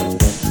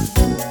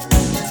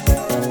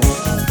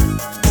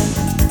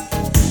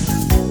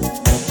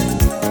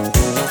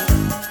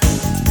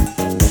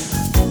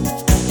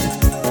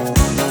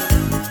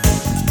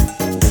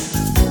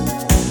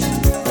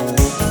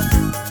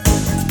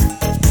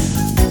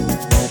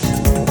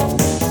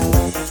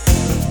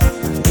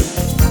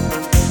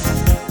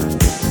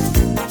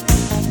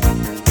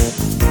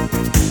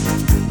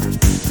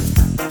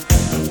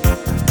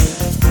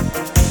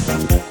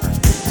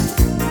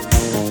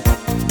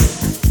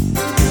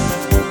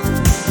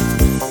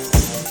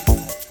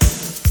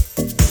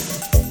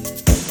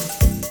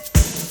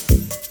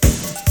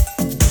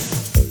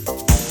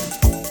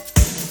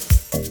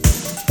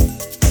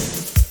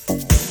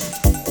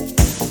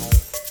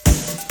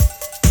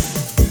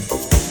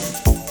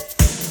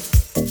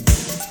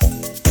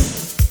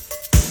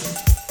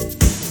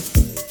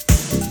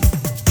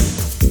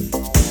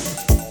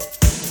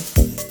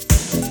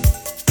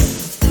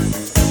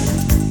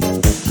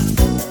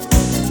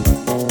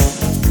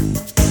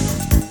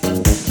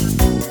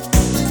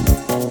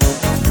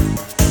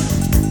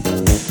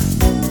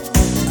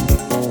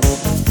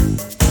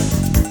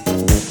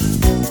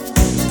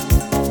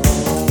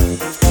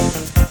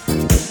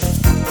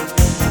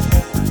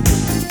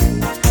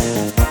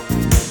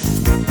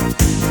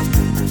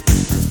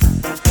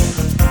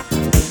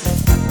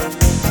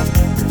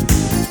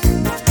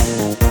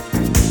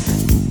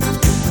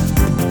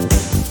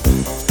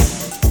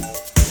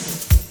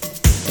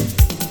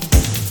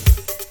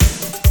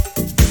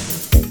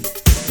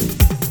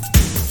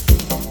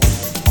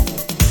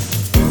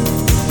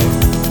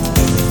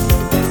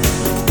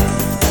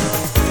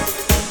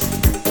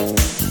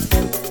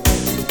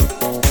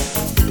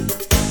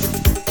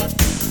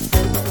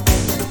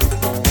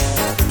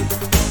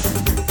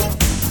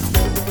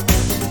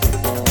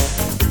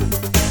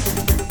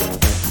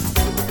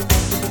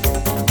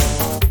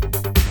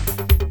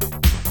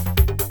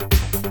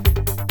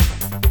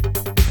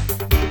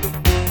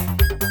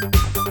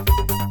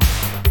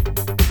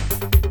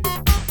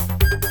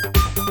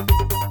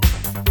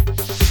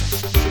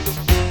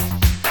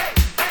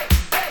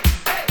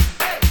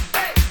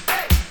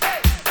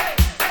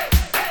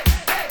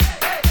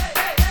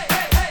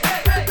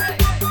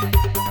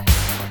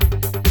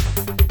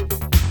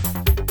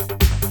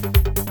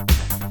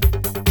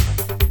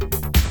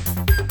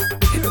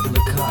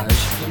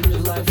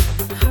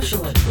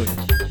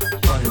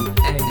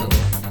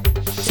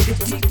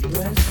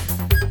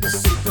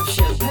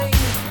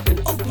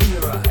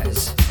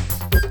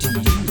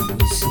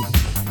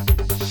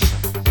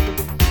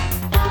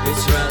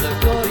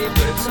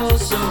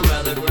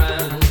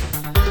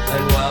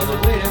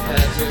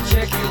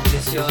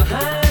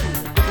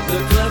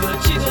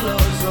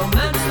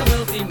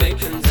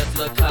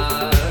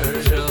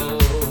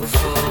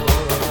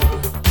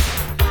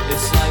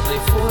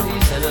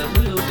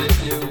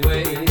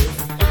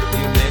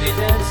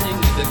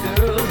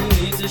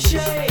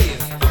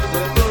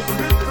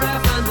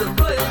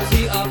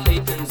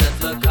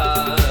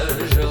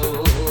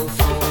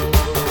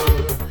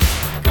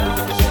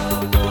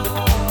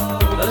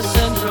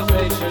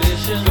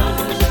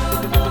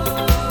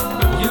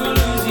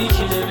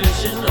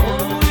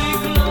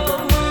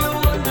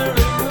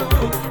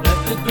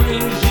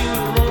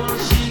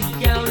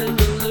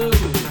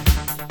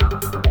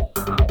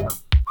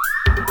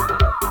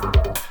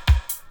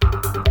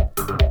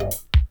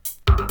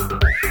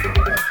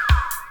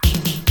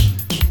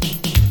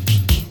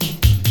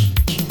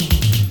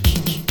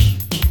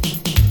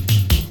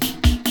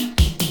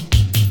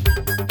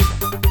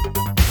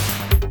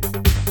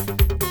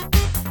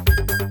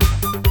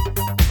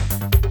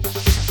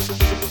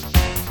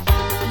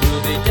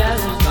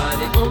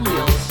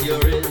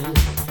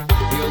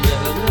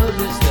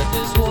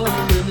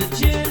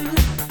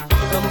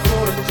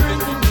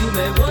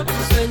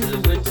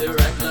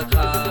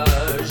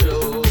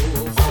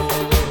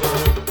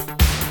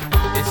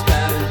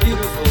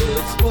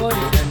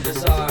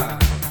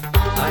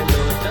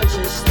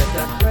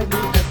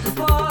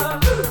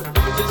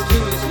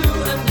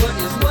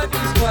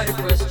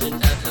 Question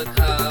at the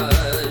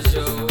car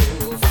show.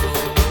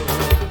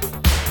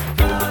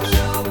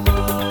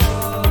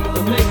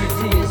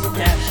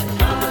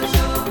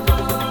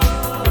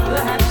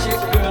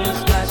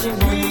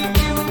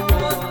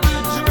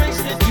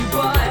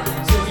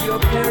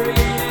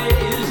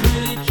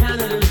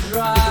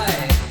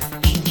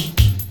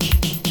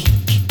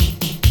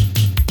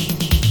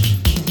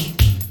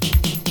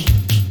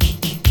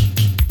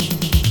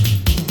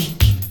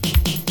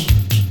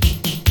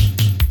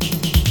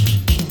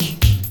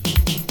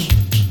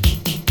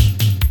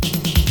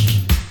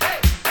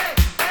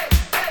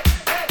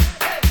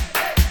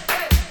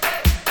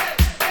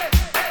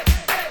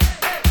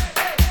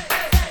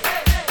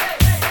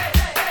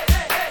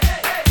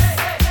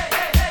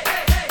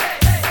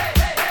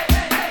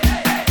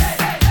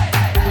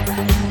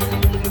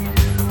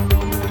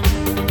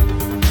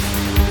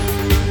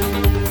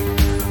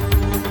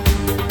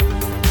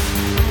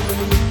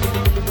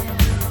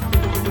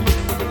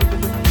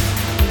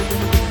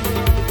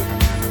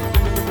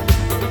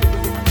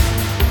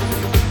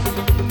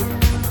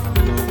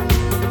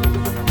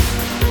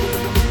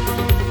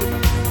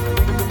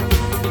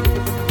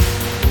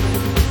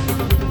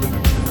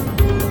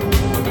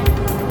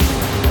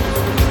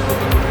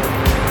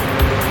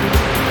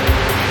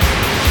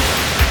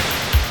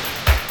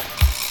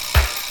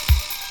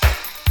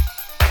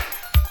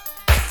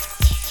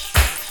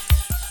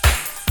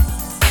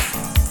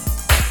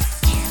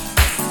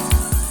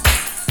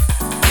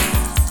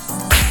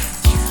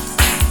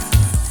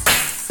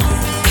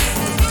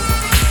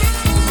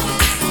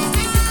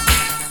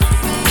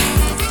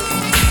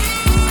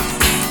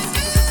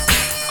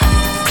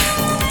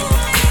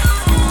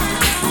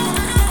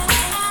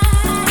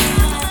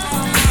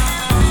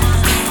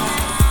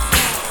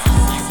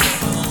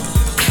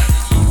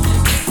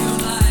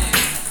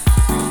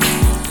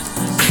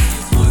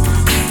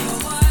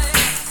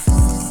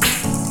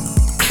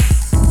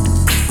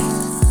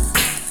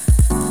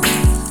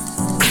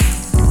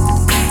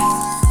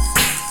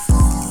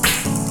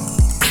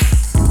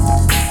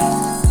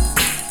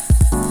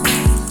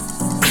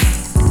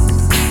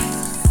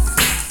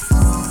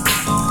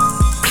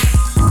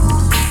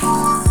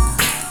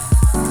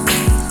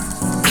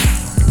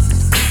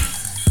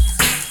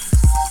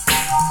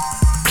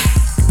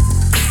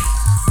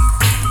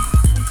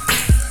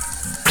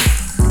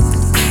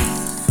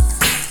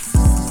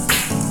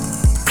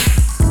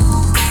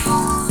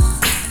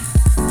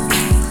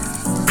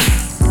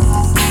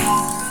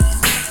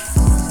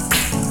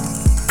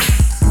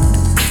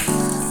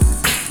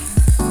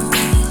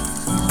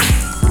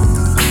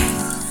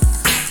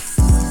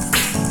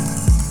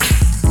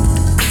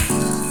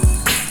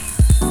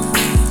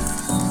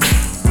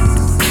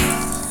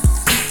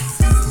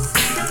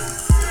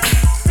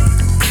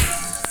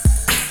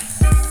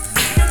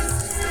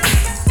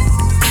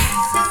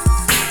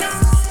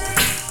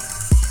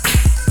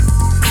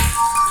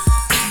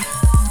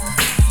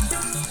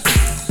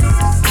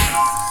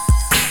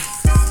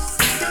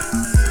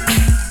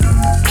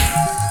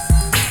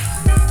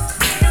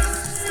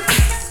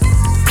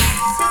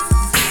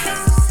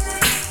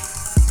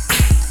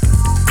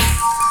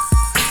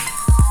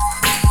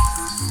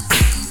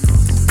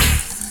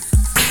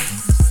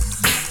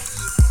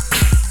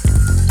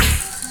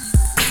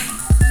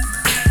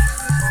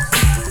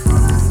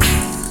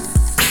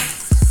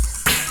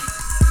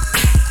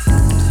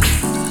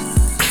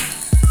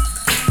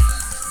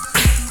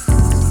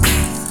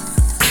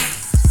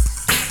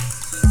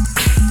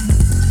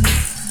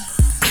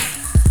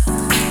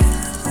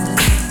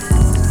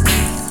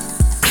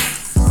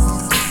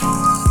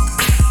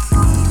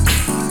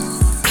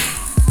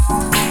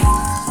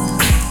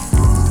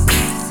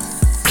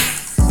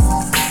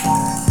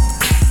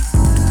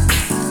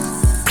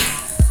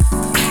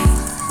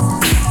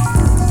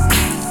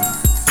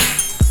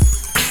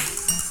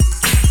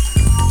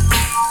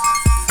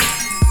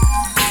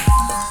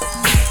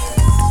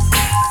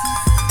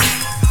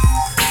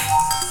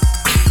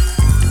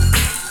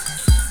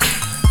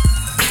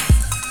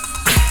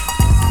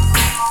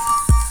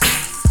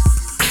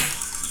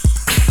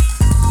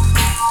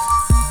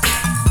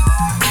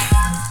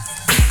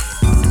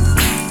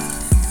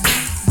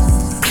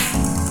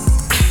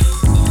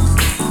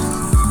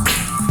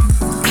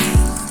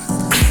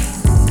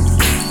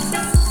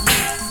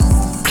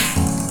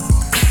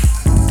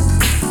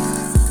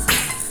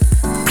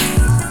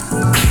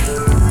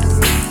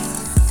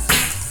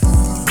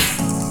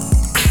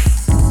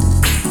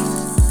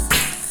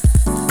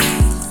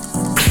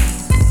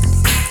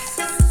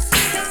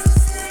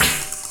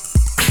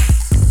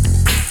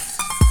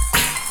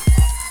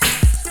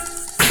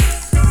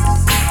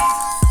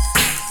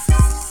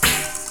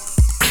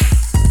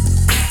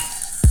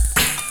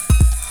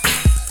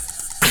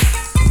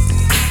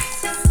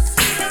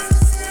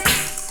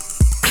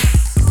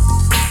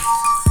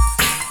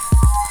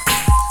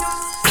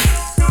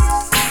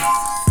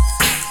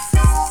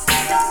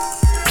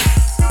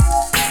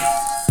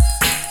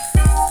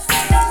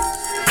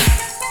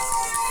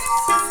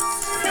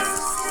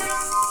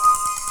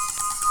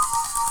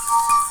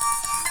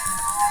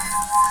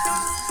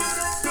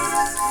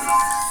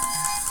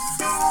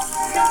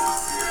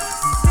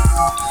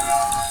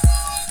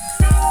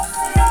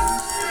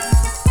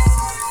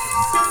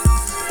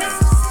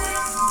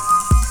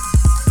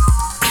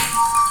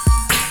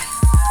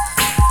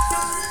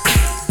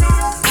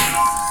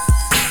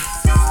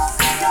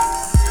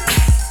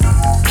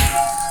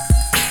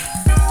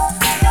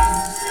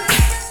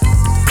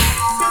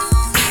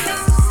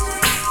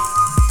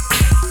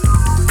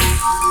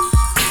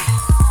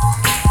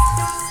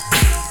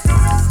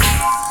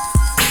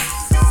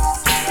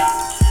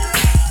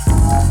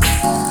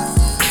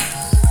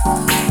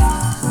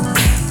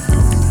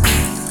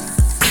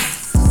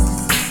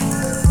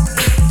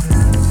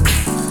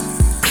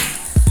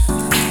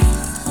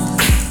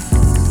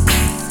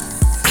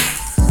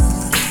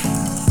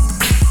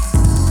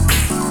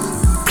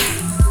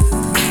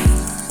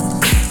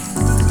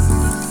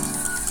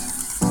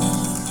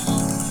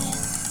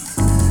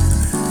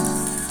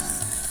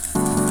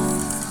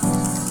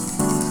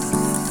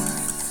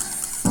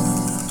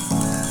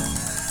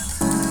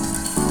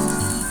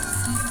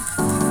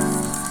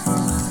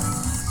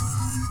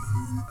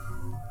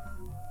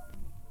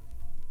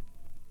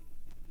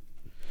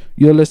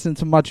 You're listening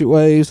to Magic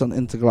Waves on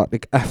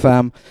Intergalactic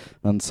FM.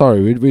 And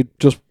sorry, we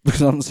just we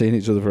haven't seen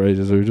each other for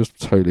ages, so we're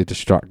just totally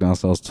distracting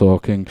ourselves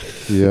talking.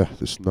 Yeah,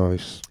 it's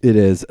nice. It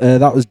is.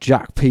 That was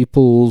Jack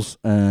Peoples.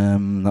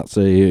 That's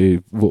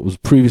what was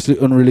previously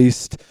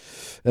unreleased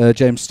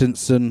James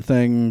Stinson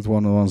thing.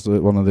 One of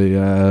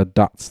the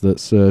DATs that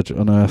Serge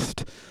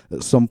unearthed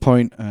at some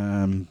point.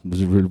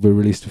 Was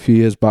released a few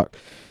years back.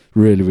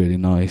 Really, really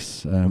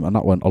nice. And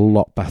that went a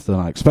lot better than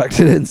I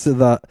expected into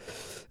that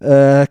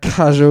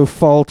Casual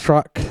Fall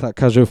track. That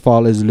Casual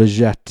Fall is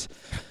Legette.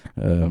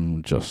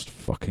 Just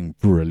fucking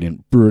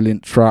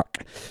brilliant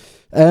track.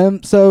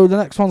 So the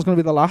next one's going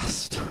to be the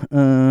last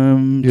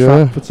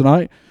track for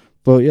tonight.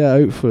 But yeah,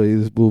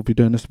 hopefully we'll be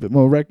doing this a bit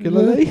more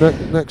regularly.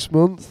 Next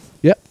month.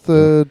 Yep.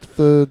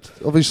 Third.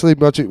 Obviously,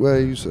 Magic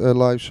Waves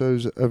live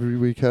shows every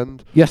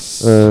weekend.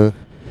 Yes. On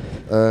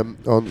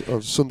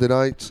Sunday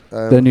night.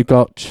 Then you've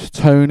got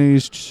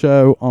Tony's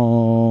show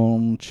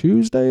on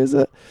Tuesday, is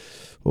it?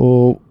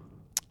 Or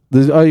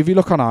if you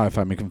look on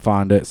IFM, you can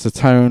find it. So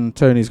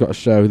Tony's got a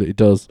show that he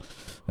does.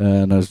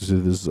 And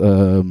there's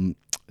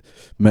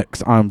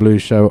Mix Iron Blue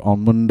show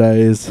on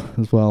Mondays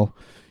as well.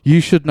 You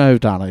should know,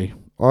 Danny.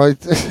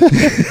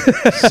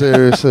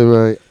 Seriously,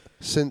 mate.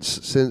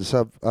 Since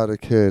I've had a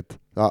kid,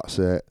 that's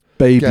it.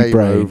 Baby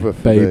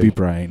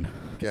brain.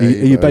 Game Are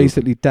you over.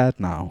 basically dead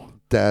now?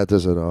 Dead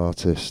as an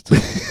artist.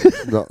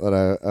 Not that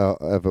I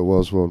ever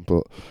was one,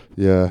 but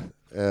yeah.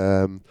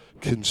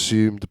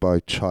 Consumed by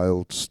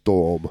child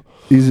storm.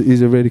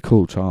 He's a really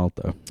cool child,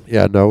 though.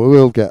 Yeah, no, we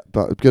will get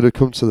back. I'm going to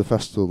come to the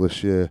festival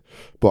this year,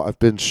 but I've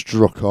been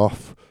struck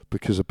off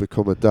because I've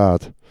become a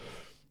dad.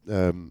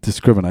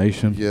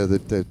 Discrimination. Yeah,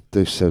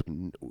 they said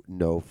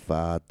no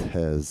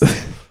fathers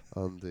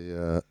on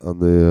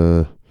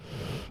the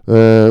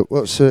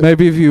what's it?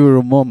 Maybe if you were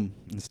a mum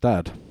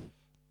instead,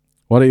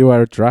 why don't you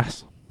wear a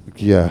dress?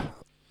 Yeah,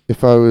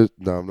 if I was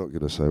I'm not going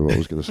to say what I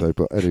was going to say,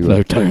 but anyway.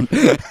 No, don't.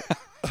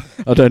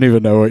 I don't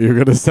even know what you're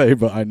going to say,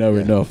 but I know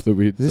enough that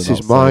we. This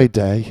is my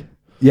day.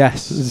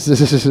 Yes, This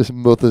is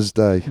Mother's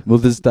Day.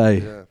 Mother's Day.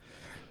 Yeah.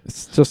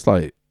 It's just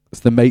like it's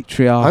the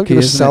matriarchy. I'm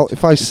going to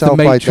If I the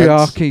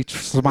matriarchy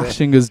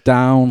smashing us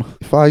down.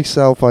 If I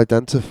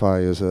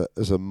self-identify as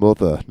a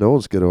mother, no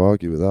one's going to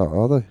argue with that,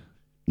 are they?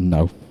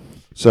 No.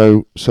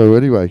 So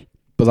anyway.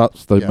 But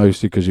that's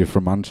mostly because you're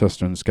from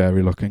Manchester and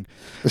scary looking.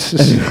 It's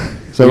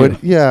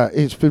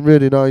been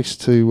really nice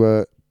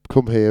to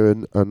come here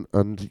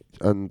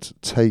and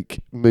take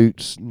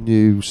Moot's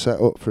new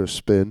setup for a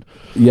spin.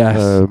 Yes,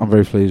 I'm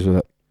very pleased with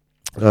it.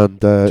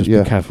 And just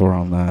be careful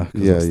around there,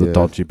 because that's the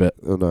dodgy bit.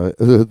 Oh no,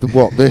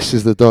 what? This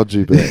is the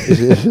dodgy bit.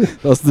 Is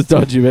it? That's the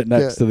dodgy bit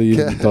next to the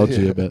even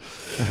dodgier bit.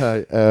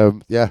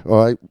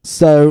 All right.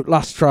 So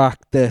last track,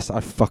 I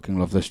fucking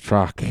love this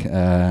track.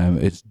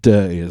 It's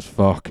dirty as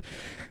fuck,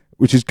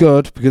 which is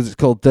good because it's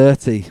called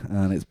Dirty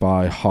and it's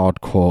by Hard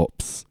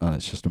Corpse and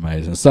it's just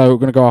amazing. So we're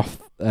gonna go off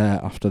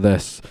after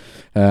this.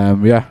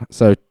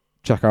 So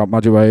check out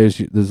Magic Waves.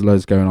 There's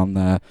loads going on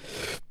there.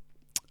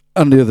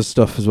 And the other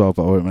stuff as well,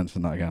 but I won't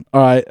mention that again. All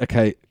right,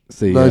 okay.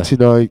 See you. Nighty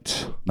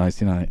night.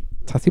 Nighty night.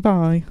 Tatty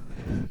bye.